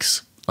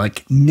works.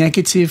 Like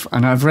negative,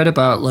 and I've read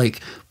about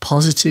like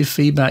positive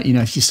feedback. You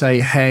know, if you say,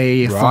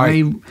 "Hey,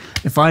 Right.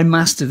 if I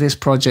master this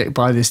project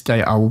by this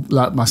day, I'll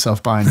let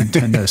myself buy a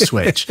Nintendo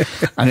Switch,"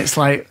 and it's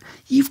like,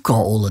 you've got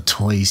all the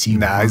toys you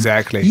want.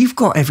 exactly. You've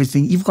got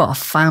everything. You've got a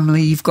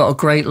family. You've got a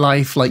great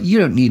life. Like, you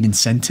don't need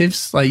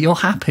incentives. Like, you're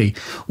happy.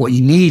 What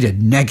you need are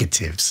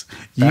negatives.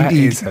 That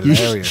is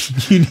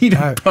hilarious. You need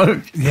a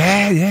boat.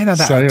 Yeah, no,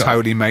 that So-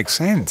 totally makes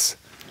sense.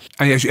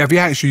 And have you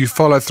actually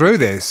followed through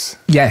this?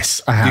 Yes,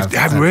 I have. You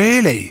have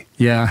really?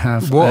 Yeah, I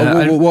have. What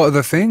are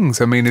the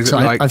things? I mean, is So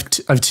it like...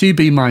 I've two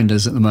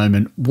BeamMinders at the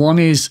moment. One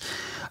is,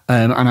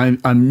 and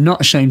I'm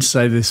not ashamed to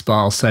say this, but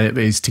I'll say it,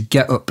 is to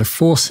get up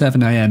before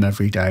 7 a.m.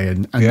 every day.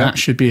 And Yeah. that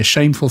should be a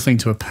shameful thing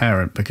to a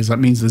parent, because that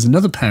means there's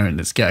another parent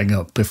that's getting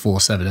up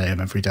before 7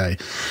 a.m. every day.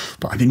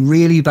 But I've been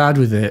really bad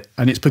with it.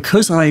 And it's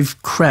because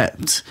I've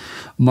crept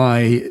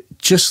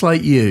just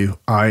like you,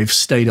 I've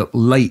stayed up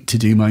late to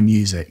do my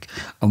music.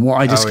 And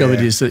what I discovered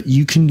yeah. is that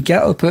you can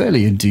get up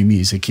early and do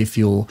music if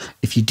you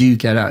do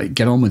get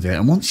on with it.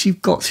 And once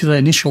you've got through the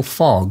initial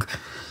fog,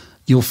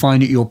 you'll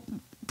find that you're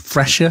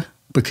fresher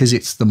because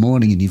it's the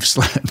morning and you've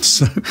slept.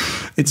 So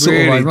it's sort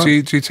of Really? like,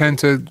 Do you tend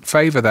to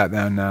favour that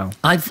now?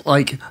 I've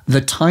like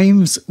the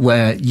times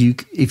where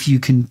if you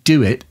can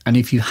do it, and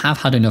if you have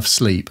had enough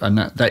sleep, and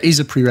that is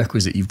a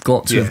prerequisite, you've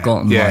got to have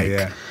gotten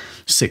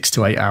 6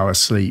 to 8 hours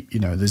sleep. You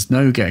know, there's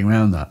no getting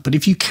around that. But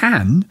if you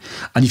can,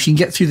 and if you can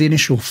get through the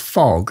initial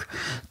fog,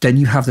 then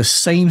you have the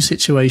same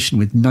situation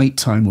with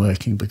nighttime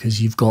working,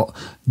 because you've got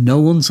no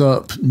one's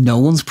up, no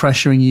one's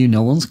pressuring you,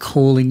 no one's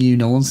calling you,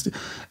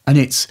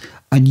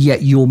 and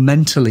yet you're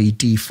mentally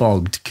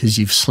defogged because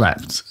you've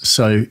slept.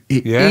 So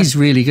it is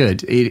really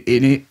good. It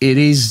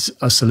is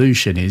a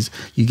solution. Is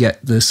you get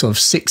the sort of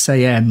 6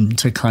 a.m.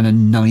 to kind of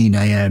 9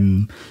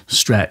 a.m.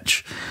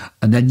 stretch,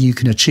 and then you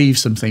can achieve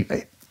something.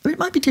 But it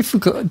might be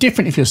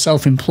different if you're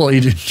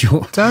self-employed and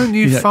you're... Don't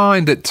you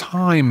find that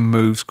time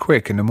moves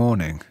quick in the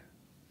morning?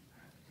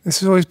 This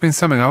has always been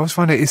something. I always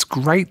find it's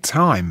great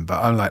time,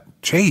 but I'm like,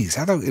 geez,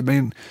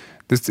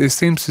 it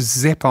seems to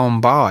zip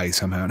on by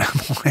somehow.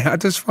 I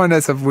just find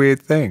that's a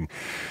weird thing.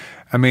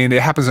 I mean,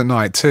 it happens at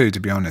night too, to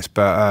be honest,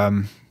 but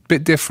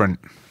bit different.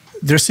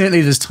 There's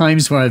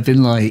times where I've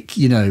been like,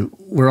 you know,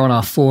 we're on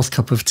our fourth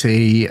cup of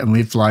tea and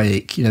we've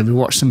like, you know, we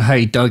watched some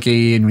Hey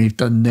Dougie and we've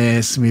done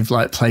this and we've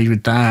like played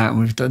with that and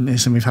we've done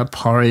this and we've had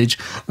porridge.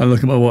 I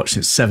look at my watch,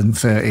 it's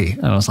 7:30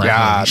 and I was like,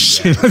 holy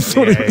shit, I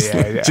thought it was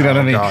like, do you know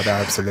what I mean? God,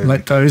 absolutely.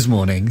 Like those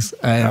mornings.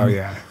 But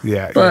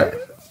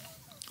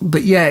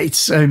yeah,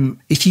 it's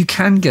if you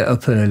can get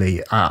up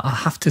early, I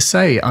have to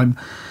say and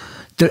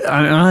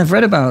I've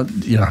read about,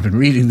 you know, I've been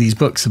reading these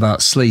books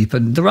about sleep,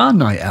 and there are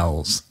night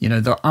owls, you know,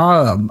 there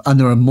are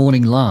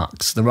morning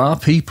larks. There are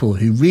people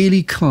who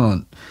really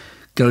can't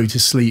go to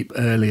sleep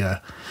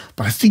earlier.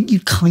 But I think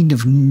you kind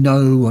of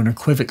know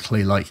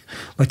unequivocally, like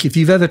if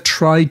you've ever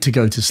tried to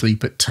go to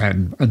sleep at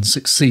 10 and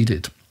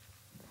succeeded,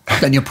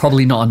 then you're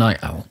probably not a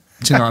night owl.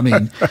 Do you know what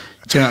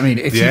I mean?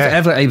 If you've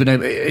ever, even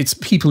it's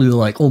people who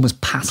like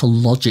almost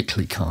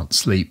pathologically can't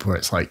sleep, where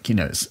it's like, you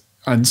know,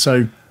 and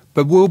so...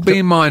 But will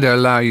BeamMinder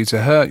allow you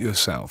to hurt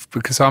yourself?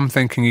 Because I'm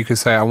thinking you could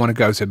say, I want to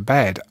go to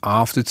bed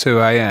after 2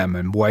 a.m.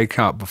 and wake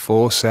up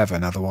before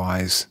 7,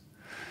 otherwise,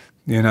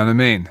 you know what I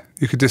mean?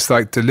 You could just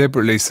like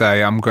deliberately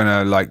say, I'm going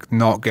to like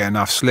not get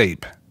enough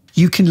sleep.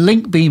 You can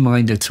link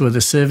BeamMinder to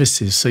other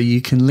services. So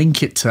you can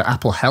link it to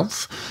Apple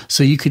Health.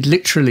 So you could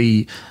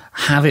literally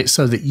have it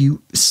so that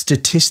you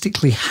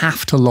statistically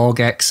have to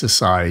log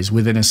exercise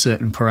within a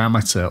certain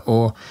parameter,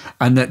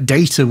 and that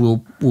data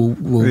will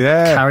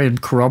carry and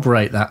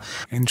corroborate that.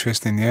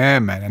 Interesting, yeah,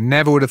 man. I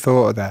never would have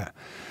thought of that.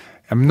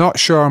 I'm not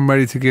sure I'm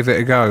ready to give it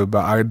a go,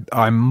 but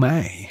I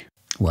may.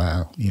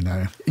 Well, you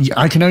know,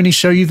 I can only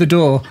show you the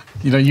door.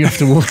 You know, you have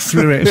to walk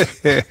through it.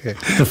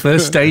 The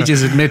first stage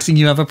is admitting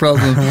you have a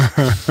problem.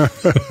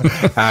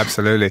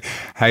 Absolutely.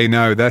 Hey,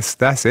 no,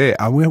 that's it.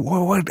 I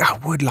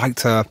would like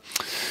to.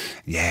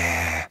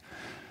 Yeah,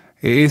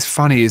 it is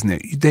funny, isn't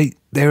it?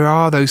 There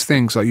are those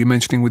things like you're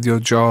mentioning with your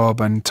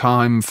job and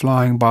time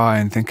flying by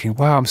and thinking,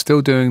 wow, I'm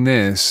still doing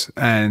this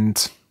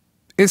and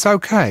it's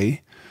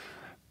okay.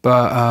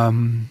 But,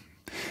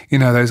 you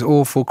know, those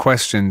awful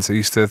questions that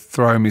used to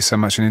throw me so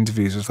much in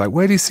interviews was like,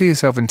 where do you see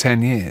yourself in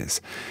 10 years?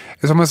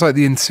 It's almost like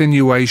the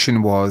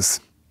insinuation was,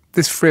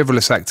 this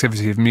frivolous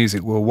activity of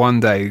music will one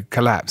day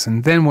collapse,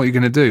 and then what are you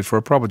going to do for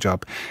a proper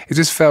job? It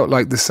just felt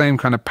like the same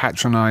kind of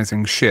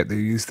patronising shit that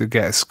you used to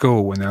get at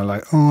school when they were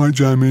like, "Oh, right,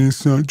 Jamie,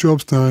 it's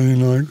job's day,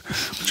 like,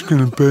 what's it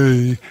going to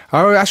be?"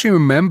 I actually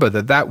remember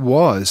that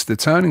was the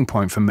turning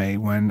point for me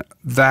when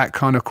that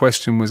kind of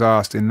question was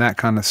asked in that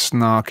kind of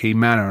snarky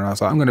manner, and I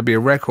was like, I'm going to be a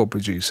record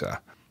producer.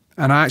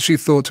 And I actually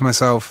thought to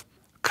myself,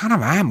 kind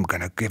of am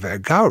going to give it a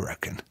go, I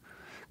reckon.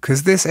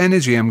 Because this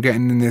energy I'm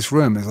getting in this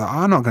room is like,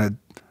 I'm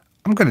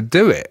going to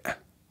do it.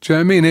 Do you know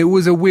what I mean? It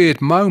was a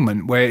weird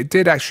moment where it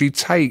did actually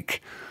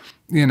take,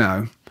 you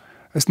know,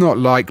 it's not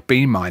like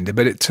Be-Minded,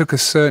 but it took a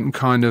certain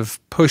kind of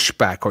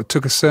pushback, or it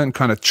took a certain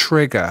kind of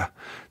trigger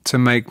to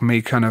make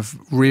me kind of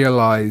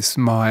realize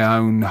my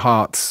own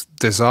heart's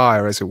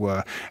desire, as it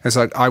were. It's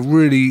like I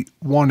really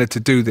wanted to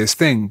do this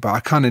thing, but I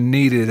kind of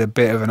needed a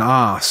bit of an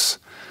arse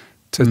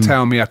to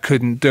tell me I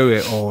couldn't do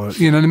it, or,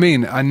 you know what I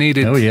mean? I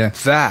needed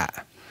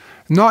that.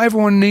 Not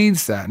everyone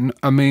needs that.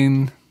 I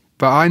mean,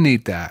 but I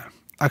need that.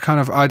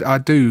 I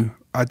do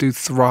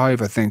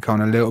thrive, I think, on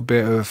a little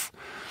bit of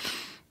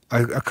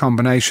a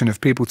combination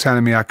of people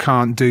telling me I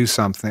can't do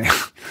something,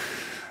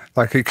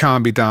 like it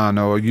can't be done,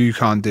 or you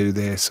can't do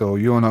this, or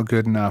you're not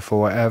good enough,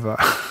 or whatever.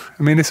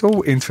 I mean, it's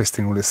all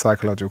interesting, all this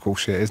psychological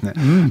shit, isn't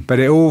it? But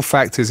it all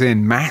factors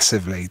in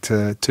massively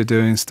to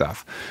doing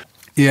stuff.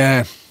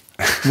 Yeah.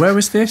 Where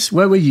was this?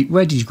 Where were you?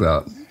 Where did you grow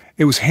up?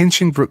 It was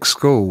Hinchingbrook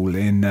School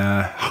in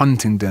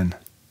Huntingdon,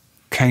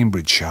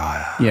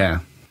 Cambridgeshire. Yeah.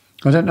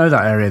 I don't know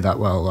that area that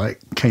well,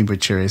 like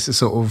Cambridgeshire is a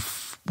sort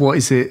of, what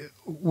is it,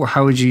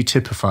 how would you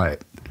typify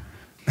it?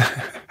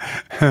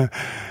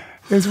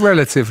 It's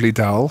relatively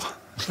dull.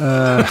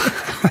 You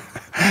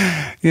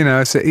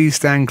know, it's an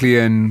East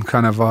Anglian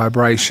kind of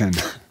vibration.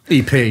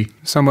 EP.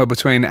 Somewhere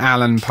between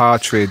Alan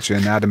Partridge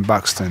and Adam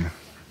Buxton.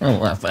 Oh,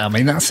 well, I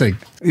mean, that's a...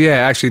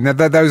 Yeah, actually,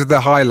 those are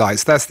the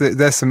highlights.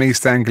 There's some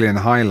East Anglian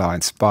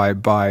highlights by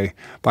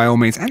all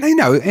means. And, you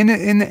know,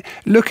 in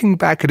looking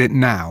back at it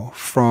now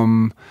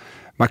from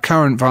my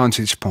current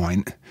vantage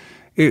point,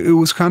 it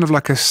was kind of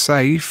like a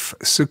safe,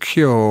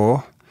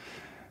 secure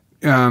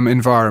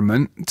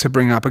environment to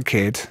bring up a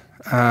kid.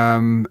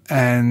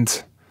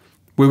 And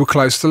we were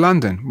close to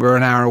London. We were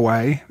an hour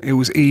away. It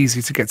was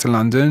easy to get to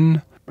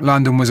London.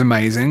 London was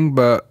amazing,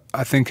 but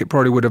I think it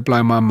probably would have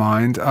blown my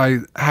mind. I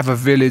have a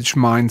village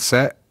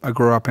mindset. I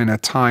grew up in a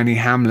tiny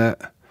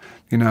hamlet,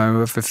 you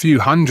know, of a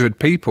few hundred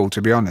people,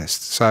 to be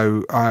honest.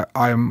 So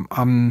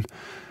I'm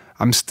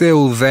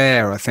still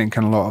there, I think,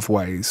 in a lot of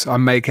ways. I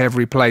make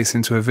every place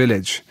into a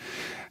village.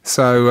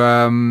 So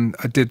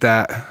I did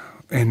that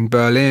in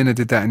Berlin. I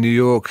did that in New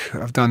York.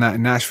 I've done that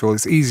in Nashville.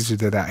 It's easy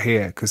to do that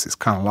here because it's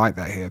kind of like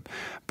that here.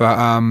 But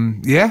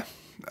yeah,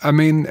 I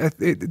mean,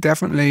 it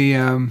definitely...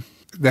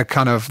 they're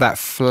kind of that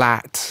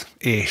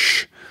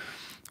flat-ish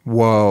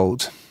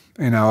world.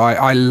 You know,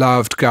 I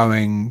loved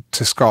going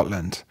to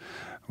Scotland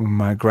when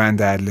my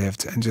granddad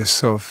lived, and just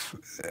sort of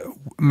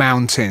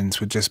mountains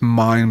were just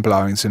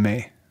mind-blowing to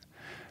me.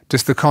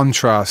 Just the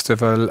contrast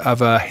of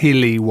a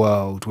hilly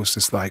world was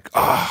just like,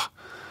 oh,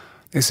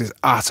 this is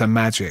utter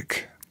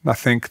magic. I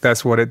think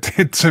that's what it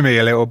did to me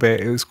a little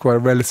bit. It was quite,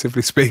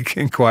 relatively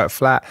speaking, quite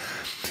flat.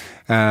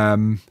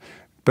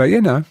 But, you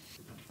know.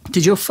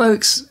 Did your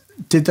folks...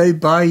 Did they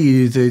buy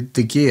you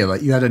the gear?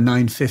 Like you had a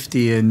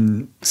 950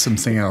 and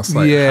something else?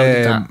 Like,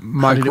 yeah,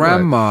 my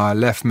grandma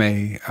left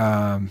me,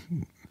 I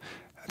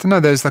don't know,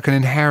 there's like an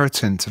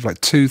inheritance of like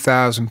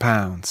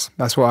 £2,000.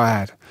 That's what I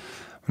had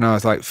when I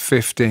was like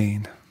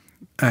 15.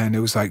 And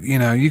it was like, you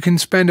know, you can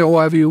spend it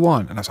however you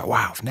want. And I was like,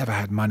 wow, I've never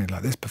had money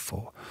like this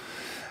before.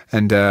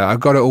 And I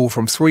got it all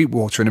from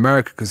Sweetwater in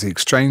America because the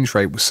exchange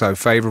rate was so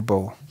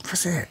favourable.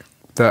 Was it?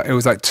 That it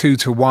was like 2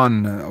 to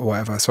 1 or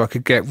whatever. So I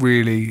could get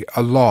really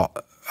a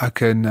lot. I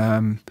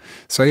can,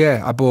 so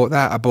yeah, I bought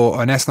that. I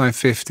bought an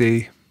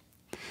S950,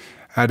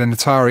 I had an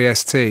Atari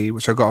ST,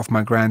 which I got off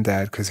my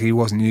granddad because he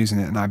wasn't using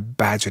it, and I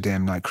badgered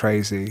him like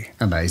crazy.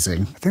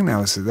 Amazing. I think that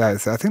was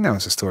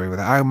the story with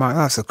that.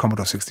 That's a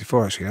Commodore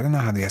 64 actually. I don't know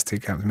how the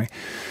ST came to me,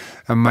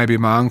 and maybe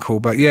my uncle,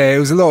 but yeah, it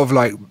was a lot of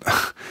like,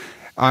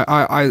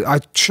 I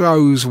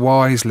chose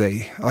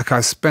wisely. Like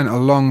I spent a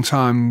long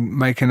time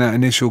making that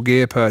initial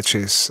gear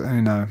purchase.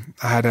 You know,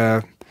 I had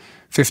a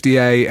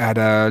 58, had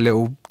a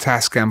little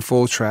Tascam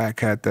 4-track,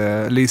 had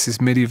the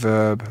Alesis MIDI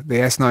Verb, the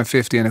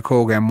S950 and a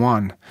Korg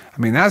M1. I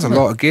mean, that's a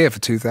lot of gear for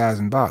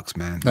 $2,000,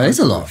 man. That is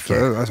a lot of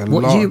gear. That's a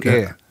lot of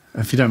gear.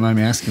 If you don't mind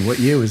me asking, what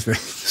year was this?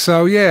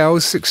 So, yeah, I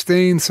was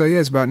 16, so yeah,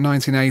 it's about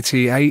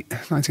 1988,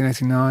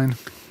 1989.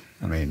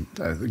 I mean,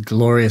 a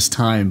glorious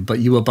time, but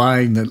you were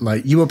buying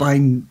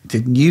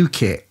the new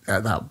kit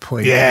at that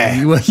point. Yeah.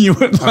 You were like, I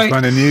was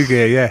buying a new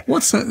gear, yeah.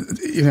 What's that,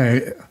 you know...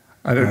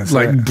 I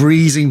don't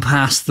breezing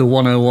past the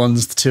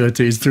 101s, the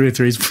 202s,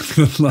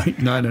 303s, like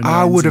 909s.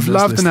 I would have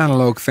loved an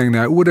analog thing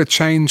though. It would have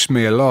changed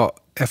me a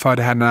lot if I'd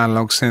had an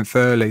analog synth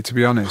early, to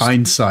be honest.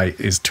 Hindsight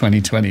is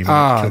 2020.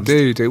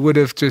 Dude, it would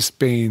have just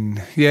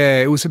been,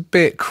 yeah, it was a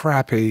bit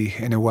crappy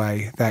in a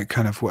way, that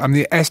kind of, I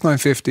mean, the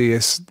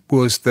S950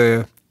 was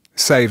the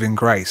saving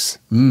grace.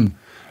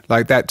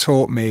 Like that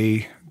taught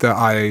me that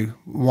I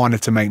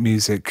wanted to make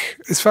music.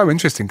 It's so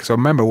interesting because I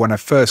remember when I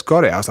first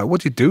got it, I was like,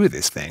 what do you do with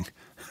this thing?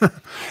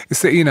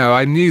 It's that, you know,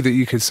 I knew that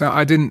you could sound,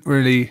 I didn't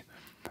really,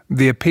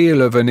 the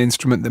appeal of an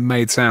instrument that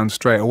made sound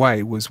straight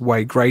away was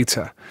way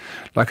greater.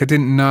 Like I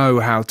didn't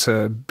know how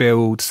to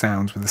build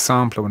sounds with a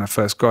sampler when I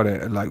first got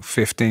it at like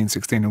 15,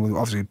 16, and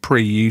obviously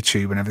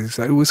pre-YouTube and everything.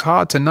 So it was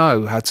hard to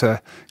know how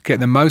to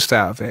get the most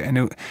out of it.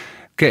 And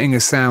getting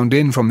a sound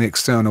in from the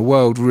external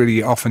world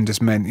really often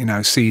just meant, you know,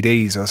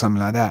 CDs or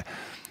something like that.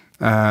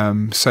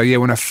 So yeah,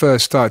 when I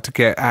first started to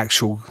get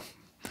actual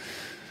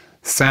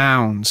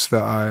sounds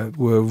that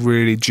were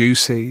really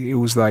juicy, it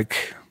was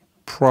like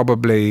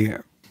probably,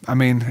 I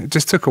mean, it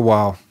just took a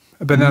while.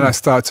 But then I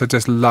started to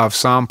just love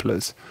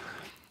samplers,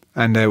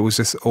 and it was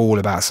just all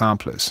about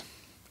samplers.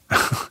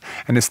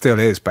 And it still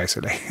is,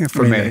 basically,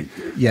 for me.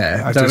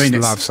 Yeah. I just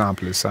love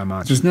samplers so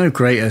much. There's no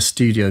greater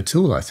studio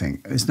tool, I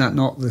think. Isn't that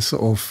not the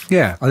sort of...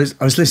 Yeah. I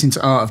was listening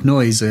to Art of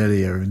Noise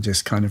earlier and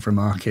just kind of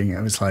remarking,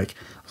 it was like,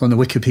 on the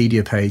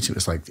Wikipedia page, it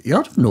was like, the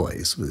Art of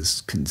Noise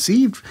was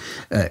conceived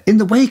in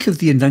the wake of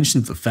the invention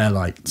of the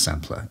Fairlight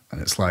sampler.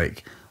 And it's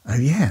like, oh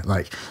yeah,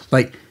 like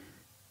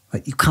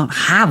you can't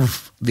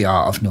have the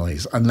Art of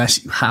Noise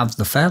unless you have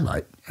the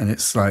Fairlight. And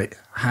it's like,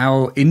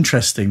 how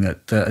interesting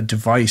that a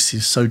device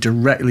is so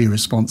directly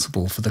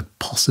responsible for the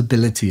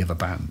possibility of a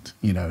band,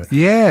 you know?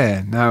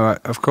 Yeah, no,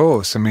 of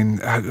course. I mean,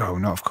 oh,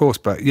 not of course,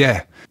 but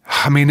yeah.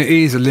 I mean, it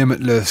is a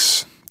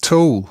limitless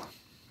tool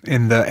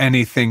in that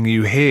anything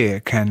you hear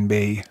can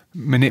be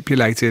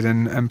manipulated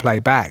and play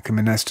back. I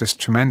mean, that's just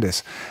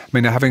tremendous. I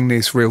mean, having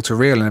this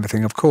reel-to-reel and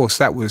everything, of course,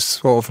 that was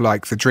sort of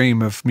like the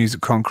dream of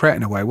musique concrète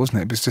in a way, wasn't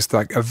it? It was just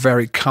like a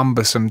very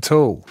cumbersome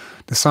tool.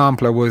 The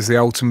sampler was the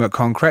ultimate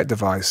concrète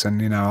device,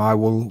 and, you know, I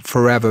will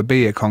forever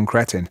be a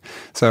concretin.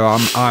 So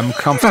I'm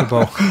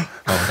comfortable.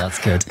 Oh, that's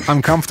good.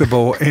 I'm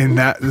comfortable in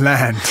that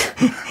land.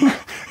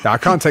 I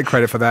can't take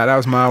credit for that. That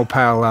was my old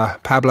pal,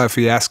 Pablo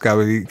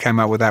Fiasco, who came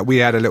up with that. We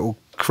had a little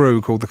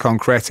crew called the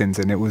Concretins,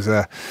 and it was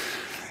a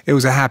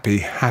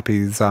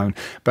happy zone.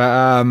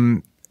 But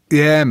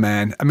yeah,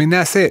 man, I mean,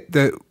 that's it.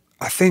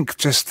 I think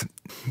just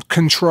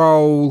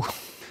control,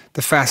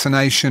 the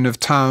fascination of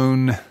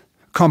tone,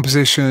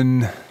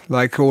 composition,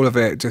 like all of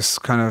it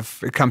just kind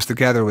of, it comes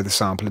together with a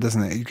sampler,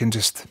 doesn't it? You can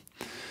just,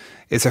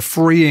 it's a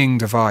freeing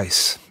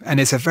device, and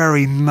it's a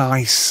very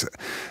nice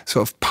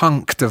sort of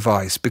punk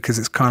device, because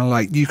it's kind of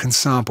like you can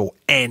sample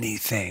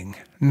anything.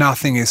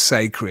 Nothing is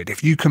sacred.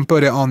 If you can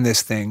put it on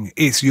this thing,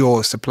 it's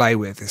yours to play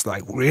with. It's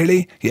like,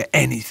 really? Yeah,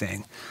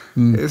 anything.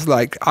 It's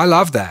like, I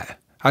love that.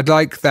 I'd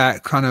like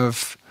that kind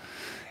of,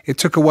 it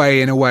took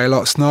away, in a way, a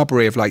lot of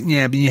snobbery of like,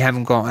 yeah, but you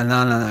haven't got a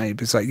no.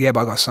 It's like, yeah,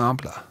 but I got a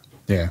sampler.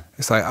 Yeah.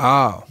 It's like,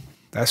 oh,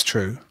 that's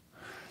true.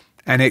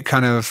 And it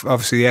kind of,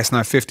 obviously the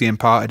S950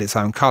 imparted its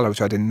own colour,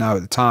 which I didn't know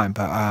at the time,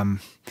 but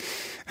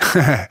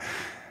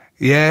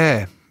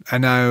yeah, I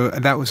know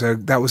that was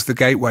the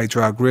gateway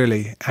drug,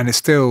 really, and it's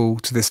still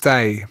to this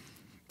day.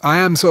 I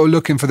am sort of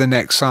looking for the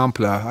next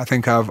sampler. I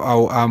think I've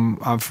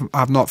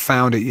not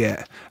found it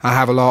yet. I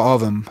have a lot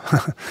of them,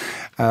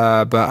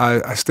 but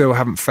I still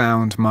haven't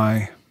found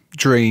my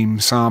dream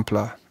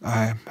sampler.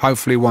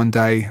 Hopefully one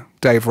day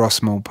Dave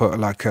Rossman will put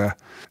like a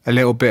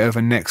little bit of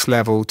a next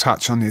level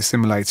touch on the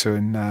assimilator,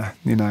 and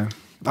you know,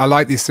 I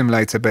like the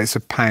assimilator, but it's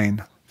a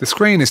pain. The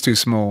screen is too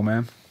small,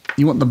 man.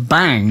 You want the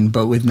bang,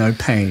 but with no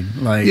pain.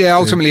 Like, yeah,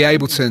 ultimately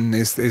Ableton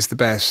is the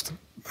best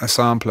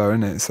sampler,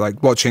 isn't it? It's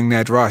like watching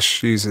Ned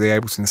Rush use the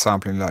Ableton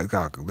sampling, like,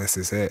 oh, this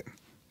is it.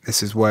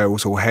 This is where it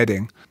was all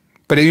heading.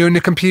 But you're in the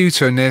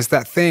computer and there's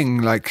that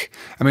thing, like,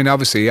 I mean,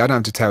 obviously, I don't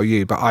have to tell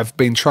you, but I've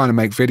been trying to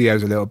make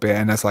videos a little bit,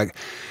 and it's like,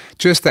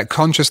 just that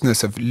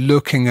consciousness of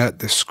looking at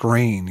the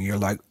screen. You're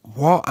like,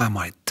 what am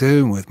I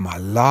doing with my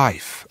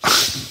life?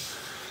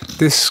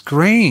 This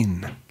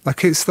screen,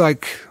 like, it's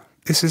like,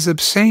 this is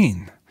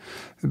obscene.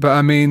 But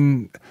I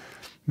mean,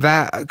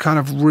 that kind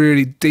of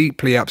really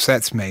deeply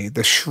upsets me.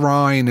 The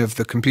shrine of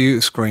the computer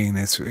screen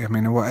is, I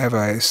mean,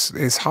 whatever,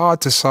 it's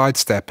hard to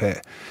sidestep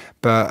it.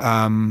 But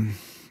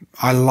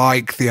I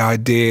like the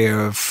idea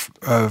of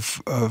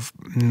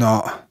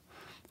not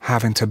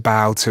having to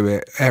bow to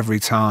it every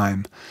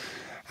time.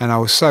 And I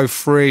was so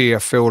free, I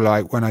feel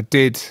like, when I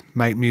did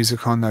make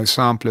music on those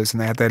samplers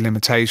and they had their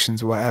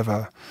limitations or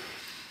whatever.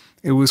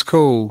 It was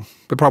cool.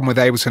 The problem with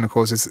Ableton, of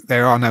course, is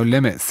there are no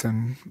limits.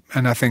 And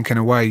I think in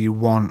a way you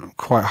want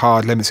quite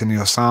hard limits in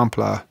your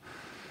sampler.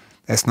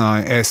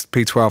 S9,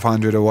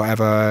 SP1200 or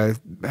whatever,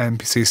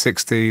 MPC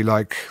 60,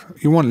 like,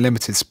 you want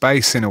limited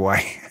space in a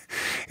way.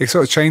 It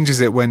sort of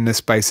changes it when the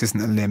space isn't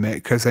a limit,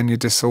 because then you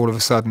just all of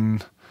a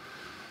sudden,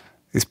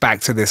 it's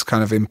back to this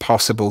kind of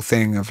impossible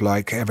thing of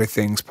like,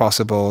 everything's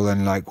possible,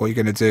 and like, what are you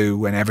going to do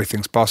when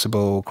everything's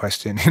possible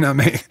question, you know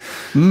what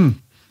I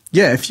mean?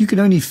 Yeah, if you can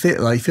only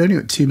fit, like, if you only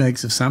got 2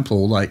 megs of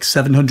sample, like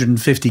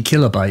 750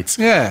 kilobytes.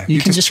 Yeah,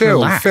 you can just chill,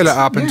 relax. Fill it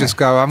up and just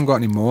go, I haven't got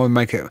any more, and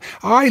make it.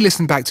 I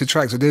listened back to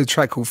tracks. I did a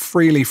track called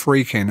Freely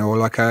Freaking, or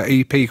like an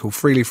EP called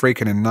Freely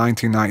Freaking in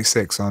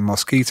 1996 on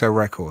Mosquito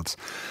Records.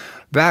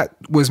 That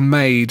was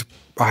made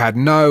I had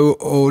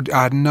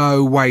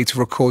no way to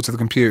record to the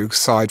computer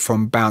aside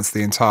from bounce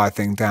the entire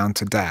thing down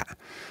to DAT.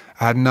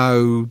 I had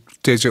no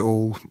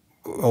digital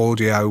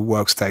audio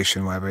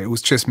workstation, whatever. It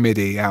was just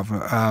MIDI.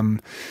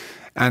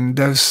 And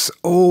there's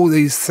all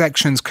these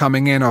sections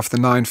coming in off the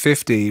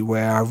 950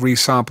 where I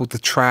resampled the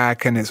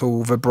track and it's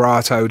all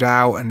vibratoed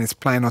out and it's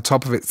playing on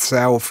top of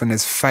itself and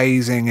there's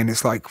phasing and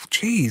it's like,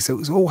 geez, it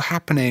was all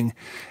happening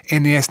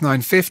in the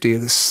S950.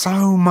 There's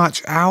so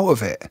much out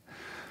of it.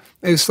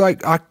 It's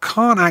like, I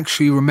can't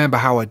actually remember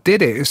how I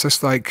did it. It's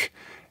just like,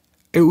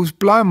 it was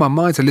blowing my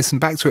mind to listen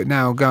back to it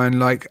now, going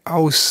like, I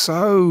was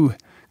so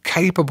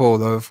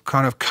capable of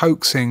kind of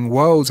coaxing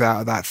worlds out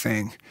of that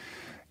thing.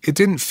 It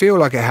didn't feel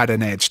like it had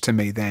an edge to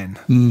me then,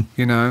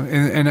 you know?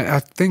 And I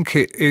think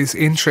it is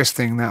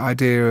interesting, that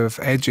idea of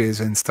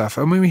edges and stuff.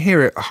 I mean, we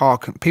hear it,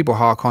 people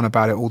hark on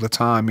about it all the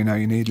time, you know,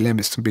 you need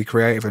limits to be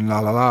creative and la,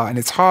 la, la. And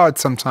it's hard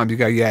sometimes. You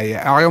go, yeah,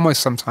 yeah. I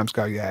almost sometimes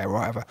go, yeah,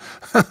 whatever.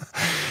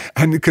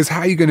 And because how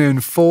are you going to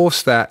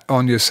enforce that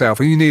on yourself?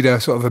 And you need a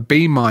sort of a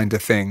B-minder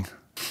thing.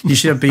 You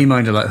should have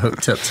Beeminder like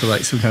hooked up to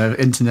like some kind of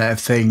Internet of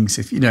Things.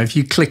 If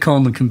you click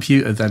on the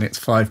computer, then it's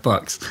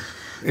 $5.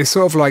 It's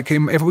sort of like,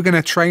 if we're going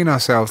to train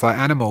ourselves like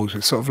animals,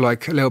 it's sort of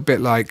like a little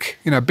bit like,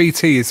 you know,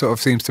 BT sort of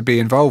seems to be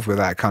involved with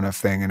that kind of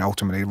thing. And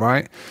ultimately,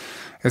 right?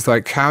 It's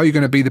like, how are you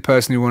going to be the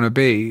person you want to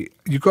be?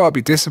 You've got to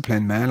be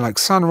disciplined, man. Like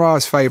Sun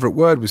Ra's favorite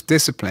word was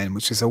discipline,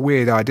 which is a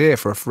weird idea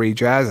for a free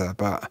jazzer.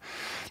 But,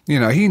 you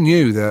know, he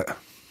knew that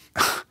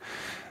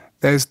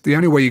there's the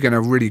only way you're going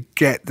to really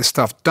get the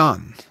stuff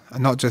done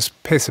and not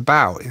just piss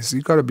about is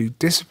you've got to be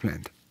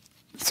disciplined.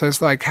 So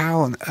it's like, how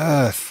on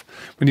earth,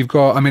 when you've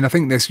got, I mean, I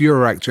think this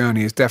Eurorack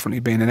journey has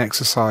definitely been an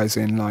exercise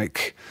in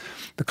like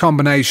the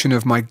combination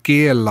of my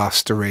gear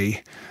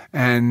lustery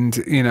and,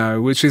 you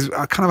know, which is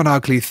kind of an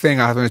ugly thing.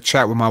 I had a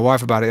chat with my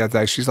wife about it the other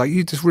day. She's like,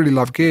 you just really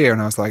love gear.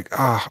 And I was like,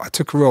 I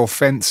took a real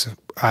offense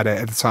at it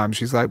at the time.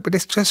 She's like, but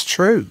it's just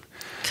true.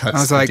 Cuts I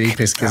was the like,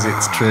 deepest because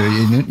it's true.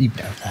 You know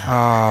that.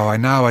 Oh, I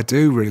know. I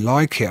do really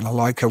like it. And I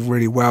like a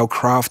really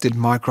well-crafted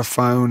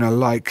microphone. I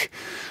like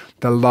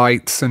the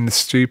lights and the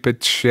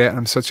stupid shit.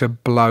 I'm such a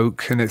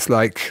bloke, and it's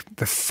like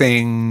the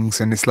things,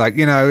 and it's like,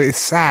 you know, it's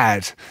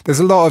sad. There's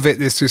a lot of it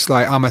that's just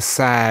like, I'm a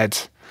sad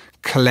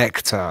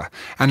collector,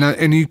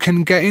 and you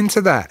can get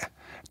into that,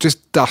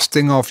 just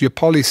dusting off your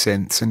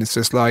polysynths, and it's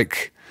just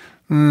like,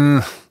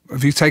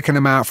 have you taken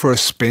them out for a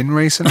spin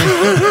recently?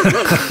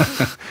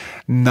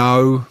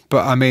 No,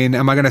 but I mean,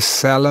 am I going to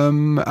sell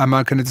them? Am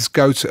I going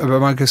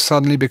to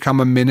suddenly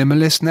become a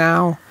minimalist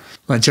now?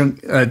 Like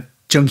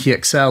Junkie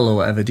XL or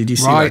whatever. Did you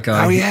see that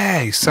guy? Oh yeah,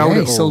 he sold it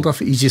all. He sold off.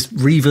 He just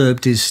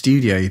reverbed his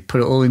studio. He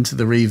put it all into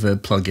the reverb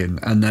plugin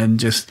and then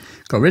just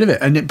got rid of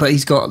it. But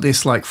he's got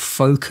this like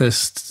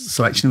focused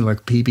selection of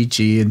like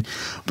PBG,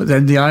 but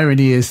then the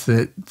irony is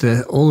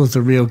that all of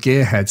the real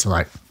gearheads are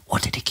like,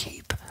 what did he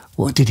keep?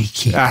 What did he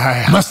keep?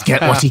 Must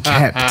get what he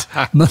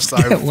kept. Must so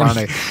get what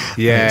funny.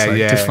 Yeah, like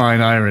define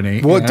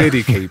irony. What did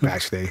he keep,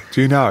 actually?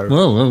 Do you know?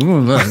 Well,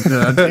 but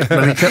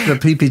he kept the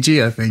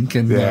PPG, I think.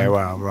 And, yeah,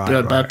 well, right.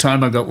 About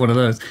time I got one of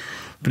those.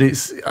 But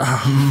it's...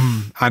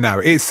 I know.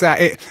 It's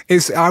sad.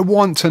 I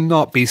want to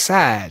not be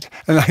sad,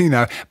 and you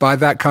know, by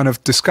that kind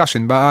of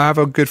discussion. But I have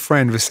a good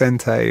friend,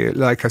 Vicente,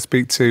 like I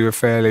speak to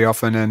fairly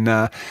often,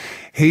 and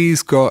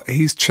he's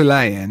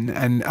Chilean,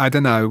 and I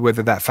don't know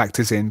whether that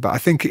factors in, but I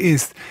think it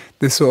is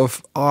the sort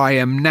of, I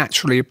am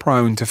naturally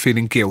prone to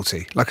feeling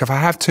guilty. Like if I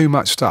have too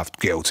much stuff,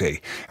 guilty.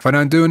 If I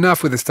don't do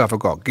enough with the stuff I've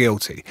got,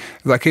 guilty.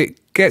 Like it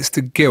gets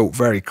to guilt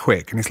very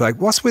quick, and it's like,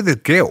 what's with the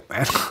guilt,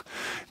 man?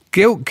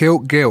 Guilt.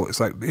 It's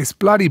like, it's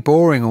bloody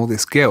boring, all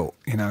this guilt,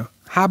 you know?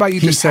 How about you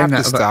just have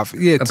the stuff?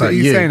 Yeah,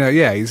 he's saying that.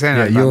 Yeah, he's saying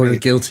that. You're a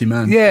guilty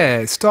man.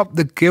 Yeah, stop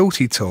the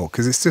guilty talk,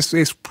 because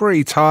it's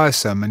pretty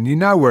tiresome, and you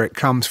know where it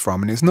comes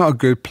from, and it's not a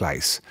good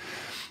place.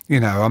 You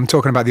know, I'm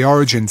talking about the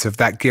origins of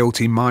that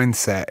guilty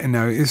mindset. You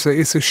know, it's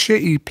a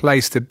shitty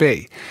place to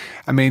be.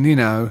 I mean, you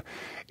know,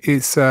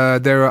 it's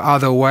there are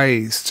other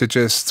ways to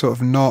just sort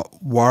of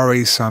not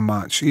worry so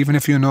much, even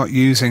if you're not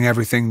using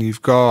everything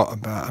you've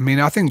got. But I mean,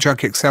 I think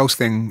Junk XL's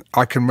thing,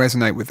 I can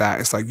resonate with that.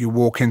 It's like you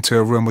walk into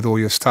a room with all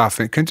your stuff,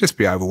 and it can just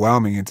be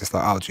overwhelming. You're just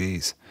like, oh,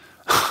 geez.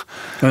 Well,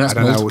 that's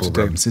multiple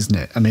rooms, isn't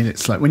it? I mean,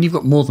 it's like when you've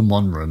got more than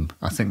one room,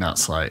 I think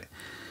that's like,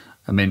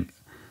 I mean,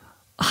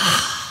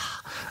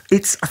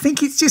 I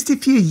think it's just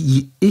if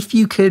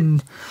you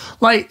can,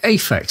 like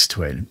Aphex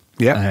Twin.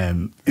 Yeah.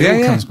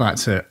 It all comes back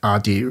to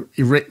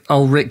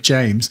Rick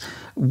James.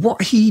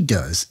 What he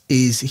does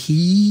is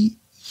he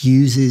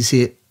uses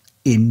it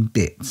in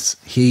bits.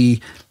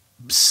 He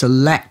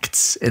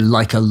selects it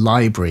like a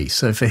library.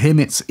 So for him,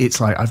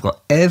 it's like, I've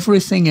got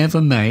everything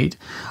ever made.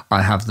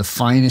 I have the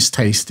finest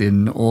taste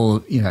in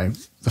all, you know,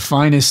 the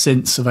finest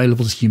synths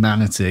available to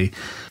humanity.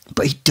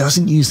 But he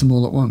doesn't use them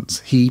all at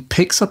once. He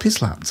picks up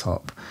his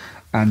laptop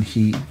and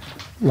he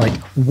like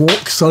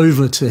walks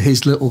over to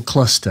his little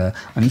cluster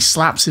and he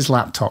slaps his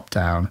laptop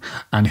down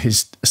and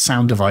his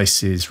sound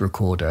devices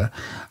recorder,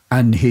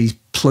 and he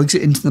plugs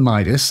it into the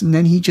Midas, and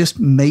then he just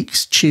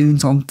makes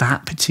tunes on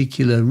that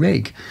particular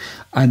rig.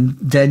 And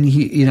then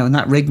and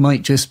that rig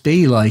might just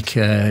be like,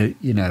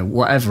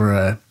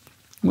 whatever,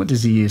 what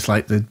does he use?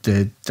 Like that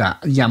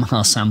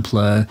Yamaha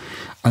sampler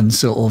and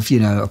sort of,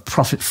 a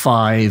Prophet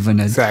 5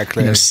 and a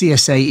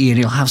CS80, and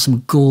he'll have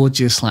some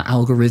gorgeous like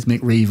algorithmic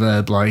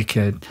reverb, like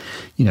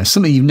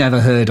something you've never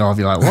heard of.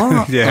 You're like,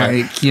 what?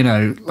 Like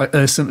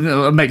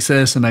it makes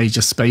Ursa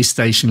Major Space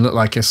Station look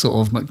like a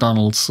sort of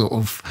McDonald's sort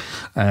of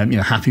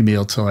Happy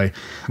Meal toy.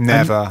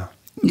 Never.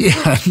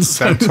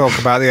 Don't talk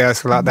about the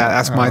Ursa like that.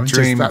 That's my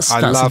dream. I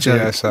love the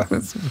Ursa.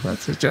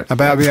 That's a joke.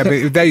 But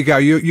there you go.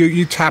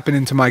 You tapping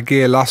into my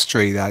gear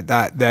lustry.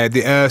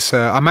 The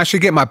Ursa. I'm actually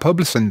getting my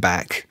Publison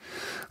back.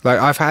 Like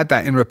I've had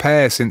that in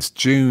repair since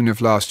June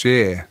of last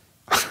year.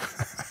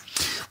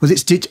 Well,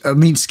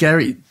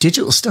 scary.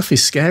 Digital stuff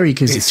is scary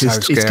because it's going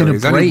to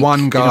break. There's only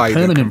one guy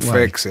that can way.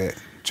 fix it.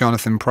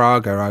 Jonathan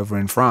Prager over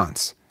in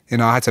France.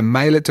 I had to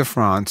mail it to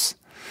France.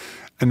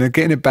 And then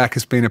getting it back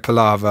has been a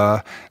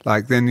palaver.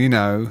 Like then,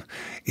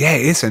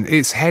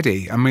 it's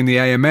heady. I mean, the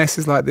AMS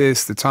is like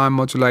this, the time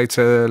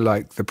modulator,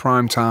 like the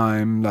prime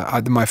time,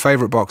 my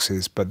favorite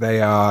boxes, but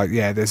they are,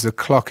 there's a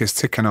clock is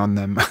ticking on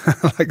them.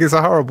 Like it's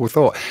a horrible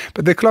thought,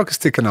 but the clock is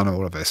ticking on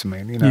all of us. I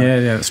mean, Yeah,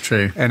 that's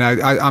true. And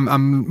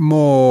I'm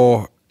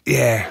more,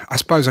 I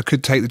suppose I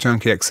could take the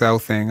Junkie XL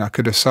thing. I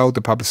could have sold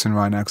the Publison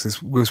right now because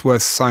it was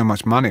worth so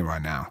much money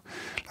right now.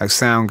 Like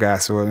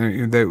Soundgas,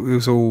 it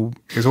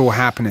was all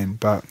happening.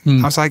 But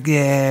I was like,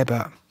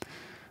 but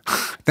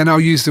then I'll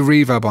use the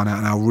reverb on it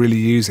and I'll really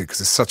use it because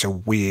it's such a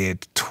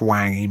weird,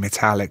 twangy,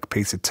 metallic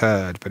piece of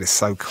turd, but it's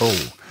so cool.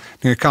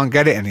 You can't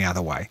get it any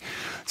other way.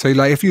 So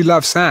like, if you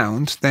love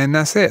sound, then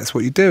that's it. That's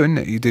what you do, isn't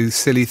it? You do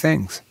silly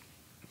things.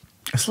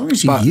 As long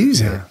as you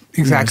use it.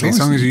 Exactly, as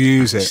long as you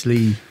use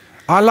it.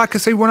 I like to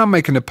say when I'm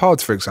making the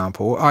pods, for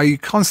example, I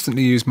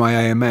constantly use my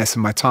AMS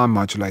and my time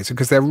modulator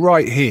because they're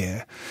right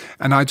here,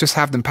 and I just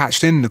have them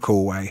patched in the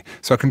cool way,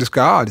 so I can just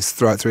go, just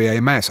throw it through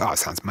AMS. Oh, it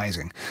sounds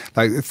amazing.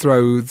 Like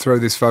throw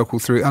this vocal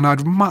through, and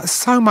I'd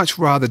so much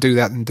rather do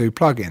that than do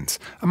plugins.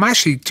 I'm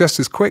actually just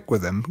as quick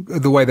with them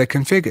the way they're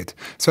configured.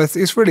 So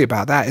it's really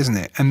about that, isn't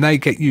it? And they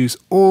get used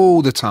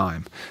all the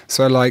time.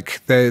 So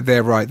like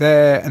they're right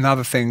there, and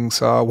other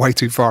things are way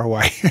too far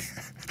away.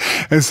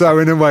 And so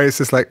in a way it's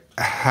just like,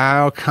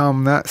 how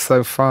come that's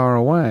so far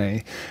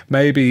away?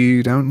 Maybe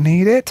you don't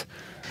need it,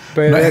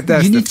 but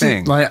that's the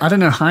thing. I don't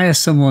know, hire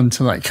someone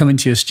to like come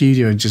into your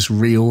studio and just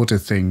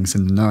reorder things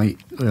in the night,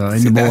 in the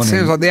morning. That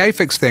seems like the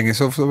Aphex thing.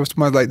 It's almost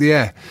like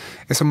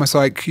it's almost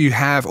like you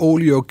have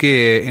all your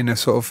gear in a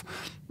sort of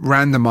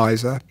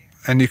randomizer,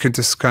 and you can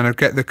just kind of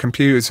get the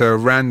computer to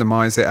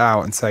randomize it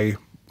out and say,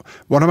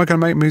 what am I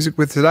going to make music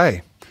with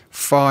today?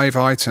 5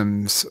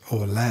 items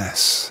or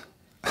less.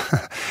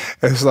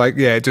 It's like,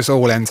 it just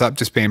all ends up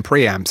just being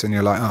preamps, and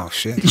you're like, oh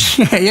shit.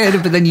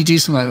 But then you do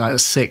something like a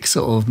sick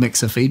sort of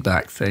mixer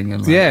feedback thing.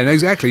 And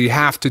exactly. You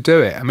have to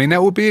do it. I mean,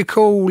 that would be a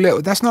cool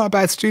little, that's not a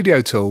bad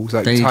studio tool.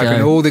 Like type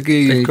in all the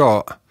gear you've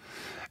got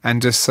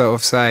and just sort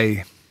of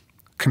say,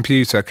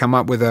 computer, come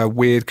up with a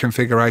weird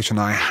configuration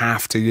I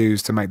have to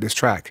use to make this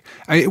track.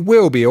 And it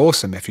will be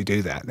awesome if you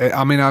do that.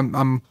 I mean,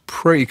 I'm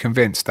pretty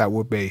convinced that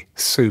would be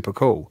super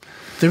cool.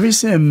 There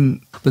is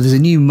there's a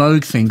new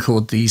Moog thing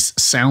called these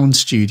Sound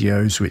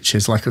Studios, which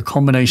is like a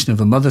combination of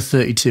a Mother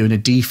 32 and a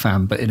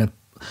DFAM, but in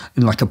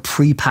like a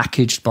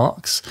pre-packaged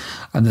box.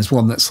 And there's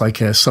one that's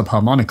like a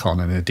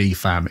subharmonicon and a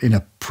DFAM in a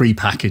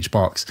pre-packaged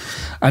box.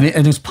 And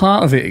as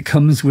part of it, it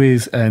comes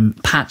with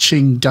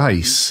patching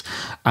dice.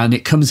 And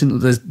it comes in,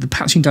 the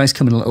patching dice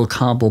come in a little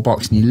cardboard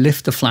box, and you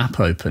lift the flap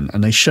open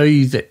and they show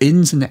you the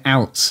ins and the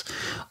outs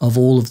of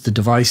all of the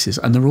devices,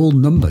 and they're all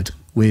numbered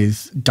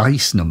with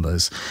dice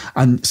numbers.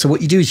 And so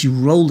what you do is you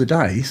roll the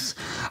dice,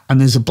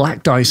 and there's a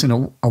black dice and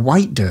a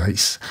white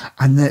dice,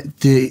 and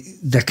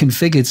they're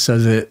configured so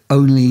that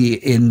only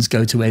ins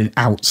go to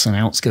outs and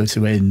outs go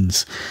to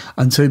ins.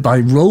 And so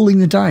by rolling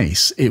the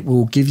dice, it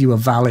will give you a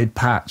valid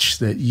patch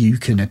that you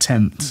can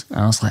attempt. And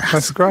I was like,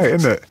 that's great,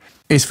 isn't it?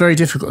 It's very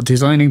difficult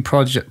designing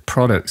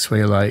products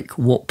where you're like,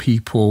 what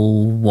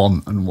people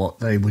want and what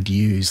they would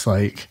use.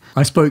 Like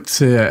I spoke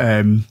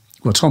to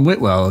Tom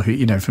Whitwell,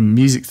 who, from the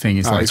music thing,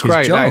 is like it's great.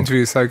 His job. That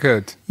interview is so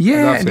good.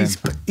 Yeah, and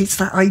it's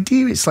that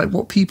idea. It's like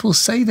what people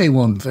say they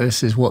want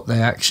versus what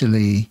they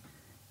actually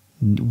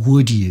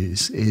would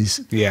use.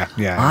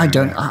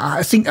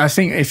 I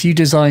think if you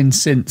design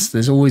synths,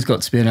 there's always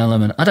got to be an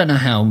element. I don't know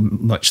how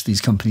much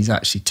these companies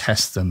actually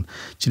test them.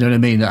 Do you know what I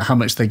mean? How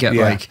much they get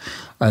like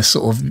a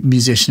sort of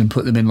musician and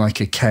put them in like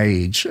a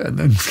cage and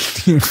then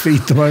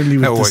feed them only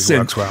with the synth. That always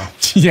works well.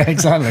 Yeah,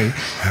 exactly.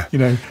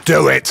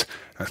 Do it.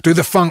 Do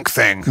the funk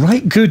thing.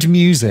 Write good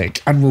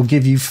music and we'll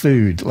give you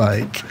food.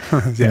 Like,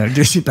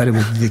 this is better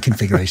with the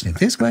configuration in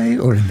this way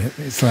or in this.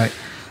 It's like,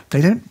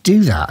 they don't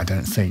do that, I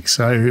don't think.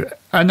 So,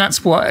 and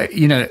that's what,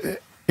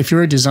 if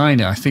you're a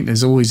designer, I think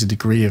there's always a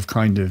degree of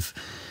kind of,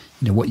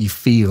 what you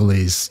feel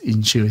is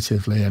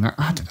intuitively. And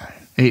I don't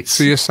know.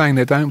 So you're saying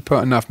they don't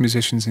put enough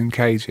musicians in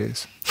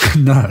cages?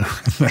 No.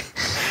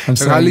 I'm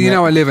saying you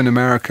know, I live in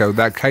America.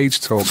 That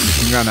cage talk, you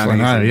can go down well,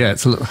 no, easy.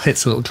 yeah,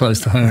 hits a little close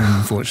to home,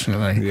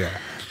 unfortunately. Yeah.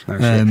 No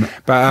shit.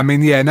 But I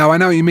mean, yeah, no, I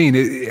know what you mean.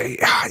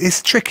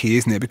 It's tricky,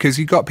 isn't it? Because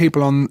you got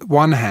people on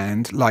one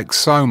hand, like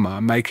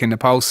Soma, making a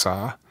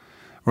pulsar,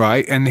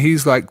 right? And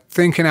he's like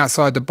thinking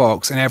outside the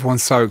box, and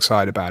everyone's so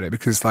excited about it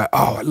because, like,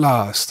 oh, at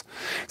last.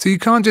 So you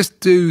can't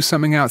just do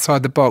something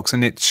outside the box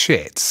and it's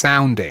shit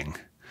sounding.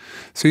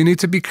 So you need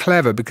to be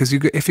clever because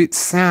if it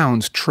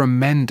sounds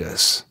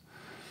tremendous,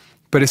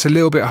 but it's a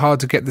little bit hard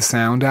to get the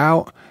sound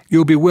out,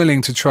 you'll be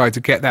willing to try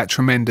to get that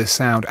tremendous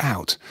sound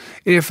out.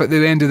 If at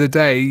the end of the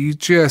day, you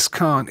just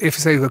can't, if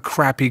it's a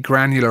crappy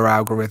granular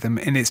algorithm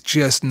and it's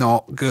just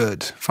not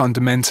good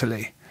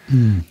fundamentally,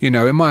 you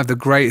know, it might have the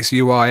greatest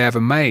UI ever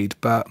made,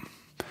 but,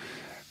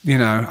 you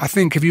know, I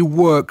think if you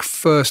work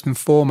first and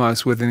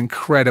foremost with an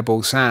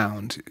incredible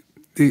sound,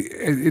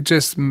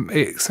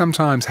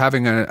 sometimes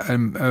having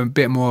a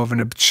bit more of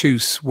an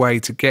obtuse way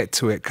to get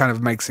to it kind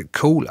of makes it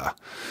cooler,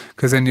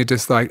 because then you're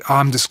just like, oh,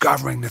 I'm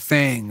discovering the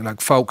thing, like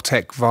folk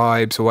tech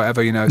vibes or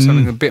whatever, you know,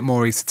 something a bit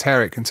more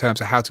esoteric in terms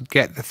of how to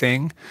get the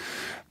thing.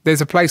 There's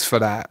a place for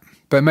that,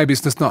 but maybe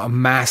it's just not a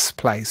mass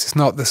place. It's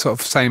not the sort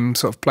of same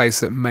sort of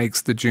place that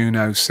makes the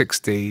Juno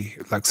 60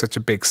 like such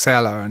a big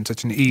seller and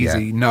such an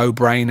easy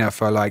no-brainer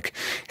for like,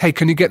 hey,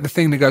 can you get the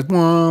thing that goes,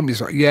 whomp? It's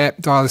like, yeah,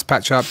 dial this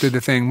patch up, do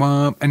the thing,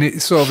 whomp. And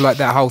it's sort of like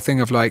that whole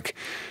thing of like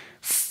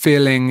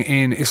filling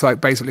in. It's like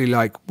basically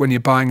like when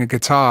you're buying a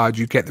guitar, do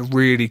you get the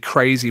really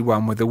crazy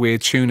one with the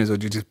weird tuners, or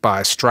do you just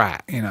buy a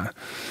Strat, you know?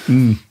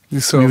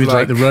 It's sort Maybe of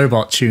like the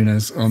robot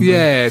tuners. On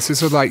yeah, so it's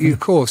sort of like,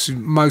 of course,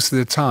 most of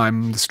the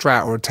time, the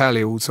Strat or a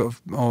Tele will sort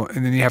of,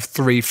 and then you have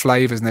 3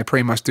 flavors and they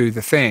pretty much do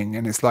the thing.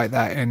 And it's like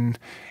that in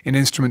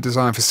instrument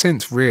design for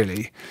synths,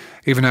 really,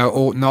 even though it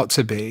ought not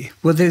to be.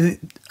 Well,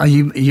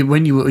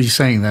 when you were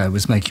saying there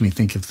was making me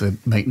think of the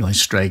Make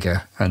Noise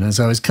Strega. And as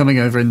I was coming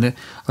over I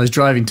was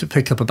driving to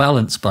pick up a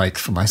balance bike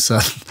for my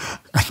son,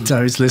 and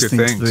I was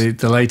listening to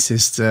the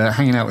latest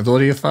Hanging Out with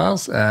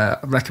Audiophiles. I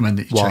recommend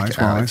that you check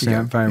it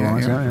out. Very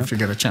wise. If you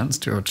get a chance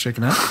to check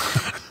it out.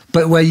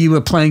 But where you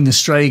were playing the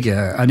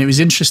Strega, and it was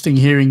interesting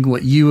hearing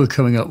what you were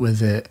coming up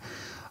with it.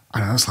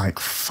 And I was like,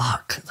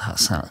 fuck, that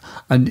sound.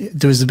 And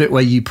there was a bit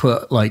where you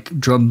put like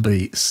drum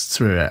beats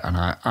through it. And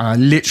I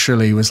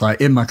literally was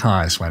like, in my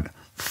car, I just went,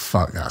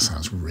 fuck, that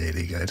sounds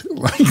really good.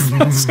 Like,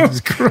 that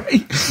sounds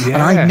great. Yeah.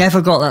 And I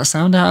never got that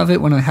sound out of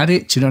it when I had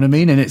it. Do you know what I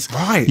mean? And it's,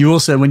 right. You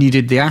also, when you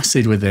did the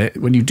acid with it,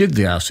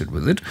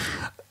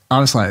 I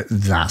was like,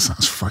 that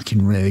sounds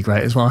fucking really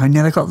great as well. I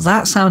never got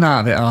that sound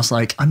out of it. I was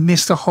like,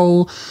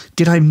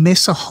 did I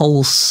miss a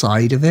whole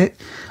side of it?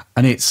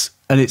 And it's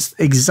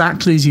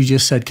exactly as you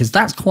just said, because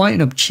that's quite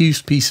an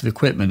obtuse piece of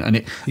equipment, and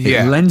it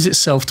lends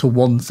itself to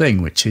one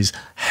thing, which is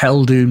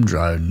Hell Doom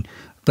Drone.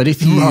 But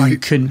if you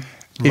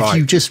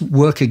you just not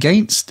work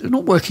against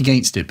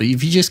it, but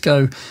if you just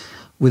go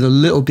with a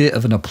little bit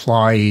of an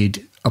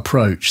applied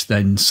approach,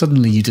 then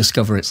suddenly you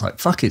discover it's like,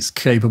 fuck, it's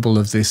capable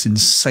of this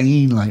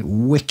insane, like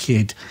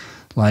wicked,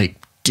 like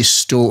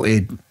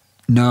distorted,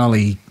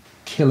 gnarly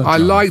killer. I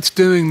liked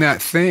doing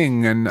that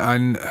thing, and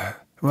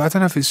well, I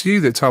don't know if it's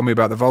you that told me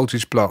about the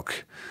voltage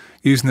block,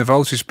 using the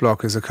voltage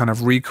block as a kind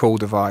of recall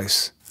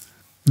device.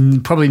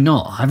 Probably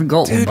not. I haven't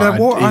got one, but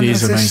it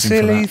is amazing. It's a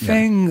silly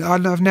thing. Yeah.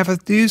 I've never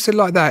used it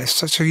like that. It's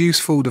such a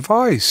useful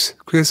device,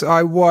 because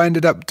what I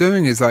ended up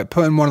doing is like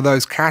putting one of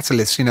those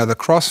catalysts, you know, the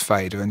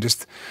crossfader, and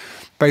just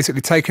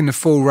basically taking the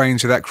full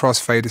range of that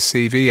crossfader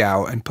CV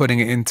out and putting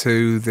it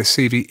into the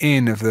CV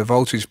in of the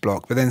voltage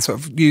block, but then sort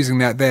of using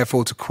that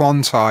therefore to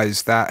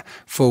quantize that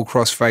full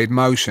crossfade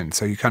motion.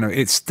 So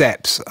it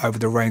steps over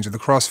the range of the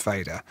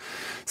crossfader.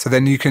 So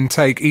then you can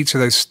take each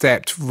of those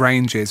stepped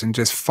ranges and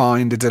just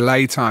find a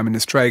delay time in the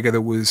Strega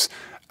that was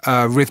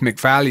rhythmic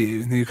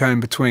value. And you go in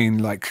between,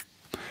 like,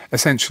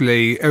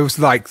 essentially, it was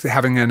like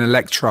having an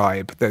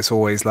electribe that's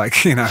always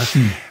like, you know,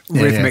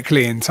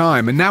 rhythmically in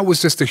time. And that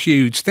was just a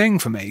huge thing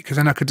for me, because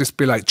then I could just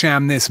be like,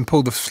 jam this and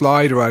pull the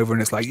slider over,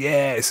 and it's like,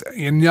 yes,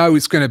 you know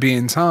it's going to be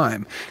in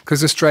time,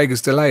 because the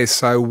Strega's delay is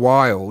so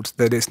wild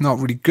that it's not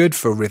really good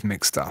for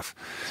rhythmic stuff.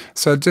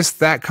 So just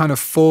that kind of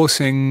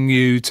forcing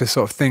you to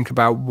sort of think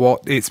about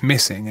what it's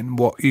missing and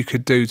what you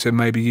could do to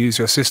maybe use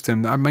your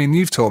system. I mean,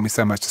 you've taught me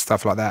so much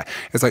stuff like that.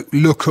 It's like,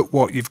 look at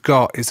what you've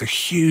got is a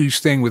huge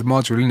thing with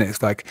modular Linux.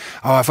 It's like,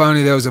 oh, if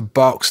only there was a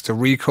box to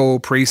recall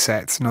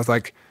presets. And I was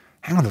like,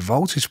 hang on, the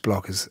voltage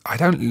block I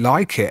don't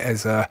like it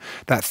as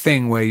that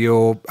thing where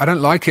I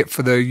don't like it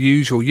for the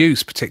usual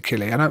use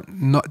particularly. I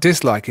don't not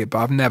dislike it, but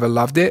I've never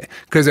loved it,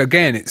 because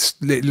again,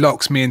 it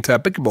locks me into a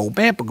big ball,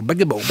 bam,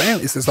 big ball, bam.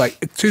 It's just like,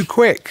 it's too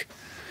quick.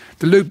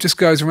 The loop just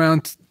goes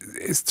around,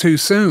 it's too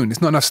soon.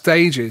 It's not enough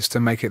stages to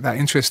make it that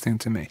interesting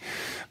to me.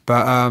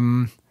 But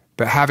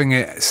having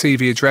it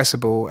CV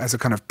addressable as a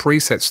kind of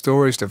preset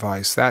storage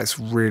device, that's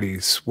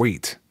really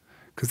sweet,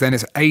 because then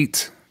it's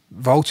 8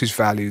 voltage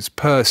values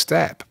per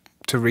step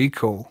to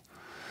recall,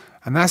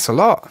 and that's a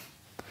lot.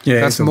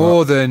 Yeah, that's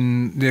more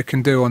than you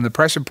can do on the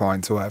pressure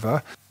points or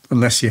whatever.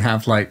 unless you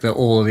have like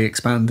all the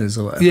expanders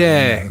or whatever.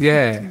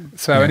 Yeah.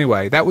 So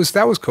anyway, that was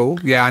cool.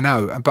 Yeah, I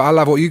know. But I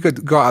love what you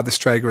got out of the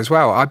Strega as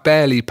well. I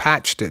barely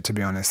patched it, to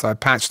be honest. I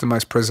patched the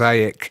most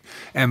prosaic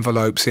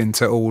envelopes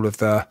into all of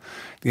the,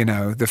 you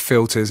know, the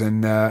filters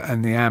and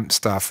the amp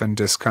stuff, and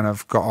just kind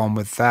of got on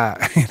with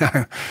that. You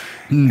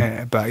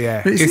know. But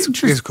yeah, it's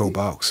a cool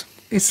box.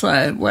 It's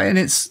like, and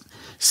it's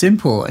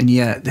simple, and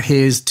yet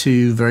here's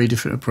two very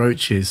different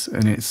approaches,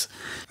 and it's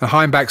the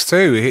Heimbachs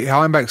too.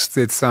 Heimbachs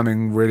did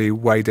something really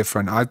way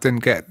different. I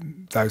didn't get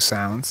those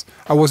sounds.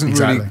 I wasn't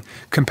really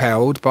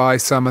compelled by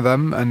some of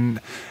them,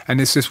 and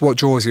it's just what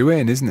draws you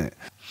in, isn't it?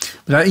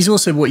 But that is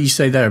also what you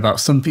say there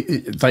about some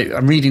people. Like,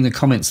 I'm reading the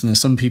comments, and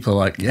there's some people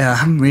like, yeah, I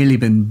haven't really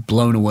been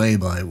blown away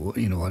by what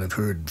I've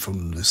heard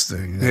from this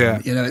thing. And, yeah,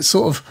 it's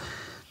sort of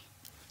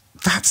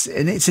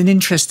it's an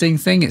interesting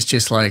thing. It's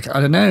just like, I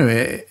don't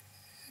know.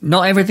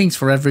 Not everything's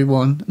for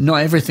everyone. Not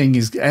everything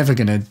is ever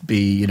going to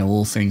be,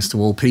 all things to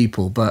all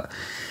people. But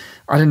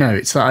I don't know.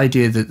 It's the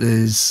idea that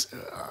there's,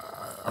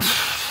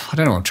 I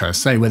don't know what I'm trying to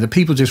say, whether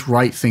people just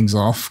write things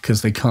off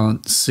because they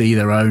can't see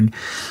their own.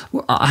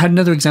 I had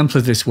another example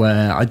of this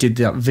where I did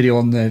that video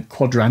on the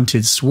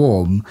quadrantid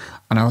swarm,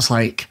 and I was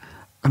like,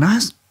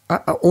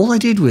 all I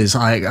did was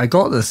I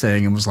got the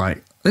thing and was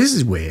like, this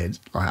is weird.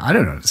 I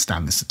don't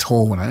understand this at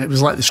all. It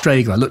was like the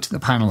Strega. I looked at the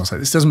panel. I was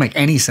like, this doesn't make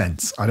any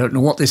sense. I don't know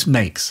what this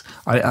makes.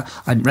 I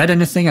hadn't read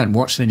anything. I hadn't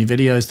watched any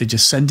videos. They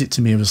just sent it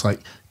to me. It was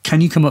like,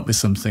 can you come up with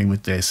something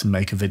with this and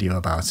make a video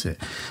about it?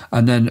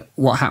 And then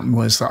what happened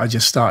was that I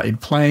just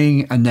started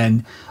playing, and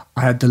then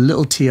I had the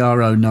little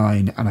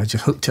TR-09, and I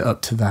just hooked it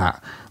up to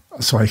that.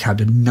 So I had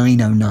a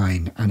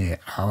 909 and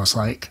I was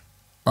like,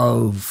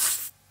 oh,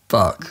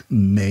 fuck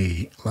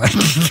me. Like,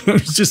 it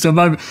was just a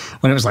moment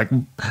when it was like,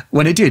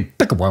 when it did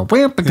yeah.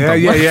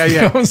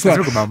 I was like,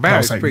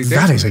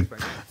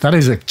 that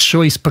is a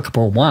choice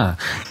pickable wah.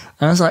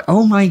 And I was like,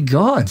 oh my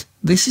God,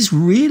 this is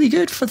really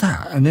good for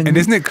that. And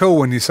isn't it cool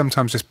when you're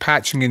sometimes just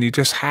patching and you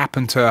just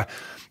happen to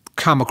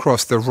come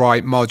across the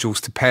right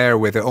modules to pair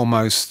with it,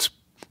 almost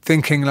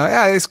thinking like,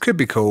 yeah, this could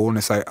be cool. And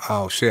it's like,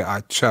 oh shit,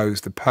 I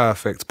chose the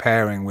perfect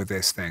pairing with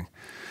this thing.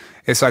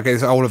 It's like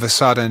all of a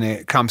sudden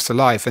it comes to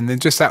life. And then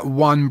just that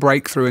one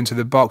breakthrough into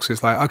the box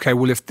is like, okay,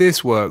 well, if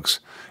this works,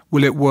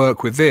 will it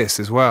work with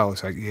this as well?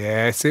 It's like,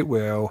 yes, it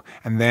will.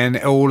 And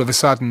then all of a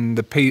sudden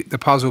the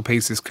puzzle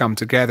pieces come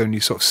together and you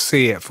sort of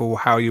see it for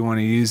how you want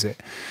to use it.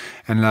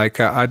 And like,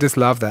 I just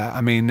love that.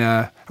 I mean,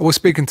 I was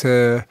speaking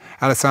to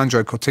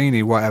Alessandro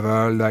Cortini,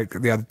 whatever, like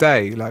the other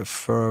day, like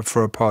for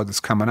a pod that's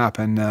coming up.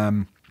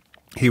 And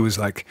he was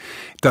like,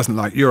 doesn't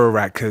like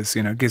Eurorack because,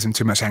 it gives him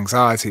too much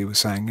anxiety, he was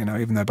saying,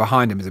 even though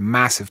behind him is a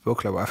massive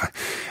booklet or whatever.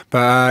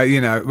 But,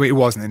 it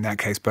wasn't in that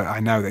case, but I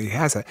know that he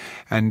has it.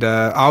 And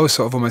I was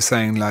sort of almost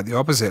saying like the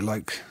opposite,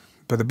 like,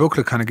 but the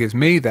booklet kind of gives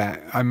me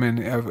that. I mean,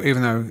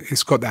 even though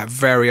it's got that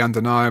very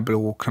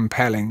undeniable,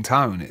 compelling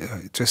tone,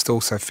 it just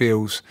also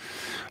feels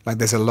like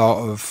there's a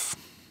lot of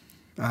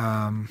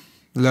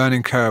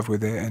learning curve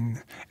with it.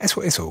 And it's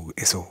all.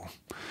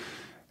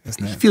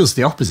 Isn't it? He feels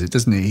the opposite,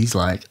 doesn't he? He's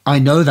like, I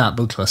know that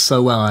booklet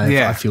so well,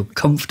 I feel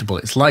comfortable.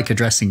 It's like a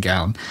dressing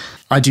gown.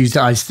 I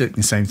think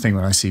the same thing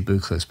when I see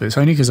booklets, but it's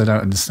only because I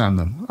don't understand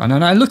them. And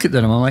then I look at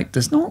them and I'm like,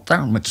 there's not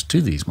that much to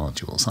these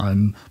modules.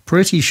 I'm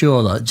pretty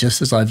sure that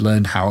just as I've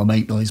learned how a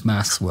make noise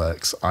maths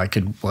works, I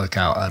can work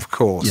out a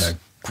quad gate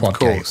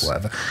or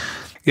whatever.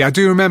 Yeah, I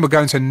do remember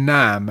going to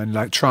NAMM and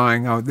like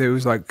trying out, there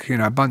was like,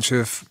 a bunch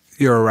of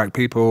Eurorack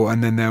people,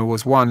 and then there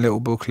was one little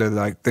booklet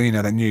like the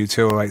new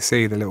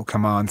 208C, the little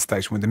command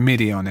station with the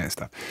MIDI on it and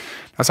stuff.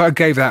 So I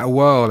gave that a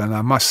whirl, and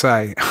I must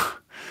say,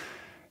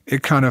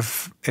 it kind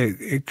of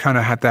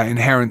had that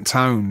inherent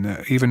tone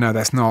that even though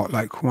that's not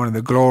like one of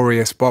the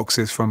glorious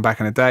boxes from back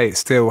in the day, it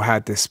still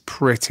had this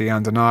pretty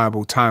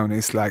undeniable tone.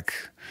 It's like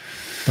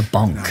the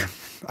bonk.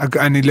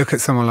 And you look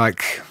at someone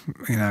like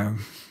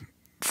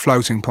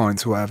Floating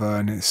Points or whatever,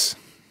 and it's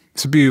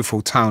a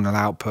beautiful tonal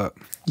output.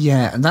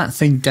 Yeah, and that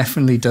thing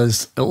definitely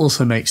does. It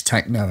also makes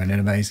techno and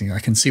amazing. I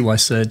can see why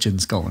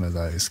Surgeon's got one of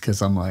those, because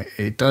I'm like,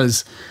 it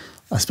does,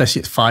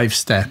 especially it's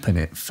 5-step and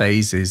it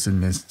phases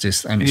and there's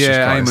just, and it's just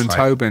Eamon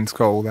Tobin's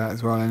got all that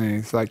as well, and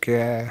it's like,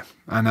 yeah,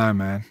 I know,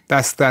 man.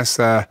 That's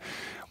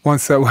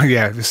once that, well,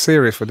 yeah, it was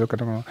serious for looking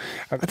at them all.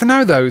 I don't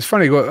know though. It's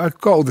funny. I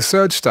got all the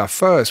Surge stuff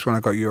first when I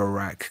got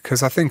Eurorack,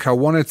 because I think I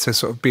wanted to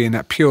sort of be in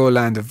that pure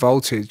land of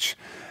voltage,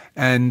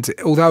 and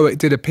although it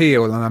did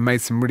appeal and I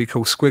made some really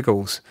cool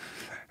squiggles,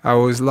 I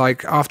was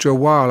like, after a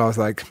while, I was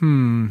like,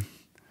 I'm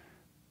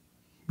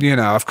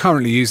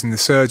currently using the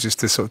Surges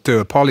to sort of do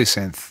a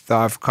polysynth that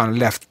I've kind of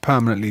left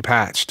permanently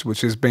patched,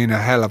 which has been a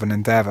hell of an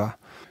endeavor.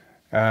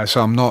 So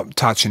I'm not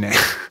touching it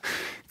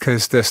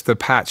because the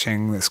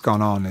patching that's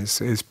gone on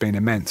has been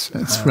immense.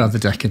 It's rather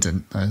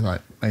decadent, though,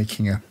 like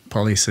making a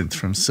polysynth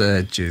from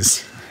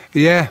Surges.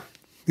 Yeah.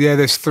 Yeah,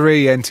 there's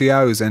 3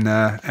 NTOs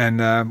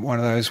and one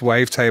of those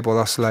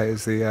wavetable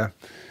oscillators, the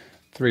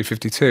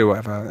 352,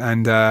 whatever,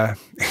 and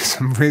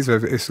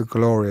it's a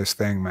glorious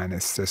thing, man.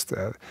 It's just,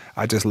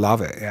 I just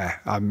love it. Yeah,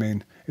 I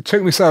mean, it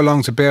took me so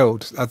long to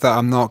build that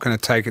I'm not going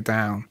to take it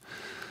down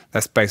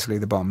That's basically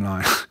the bottom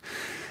line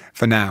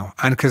for now.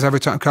 And because every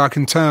time I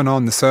can turn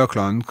on the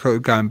circle on,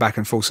 going back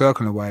and full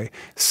circle away,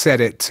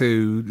 set it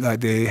to like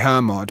the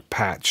Hermod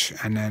patch,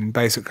 and then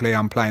basically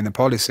I'm playing the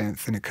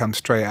polysynth, and it comes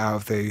straight out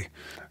of the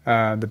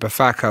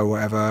Bafako or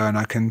whatever, and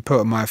I can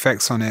put my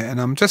effects on it, and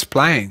I'm just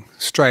playing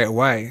straight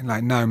away,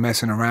 like no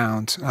messing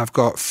around. I've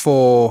got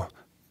 4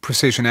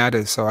 precision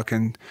adders, so I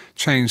can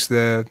change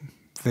the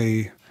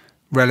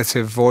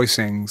relative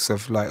voicings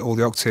of like all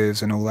the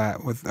octaves and all that.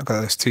 I've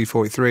got those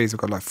T43s, I've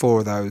got like 4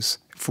 of those,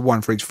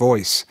 one for each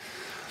voice,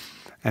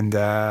 and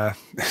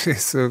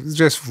it's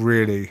just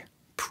really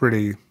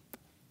pretty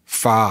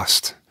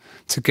fast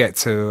to get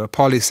to a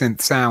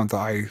polysynth sound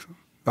that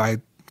I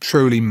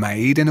truly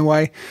made in a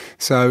way.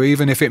 So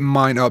even if it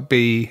might not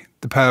be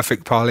the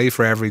perfect poly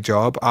for every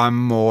job, I'm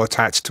more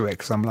attached to it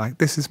because I'm like,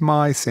 this is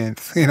my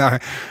synth, you know,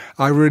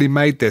 I really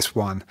made this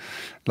one.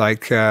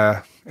 Like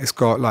it's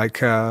got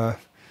like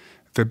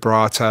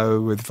vibrato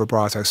with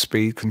vibrato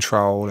speed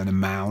control and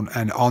amount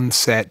and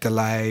onset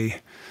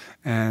delay,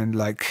 and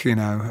like, you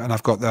know, and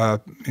I've got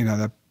the, you know,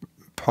 the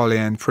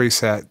polyend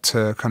preset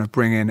to kind of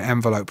bring in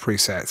envelope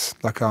presets,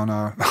 like on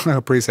a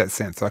preset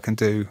synth. So I can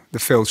do the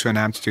filter and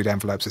amplitude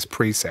envelopes as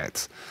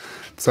presets,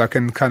 so I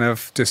can kind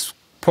of just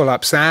pull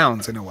up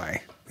sounds in a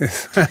way. I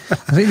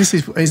think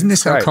isn't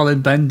this how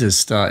Colin Benders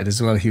started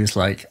as well? He was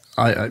like,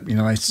 I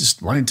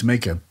just wanted to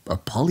make a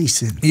poly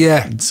synth.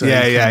 Yeah, and so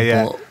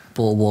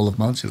bought a wall of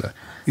modular.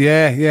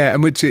 Yeah,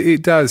 and which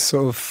it does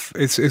sort of.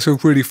 It's a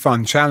really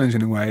fun challenge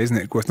in a way, isn't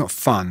it? Well, it's not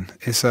fun.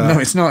 No,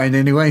 it's not in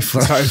any way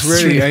fun. It's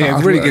really,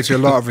 it really gives you a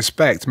lot of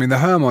respect. I mean, the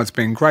Hermod's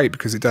been great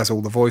because it does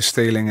all the voice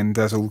stealing and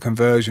does all the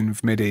conversion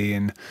of MIDI,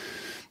 and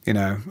you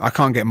know, I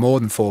can't get more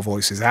than 4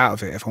 voices out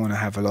of it if I want to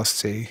have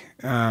velocity,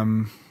 which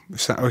I'm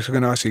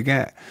going to actually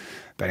get.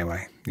 But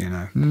anyway, you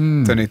know,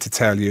 don't need to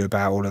tell you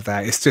about all of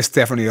that. It's just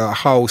definitely a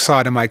whole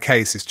side of my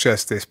case is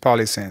just this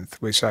polysynth,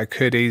 which I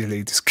could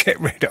easily just get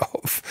rid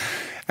of.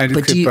 And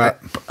but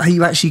are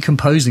you actually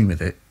composing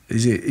with it?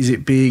 Is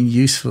it being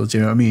useful? Do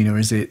you know what I mean, or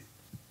is it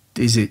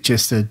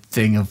just a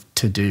thing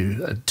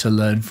to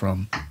learn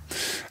from?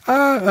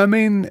 I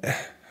mean,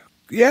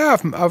 yeah,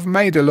 I've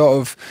made a lot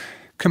of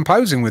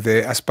composing with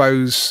it. I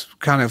suppose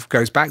kind of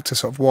goes back to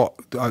sort of what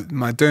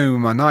I do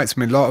in my nights.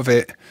 I mean, a lot of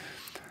it,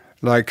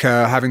 like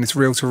having this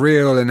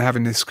reel-to-reel and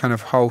having this kind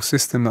of whole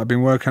system that I've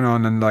been working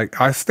on, and like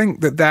I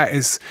think that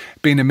has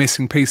been a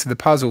missing piece of the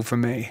puzzle for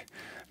me.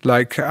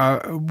 Like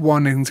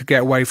wanting to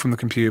get away from the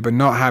computer, but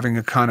not having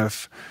a kind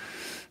of,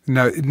 you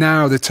know,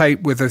 now the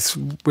tape with this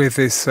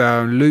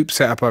loop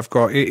setup I've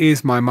got, it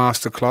is my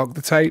master clock,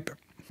 the tape,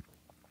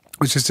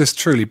 which is just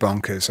truly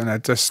bonkers, and I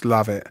just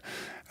love it.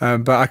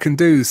 But I can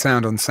do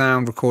sound on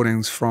sound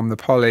recordings from the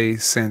poly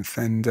synth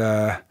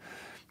and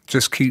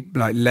just keep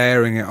like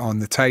layering it on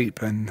the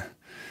tape, and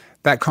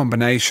that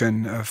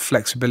combination of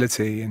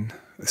flexibility and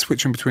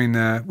switching between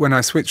when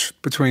I switch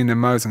between the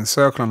modes and the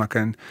circle,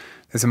 and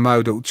there's a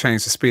mode that will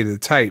change the speed of the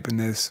tape, and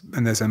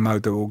there's a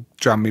mode that will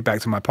jump me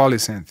back to my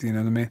polysynth, you know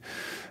what I mean?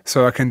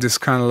 So I can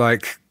just kind of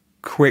like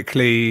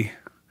quickly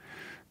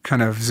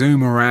kind of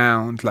zoom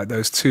around like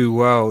those 2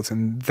 worlds,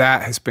 and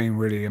that has been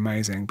really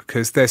amazing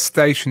because they're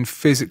stationed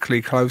physically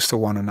close to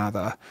one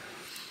another.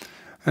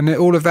 And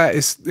all of that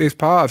is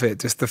part of it,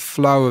 just the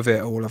flow of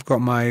it all.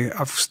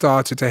 I've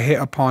started to hit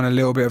upon a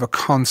little bit of a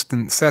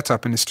constant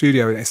setup in the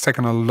studio. It's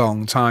taken a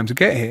long time to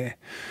get here.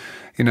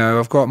 You know,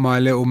 I've got my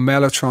little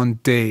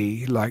Mellotron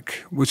D,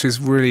 which is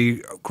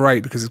really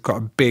great because it's got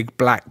a big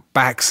black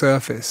back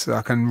surface. So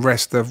I can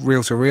rest the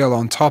reel-to-reel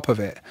on top of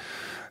it.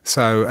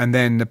 So, and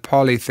then the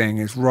poly thing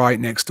is right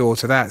next door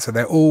to that. So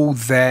they're all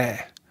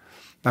there.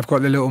 I've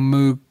got the little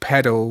Moog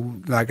pedal,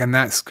 and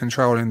that's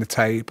controlling the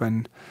tape,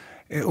 and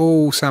it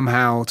all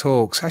somehow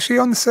talks. Actually,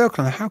 on the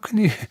circle, how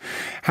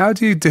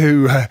do you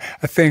do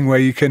a thing where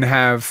you can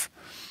have,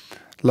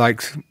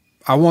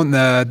 I want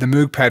the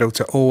Moog pedal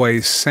to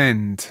always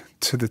send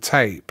to the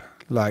tape.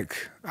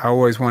 Like, I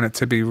always want it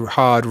to be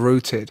hard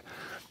rooted.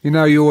 You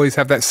know, you always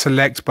have that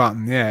select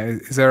button. Yeah.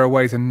 Is there a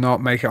way to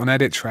not make it on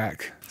edit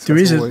track? So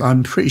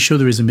I'm pretty sure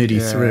there is a MIDI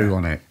through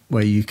on it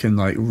where you can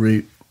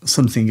route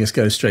something, just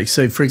go straight.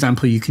 So for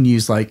example, you can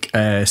use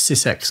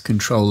SysX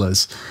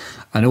controllers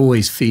and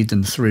always feed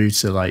them through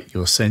to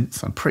your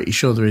synth. I'm pretty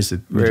sure there is a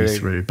MIDI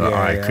through, but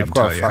I couldn't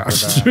tell you how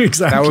to do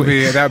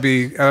exactly.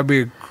 That'd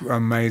be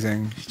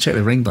amazing. Check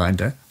the ring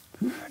binder.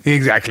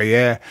 Exactly,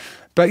 yeah.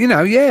 But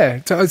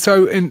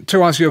So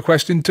to answer your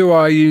question, do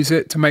I use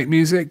it to make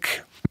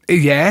music?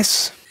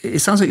 Yes. It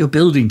sounds like you're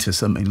building to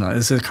something.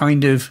 There's a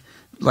kind of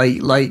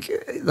like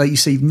you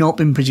say, you've not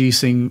been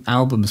producing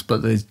albums,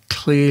 but there's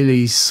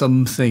clearly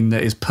something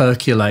that is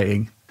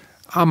percolating.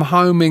 I'm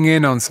homing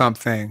in on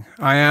something.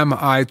 I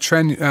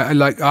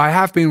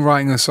have been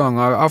writing a song.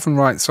 I often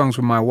write songs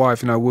with my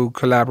wife. We'll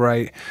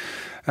collaborate.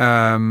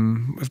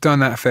 We've done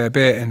that a fair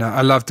bit, and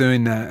I love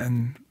doing that.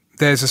 And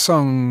there's a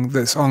song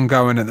that's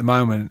ongoing at the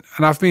moment,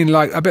 and I've been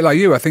a bit like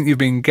you. I think you've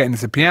been getting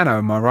into the piano.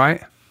 Am I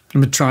right?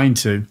 I'm trying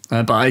to,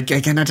 but I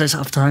don't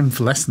have time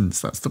for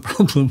lessons. That's the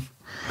problem.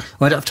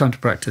 I don't have time to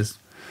practice.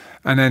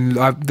 And then,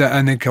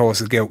 of course,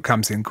 the guilt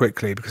comes in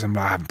quickly because I'm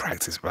like, I haven't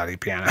practiced bloody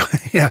piano.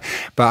 Yeah,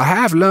 but I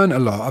have learned a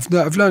lot.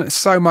 I've learned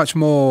so much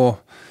more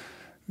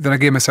than I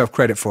give myself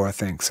credit for, I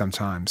think,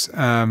 sometimes.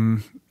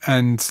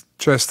 And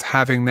just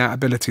having that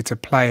ability to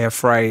play a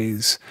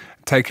phrase,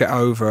 take it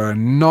over,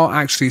 and not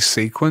actually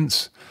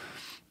sequence,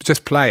 but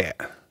just play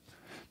it.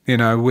 You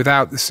know,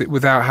 without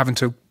having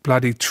to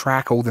bloody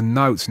track all the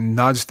notes and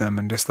nudge them,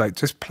 and just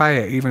play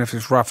it, even if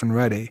it's rough and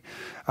ready.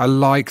 I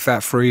like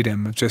that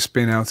freedom of just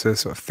being able to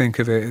sort of think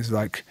of it as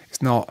like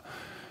it's not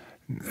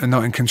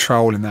in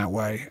control in that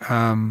way.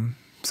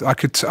 So I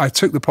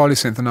took the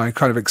polysynth and I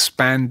kind of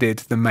expanded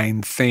the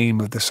main theme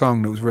of the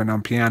song that was written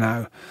on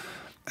piano,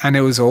 and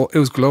it was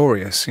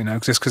glorious, you know,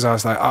 just because I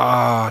was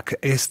like,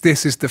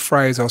 this is the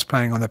phrase I was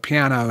playing on the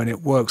piano, and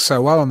it works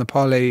so well on the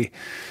poly.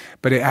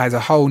 But it has a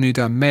whole new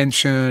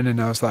dimension,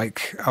 and I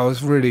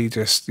was really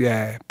just,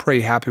 pretty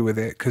happy with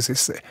it, because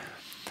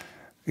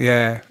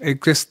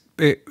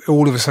it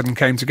all of a sudden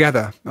came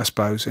together, I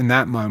suppose, in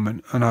that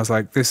moment. And I was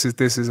like, this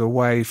is a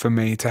way for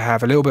me to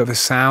have a little bit of a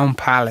sound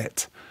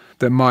palette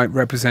that might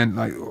represent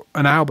like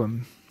an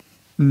album,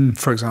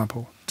 for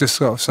example. Just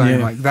sort of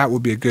saying like that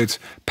would be a good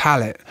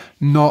palette,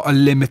 not a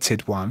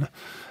limited one,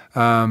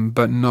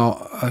 but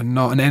not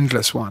an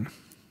endless one,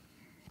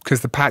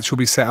 because the patch will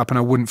be set up and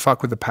I wouldn't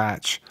fuck with the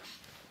patch.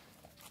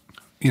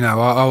 You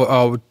know,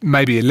 I would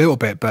maybe a little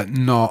bit, but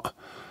not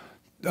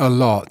a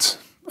lot.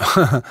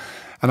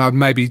 And I'd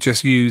maybe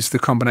just use the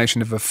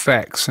combination of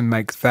effects and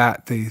make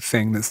that the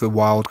thing that's the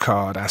wild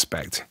card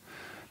aspect.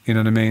 You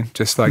know what I mean?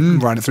 Just like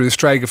run it through the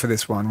Strager for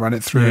this one, run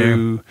it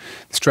through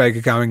the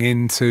Strager going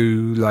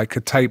into like a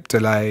tape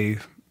delay,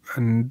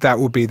 and that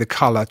would be the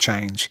color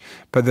change.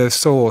 But the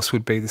source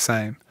would be the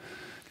same.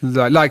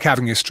 Like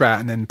having your Strat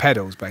and then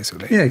pedals,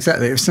 basically. Yeah,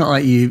 exactly. It's not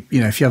like you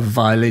know, if you have a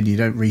violin, you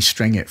don't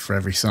restring it for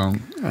every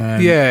song.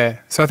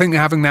 So I think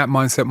having that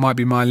mindset might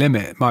be my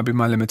limit, might be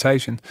my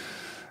limitation.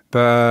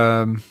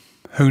 But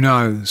who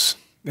knows?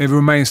 It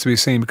remains to be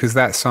seen, because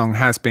that song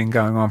has been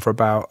going on for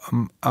about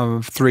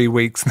 3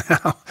 weeks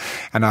now,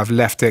 and I've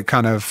left it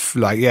kind of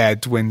like,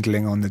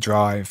 dwindling on the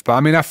drive. But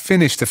I mean, I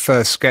finished the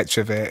first sketch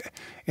of it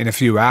in a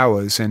few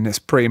hours, and it's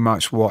pretty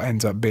much what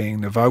ends up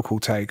being the vocal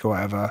take or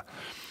whatever.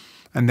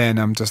 And then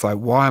I'm just like,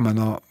 why am I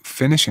not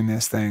finishing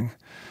this thing?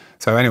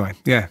 So anyway,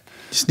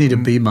 just need a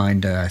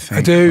beatminder, I think.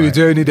 I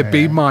do need a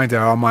beatminder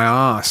on my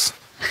arse.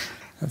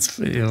 That's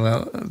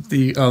well.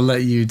 I'll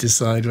let you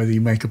decide whether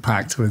you make a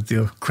pact with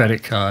your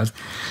credit card.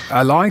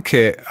 I like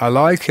it.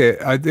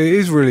 It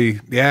is really,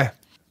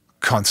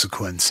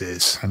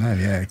 consequences. I know,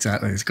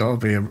 exactly. It's got to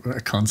be a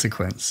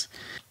consequence.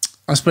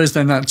 I suppose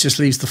then that just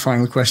leaves the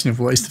final question of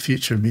what is the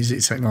future of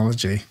music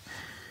technology?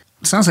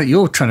 It sounds like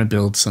you're trying to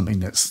build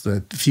something that's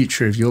the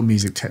future of your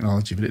music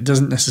technology, but it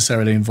doesn't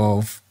necessarily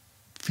involve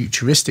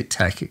futuristic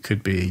tech. It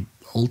could be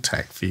old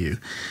tech for you.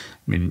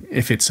 I mean,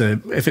 if it's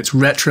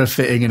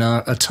retrofitting an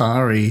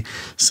Atari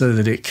so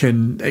that it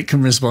can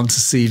respond to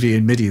CV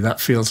and MIDI,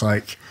 that feels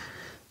like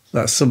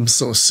that's some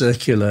sort of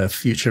circular,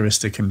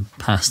 futuristic and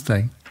past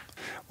thing.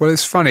 Well,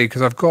 it's funny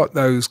because I've got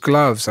those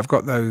gloves. I've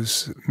got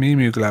those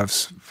Mimu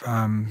gloves,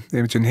 the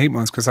Imogen Heap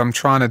ones, because I'm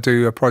trying to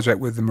do a project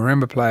with the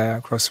marimba player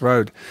across the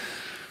road.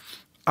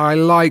 I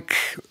like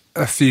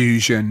a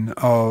fusion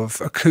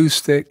of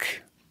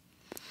acoustic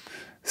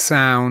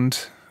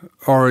sound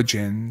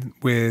origin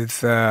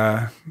with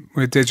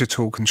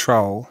digital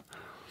control.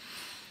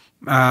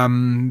 But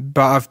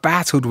I've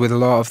battled with a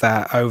lot of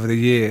that over the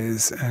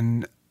years,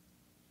 and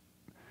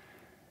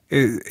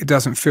it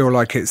doesn't feel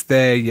like it's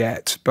there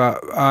yet.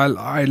 But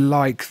I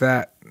like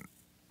that.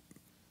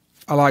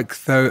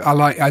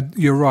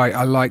 You're right.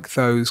 I like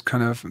those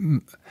kind of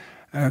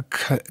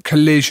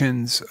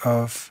collisions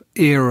of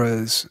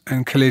eras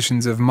and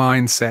collisions of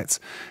mindsets.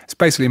 It's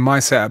basically my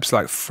setup's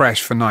like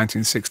fresh for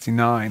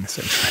 1969,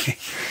 essentially.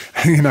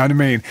 You know what I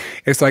mean?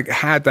 It's like,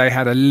 had they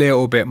had a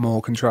little bit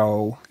more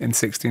control in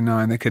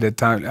 69, they could have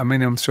done. I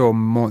mean, I'm sure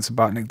Mort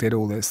Sabatnik did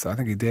all this. I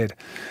think he did.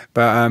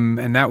 But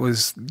and that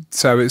was,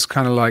 so it's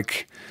kind of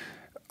like,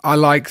 I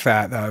like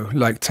that though,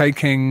 like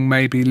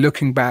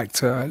looking back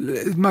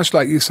to, much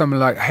like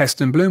someone like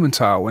Heston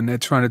Blumenthal when they're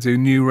trying to do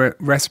new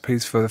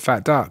recipes for the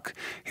Fat Duck.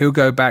 He'll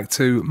go back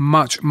to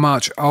much,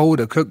 much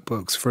older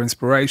cookbooks for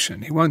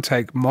inspiration. He won't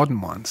take modern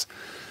ones.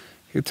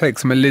 He'll take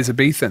some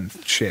Elizabethan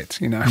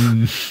shit, you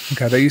know.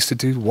 Okay, they used to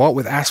do what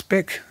with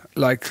aspic?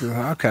 Like,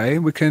 okay,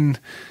 we can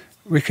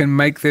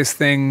make this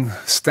thing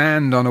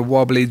stand on a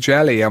wobbly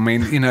jelly. I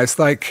mean, you know, it's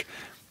like,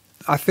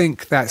 I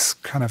think that's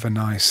kind of a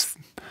nice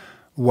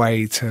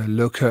way to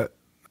look at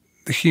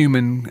the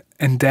human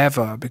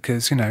endeavor,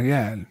 because, you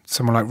know,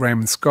 someone like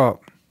Raymond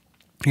Scott,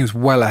 he was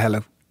well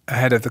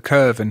ahead of the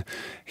curve, and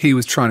he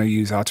was trying to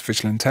use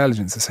artificial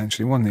intelligence,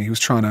 essentially, wasn't he? He was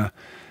trying to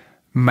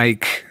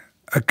make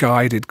a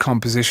guided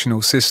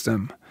compositional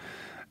system,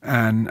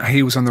 and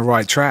he was on the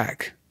right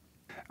track.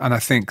 And I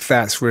think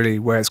that's really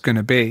where it's going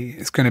to be.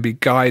 It's going to be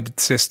guided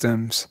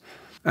systems,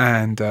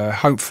 and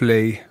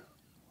hopefully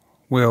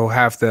we'll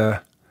have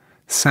the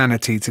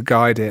sanity to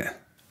guide it.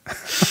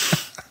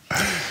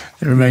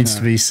 It remains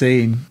to be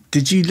seen.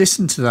 Did you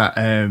listen to that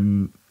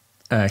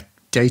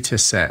data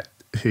set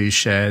who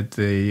shared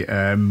the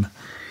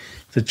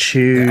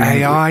tune, the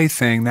AI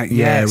thing? That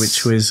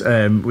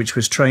which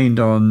was trained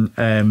on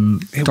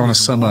Donna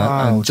Summer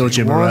and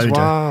Giorgio Moroder.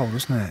 Wild,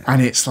 wasn't it?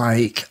 And it's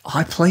like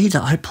I threw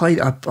that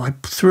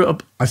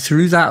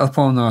up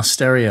on our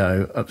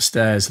stereo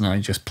upstairs, and I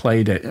just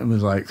played it and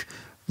was like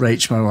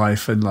Rach, my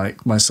wife, and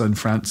like my son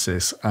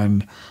Francis,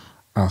 and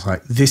I was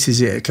like, this is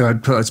it, because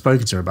I'd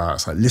spoken to her about it. I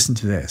was like, listen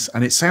to this,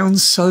 and it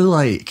sounds so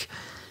like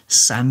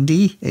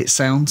sandy. It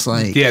sounds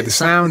like the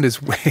sound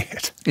is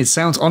weird. It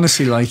sounds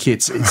honestly like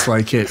it's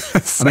like it.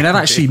 I mean, I've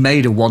actually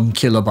made a 1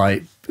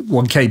 kilobyte,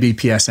 1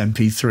 kbps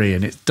MP3,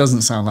 and it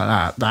doesn't sound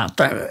like that.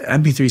 That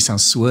MP3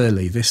 sounds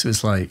swirly. This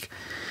was like,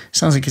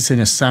 sounds like it's in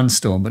a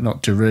sandstorm, but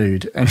not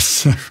Darude, and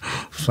it's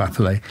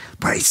flappily.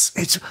 But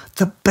it's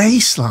the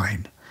bass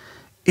line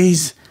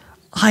is.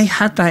 I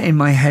had that in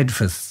my head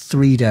for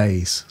 3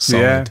 days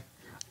solid. Yeah.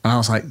 And I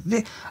was like,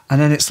 and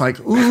then it's like,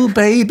 ooh,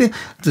 baby.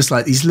 There's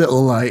like these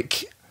little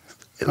like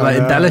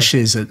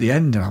embellishes at the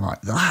end. And I'm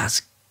like,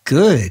 that's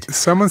good.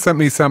 Someone sent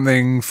me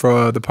something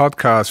for the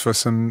podcast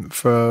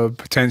for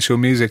potential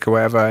music or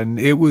whatever. And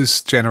it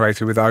was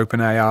generated with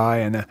OpenAI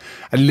and a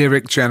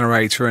lyric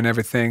generator and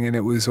everything. And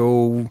it was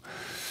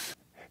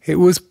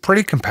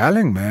pretty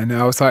compelling, man.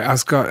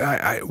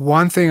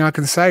 One thing I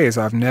can say is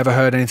I've never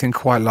heard anything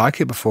quite like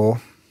it before.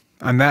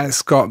 And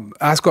that's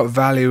got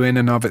value in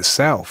and of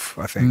itself,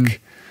 I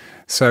think.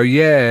 So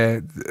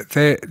yeah,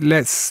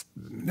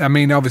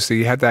 obviously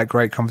you had that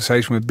great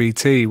conversation with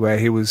BT where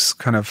he was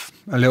kind of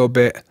a little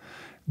bit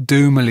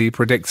doomily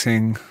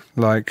predicting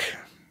like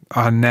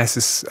our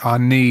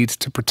need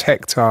to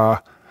protect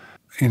our,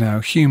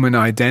 human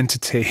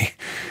identity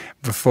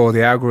before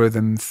the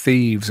algorithm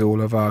thieves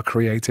all of our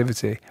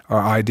creativity,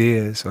 our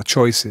ideas, our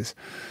choices.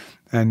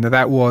 And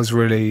that was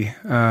really,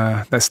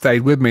 that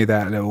stayed with me,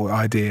 that little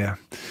idea.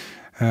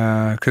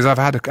 Because I've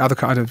had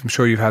I'm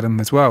sure you've had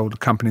them as well, the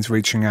companies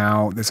reaching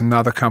out. There's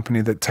another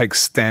company that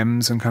takes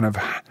stems and kind of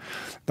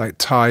like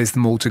ties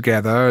them all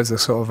together as a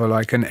sort of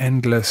like an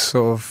endless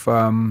sort of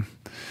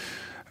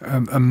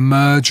a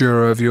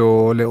merger of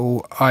your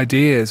little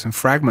ideas and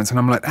fragments. And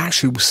I'm like,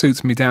 actually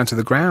suits me down to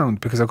the ground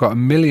because I've got a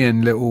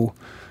million little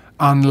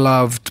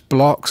unloved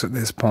blocks at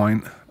this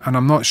point. And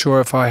I'm not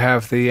sure if I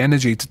have the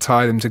energy to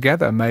tie them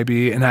together.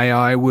 Maybe an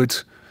AI would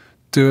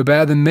do it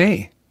better than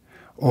me.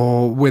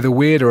 Or with a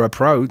weirder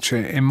approach,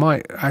 it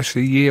might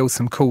actually yield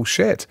some cool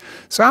shit.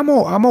 So I'm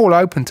all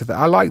open to that.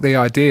 I like the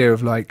idea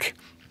of like,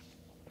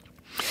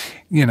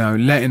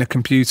 letting a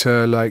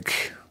computer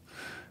like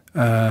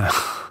have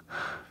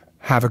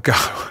a go.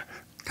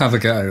 Have a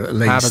go, at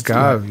least. Have a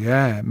go,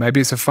 yeah.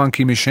 Maybe it's a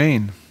funky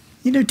machine.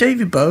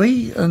 David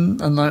Bowie and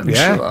like,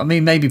 sure, I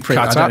mean, maybe Prince.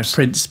 I don't know if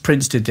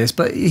Prince did this,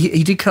 but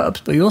he did cut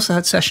ups. But he also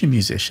had session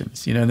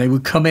musicians. They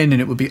would come in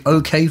and it would be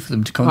okay for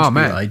them to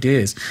contribute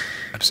ideas.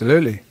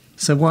 Absolutely.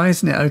 So why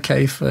isn't it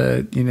okay for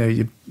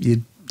your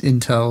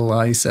Intel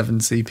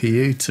i7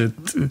 CPU to?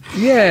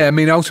 Yeah, I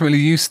mean, ultimately,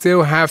 you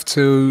still have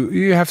to.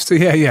 You have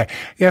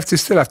to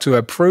still have to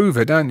approve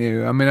it, don't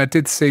you? I mean, I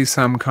did see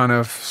some kind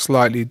of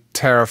slightly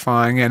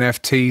terrifying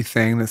NFT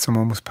thing that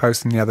someone was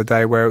posting the other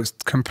day, where it was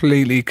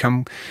completely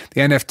the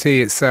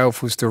NFT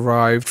itself was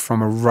derived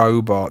from a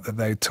robot that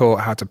they taught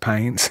how to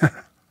paint.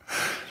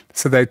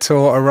 So they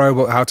taught a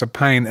robot how to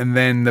paint, and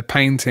then the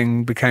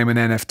painting became an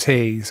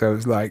NFT. So it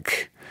was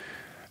like.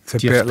 Do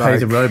you have to pay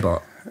the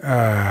robot?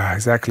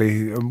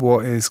 Exactly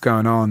what is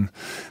going on.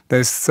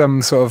 There's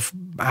some sort of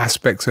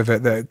aspects of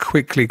it that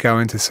quickly go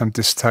into some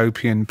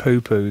dystopian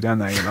poo-poo, don't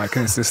they? Like,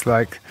 it's just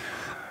like,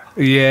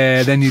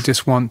 then you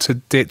just want to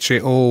ditch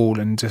it all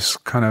and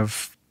just kind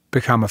of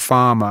become a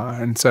farmer.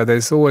 And so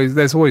there's always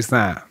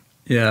that.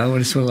 Yeah, I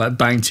want to sort of like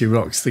bang two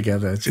rocks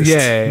together.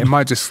 It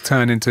might just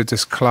turn into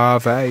just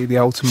clave, the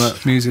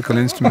ultimate musical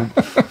instrument.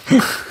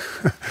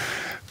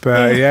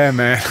 But yeah,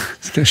 man.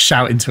 Just going to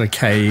shout into a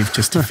cave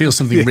just to feel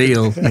something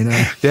real,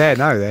 Yeah,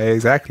 no,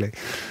 exactly.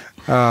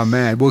 Oh,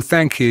 man. Well,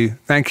 thank you.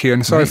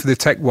 And sorry for the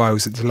tech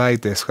woes that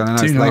delayed this. I know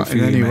it's late for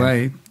you, in any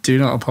way. Do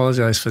not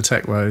apologise for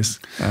tech woes.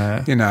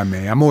 You know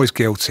me. I'm always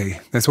guilty.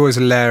 There's always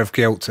a layer of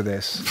guilt to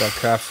this.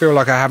 Like, I feel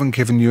like I haven't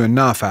given you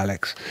enough,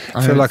 Alex.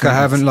 I feel like I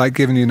haven't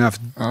given you enough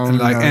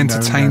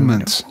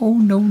entertainment.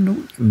 No.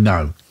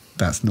 No,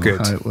 that's not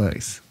how it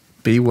works.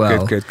 Be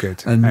well.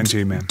 Good. And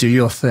you, man. Do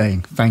your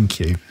thing. Thank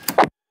you.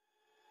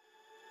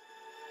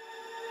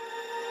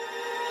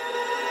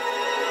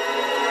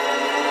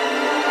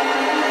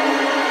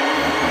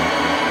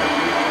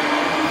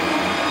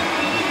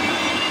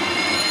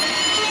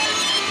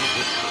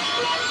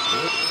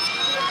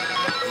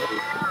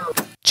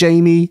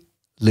 Jamie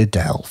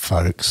Lidell,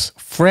 folks.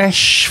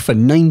 Fresh for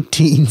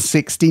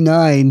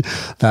 1969.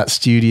 That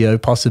studio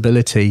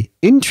possibility.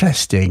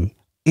 Interesting.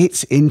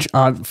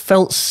 I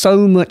felt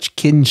so much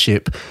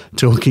kinship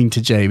talking to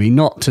Jamie.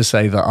 Not to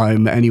say that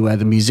I'm anywhere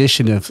the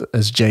musician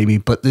as Jamie,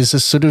 but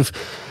there's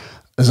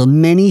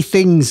many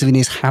things in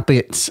his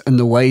habits and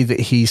the way that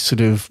he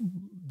sort of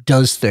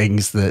does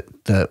things that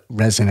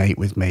resonate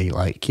with me,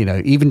 like, you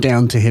know, even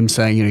down to him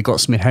saying, you know, he got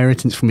some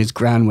inheritance from his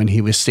gran when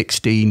he was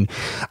 16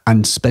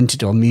 and spent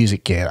it on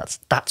music gear.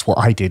 That's what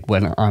I did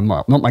when I'm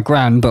not my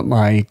gran, but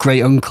my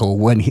great uncle,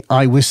 when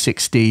I was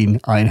 16,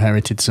 I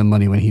inherited some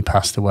money when he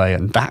passed away,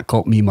 and that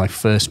got me my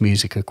first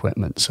music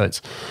equipment. So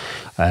it's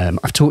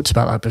I've talked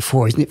about that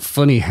before. Isn't it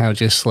funny how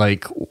just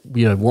like,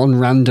 you know, one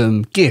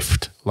random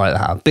gift like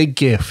that, a big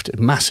gift,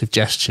 a massive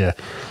gesture,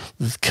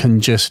 can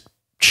just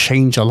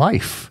change a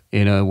life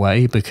in a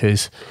way,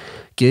 because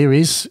gear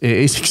is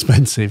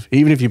expensive,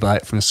 even if you buy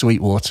it from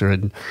Sweetwater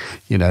in,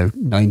 you know,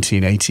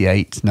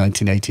 1988,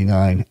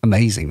 1989.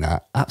 Amazing,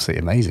 that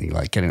absolutely amazing.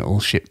 Like getting it all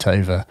shipped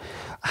over,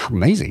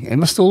 amazing. It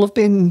must all have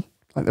been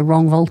like the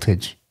wrong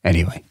voltage.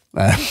 Anyway,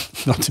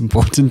 not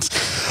important.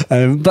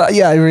 But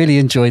yeah, I really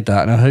enjoyed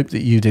that, and I hope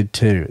that you did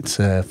too. It's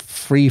a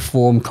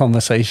free-form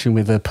conversation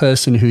with a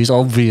person who's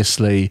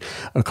obviously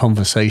a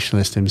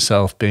conversationalist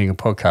himself, being a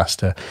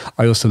podcaster.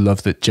 I also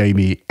love that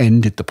Jamie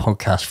ended the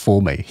podcast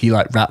for me. He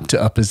like wrapped it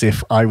up as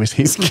if I was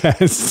his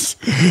guest.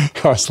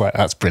 I was like,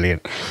 that's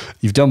brilliant.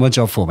 You've done my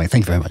job for me.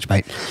 Thank you very much,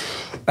 mate.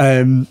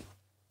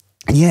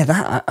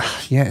 Yeah,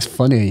 it's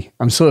funny.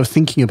 I'm sort of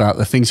thinking about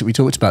the things that we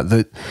talked about,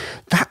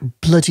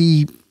 that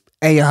bloody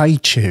AI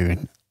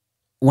tune.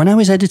 When I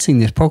was editing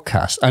this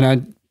podcast, and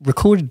I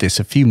recorded this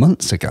a few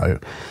months ago,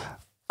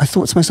 I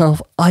thought to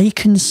myself, I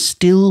can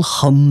still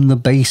hum the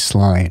bass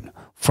line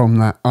from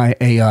that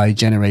AI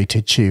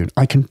generated tune.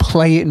 I can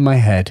play it in my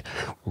head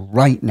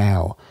right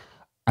now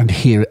and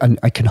hear it, and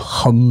I can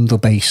hum the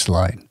bass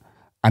line.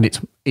 And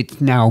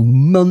it's now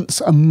months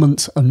and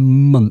months and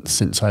months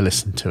since I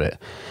listened to it.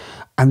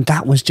 And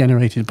that was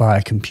generated by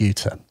a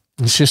computer.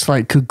 It's just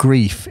like, good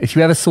grief. If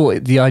you ever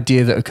thought the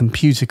idea that a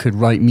computer could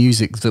write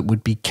music that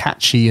would be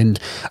catchy and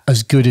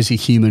as good as a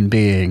human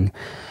being,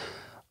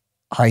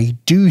 I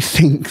do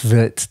think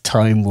that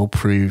time will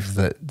prove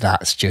that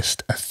that's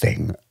just a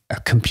thing.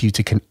 A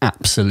computer can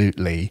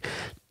absolutely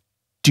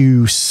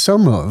do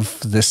some of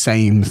the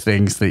same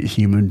things that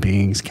human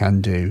beings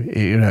can do,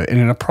 you know, in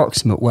an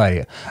approximate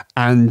way.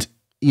 And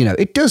you know,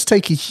 it does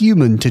take a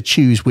human to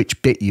choose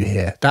which bit you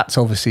hear. That's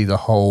obviously the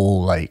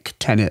whole like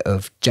tenet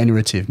of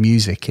generative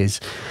music, is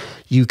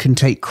you can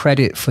take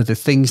credit for the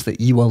things that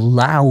you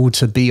allow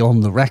to be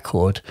on the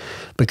record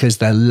because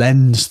they're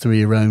lensed through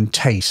your own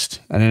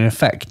taste. And in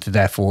effect,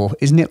 therefore,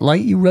 isn't it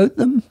like you wrote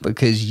them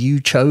because you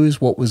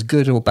chose what was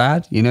good or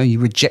bad? You know, you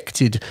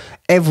rejected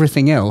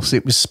everything else.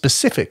 It was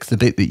specific, the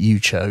bit that you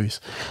chose,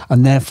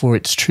 and therefore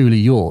it's truly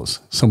yours.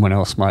 Someone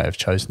else might have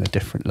chosen a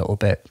different little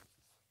bit.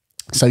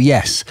 So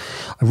yes,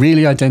 I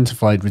really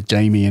identified with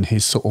Jamie and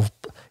his sort of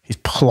his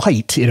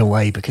plight in a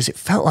way, because it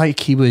felt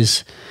like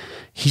he's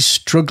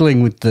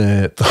struggling with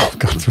oh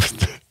God,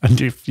 and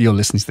if you're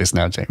listening to this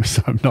now, Jamie,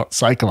 so I'm not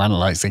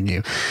psychoanalyzing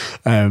you,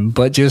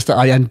 but just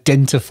I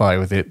identify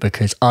with it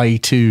because I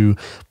too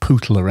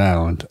pootle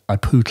around. I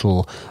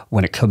pootle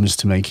when it comes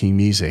to making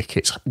music.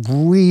 It's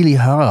really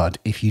hard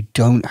if you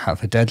don't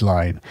have a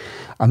deadline.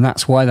 And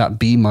that's why that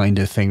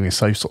B-Minder thing is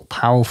so sort of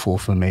powerful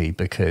for me,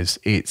 because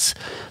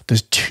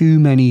there's too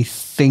many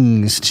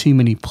things, too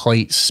many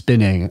plates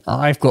spinning.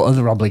 I've got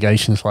other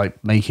obligations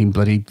like making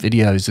bloody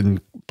videos and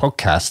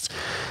podcasts,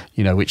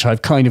 you know, which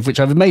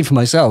I've made for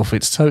myself.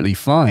 It's totally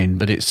fine,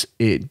 but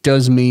it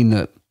does mean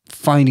that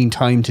finding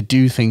time to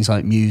do things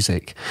like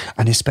music,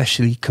 and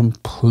especially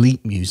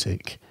complete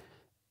music,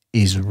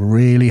 is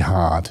really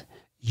hard.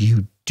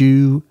 You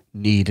do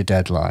need a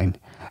deadline,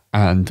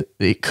 and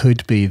it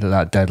could be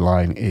that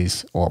deadline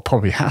is, or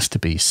probably has to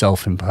be,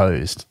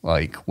 self-imposed.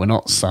 Like, we're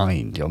not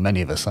signed, or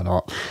many of us are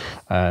not.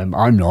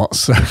 I'm not,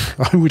 so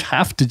I would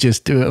have to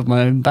just do it of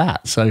my own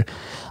bat. So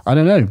I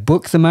don't know,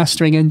 book the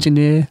mastering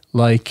engineer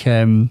like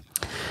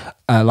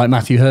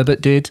Matthew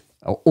Herbert did,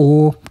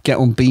 or get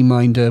on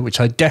B-Minder, which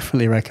I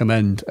definitely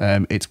recommend.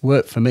 It's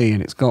worked for me,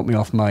 and it's got me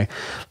off my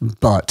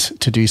butt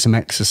to do some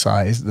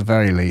exercise at the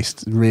very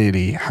least. It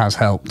really has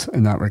helped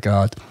in that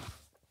regard.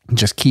 It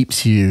just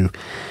keeps you,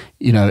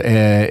 you know,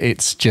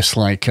 it's just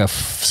like a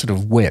sort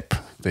of whip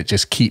that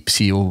just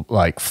keeps you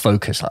like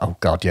focused. Like, oh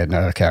God, yeah,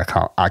 no, okay,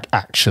 I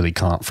actually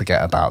can't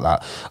forget about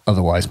that.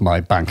 Otherwise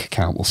my bank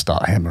account will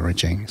start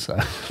hemorrhaging. So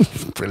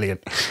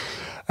brilliant.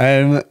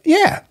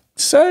 Yeah.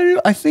 So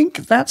I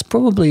think that's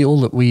probably all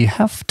that we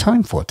have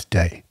time for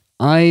today.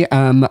 I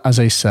am, as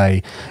I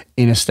say,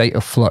 in a state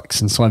of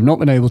flux, and so I've not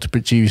been able to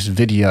produce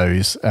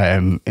videos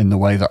in the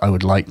way that I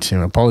would like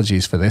to.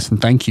 Apologies for this,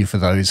 and thank you for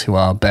those who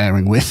are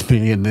bearing with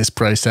me in this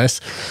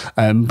process.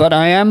 But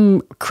I am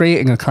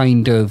creating a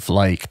kind of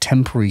like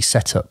temporary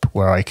setup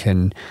where I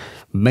can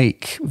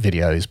make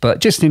videos, but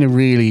just in a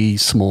really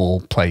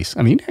small place.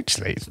 I mean,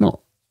 actually, it's not.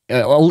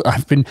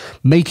 I've been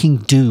making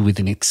do with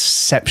an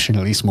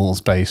exceptionally small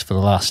space for the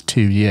last 2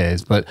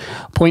 years, but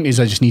point is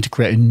I just need to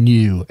create a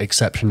new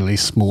exceptionally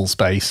small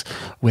space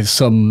with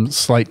some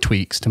slight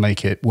tweaks to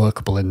make it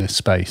workable in this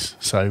space.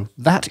 So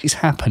that is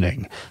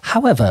happening.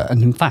 However,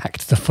 and in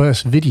fact, the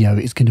first video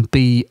is going to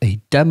be a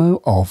demo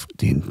of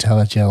the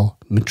IntelliGel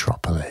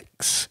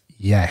Metropolis.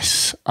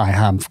 Yes, I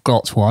have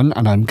got one,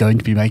 and I'm going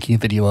to be making a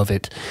video of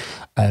it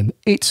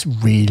It's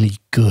really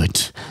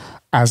good.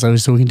 As I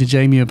was talking to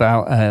Jamie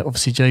about,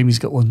 obviously Jamie's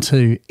got one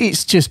too.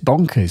 It's just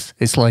bonkers.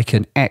 It's like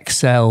an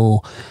XL,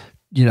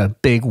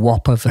 big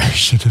whopper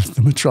version of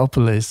the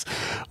Metropolis,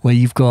 where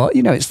you've got,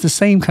 it's the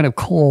same kind of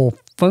core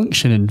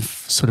function and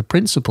sort of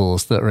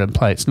principles that are in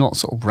play. It's not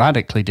sort of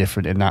radically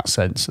different in that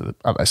sense at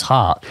its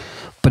heart,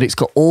 but it's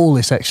got all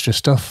this extra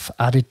stuff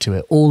added to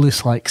it, all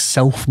this like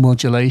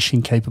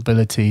self-modulation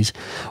capabilities.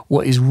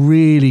 What is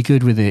really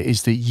good with it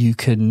is that you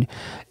can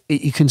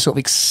sort of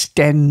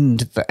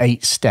extend the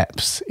 8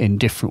 steps in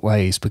different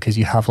ways, because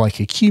you have like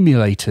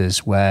accumulators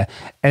where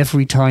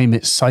every time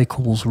it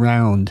cycles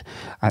round,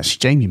 actually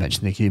Jamie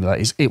mentioned the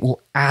accumulators, it will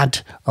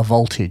add a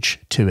voltage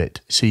to it.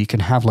 So you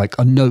can have like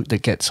a note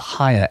that gets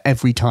higher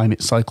every time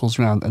it cycles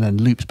round and then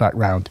loops back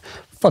round.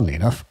 Funnily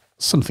enough,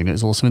 something that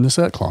is also in the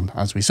Circlon,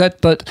 as we said,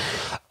 but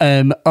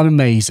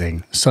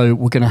amazing. So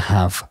we're going to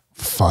have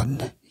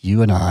fun,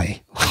 you and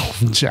I,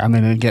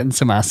 jamming and getting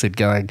some acid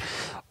going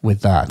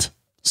with that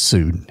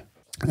soon.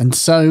 And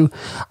so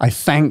I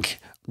thank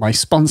my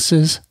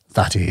sponsors,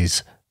 that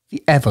is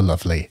the ever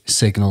lovely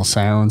Signal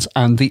Sounds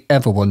and the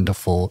ever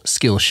wonderful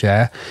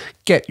Skillshare.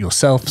 Get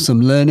yourself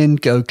some learning,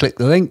 go click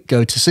the link,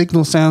 go to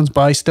Signal Sounds,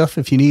 buy stuff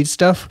if you need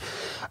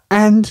stuff,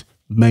 and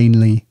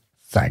mainly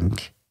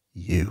thank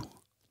you.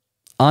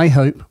 I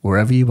hope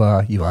wherever you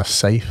are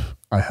safe.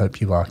 I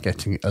hope you are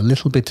getting a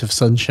little bit of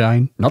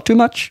sunshine, not too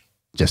much,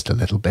 just a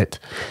little bit,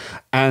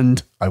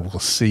 and I will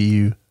see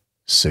you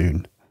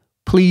soon.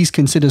 Please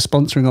consider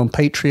sponsoring on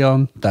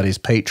Patreon. That is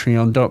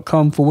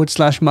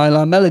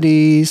patreon.com/Mylar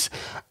Melodies.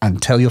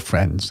 And tell your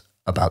friends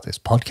about this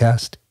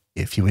podcast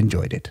if you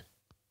enjoyed it.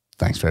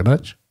 Thanks very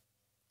much.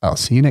 I'll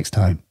see you next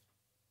time.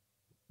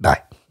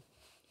 Bye.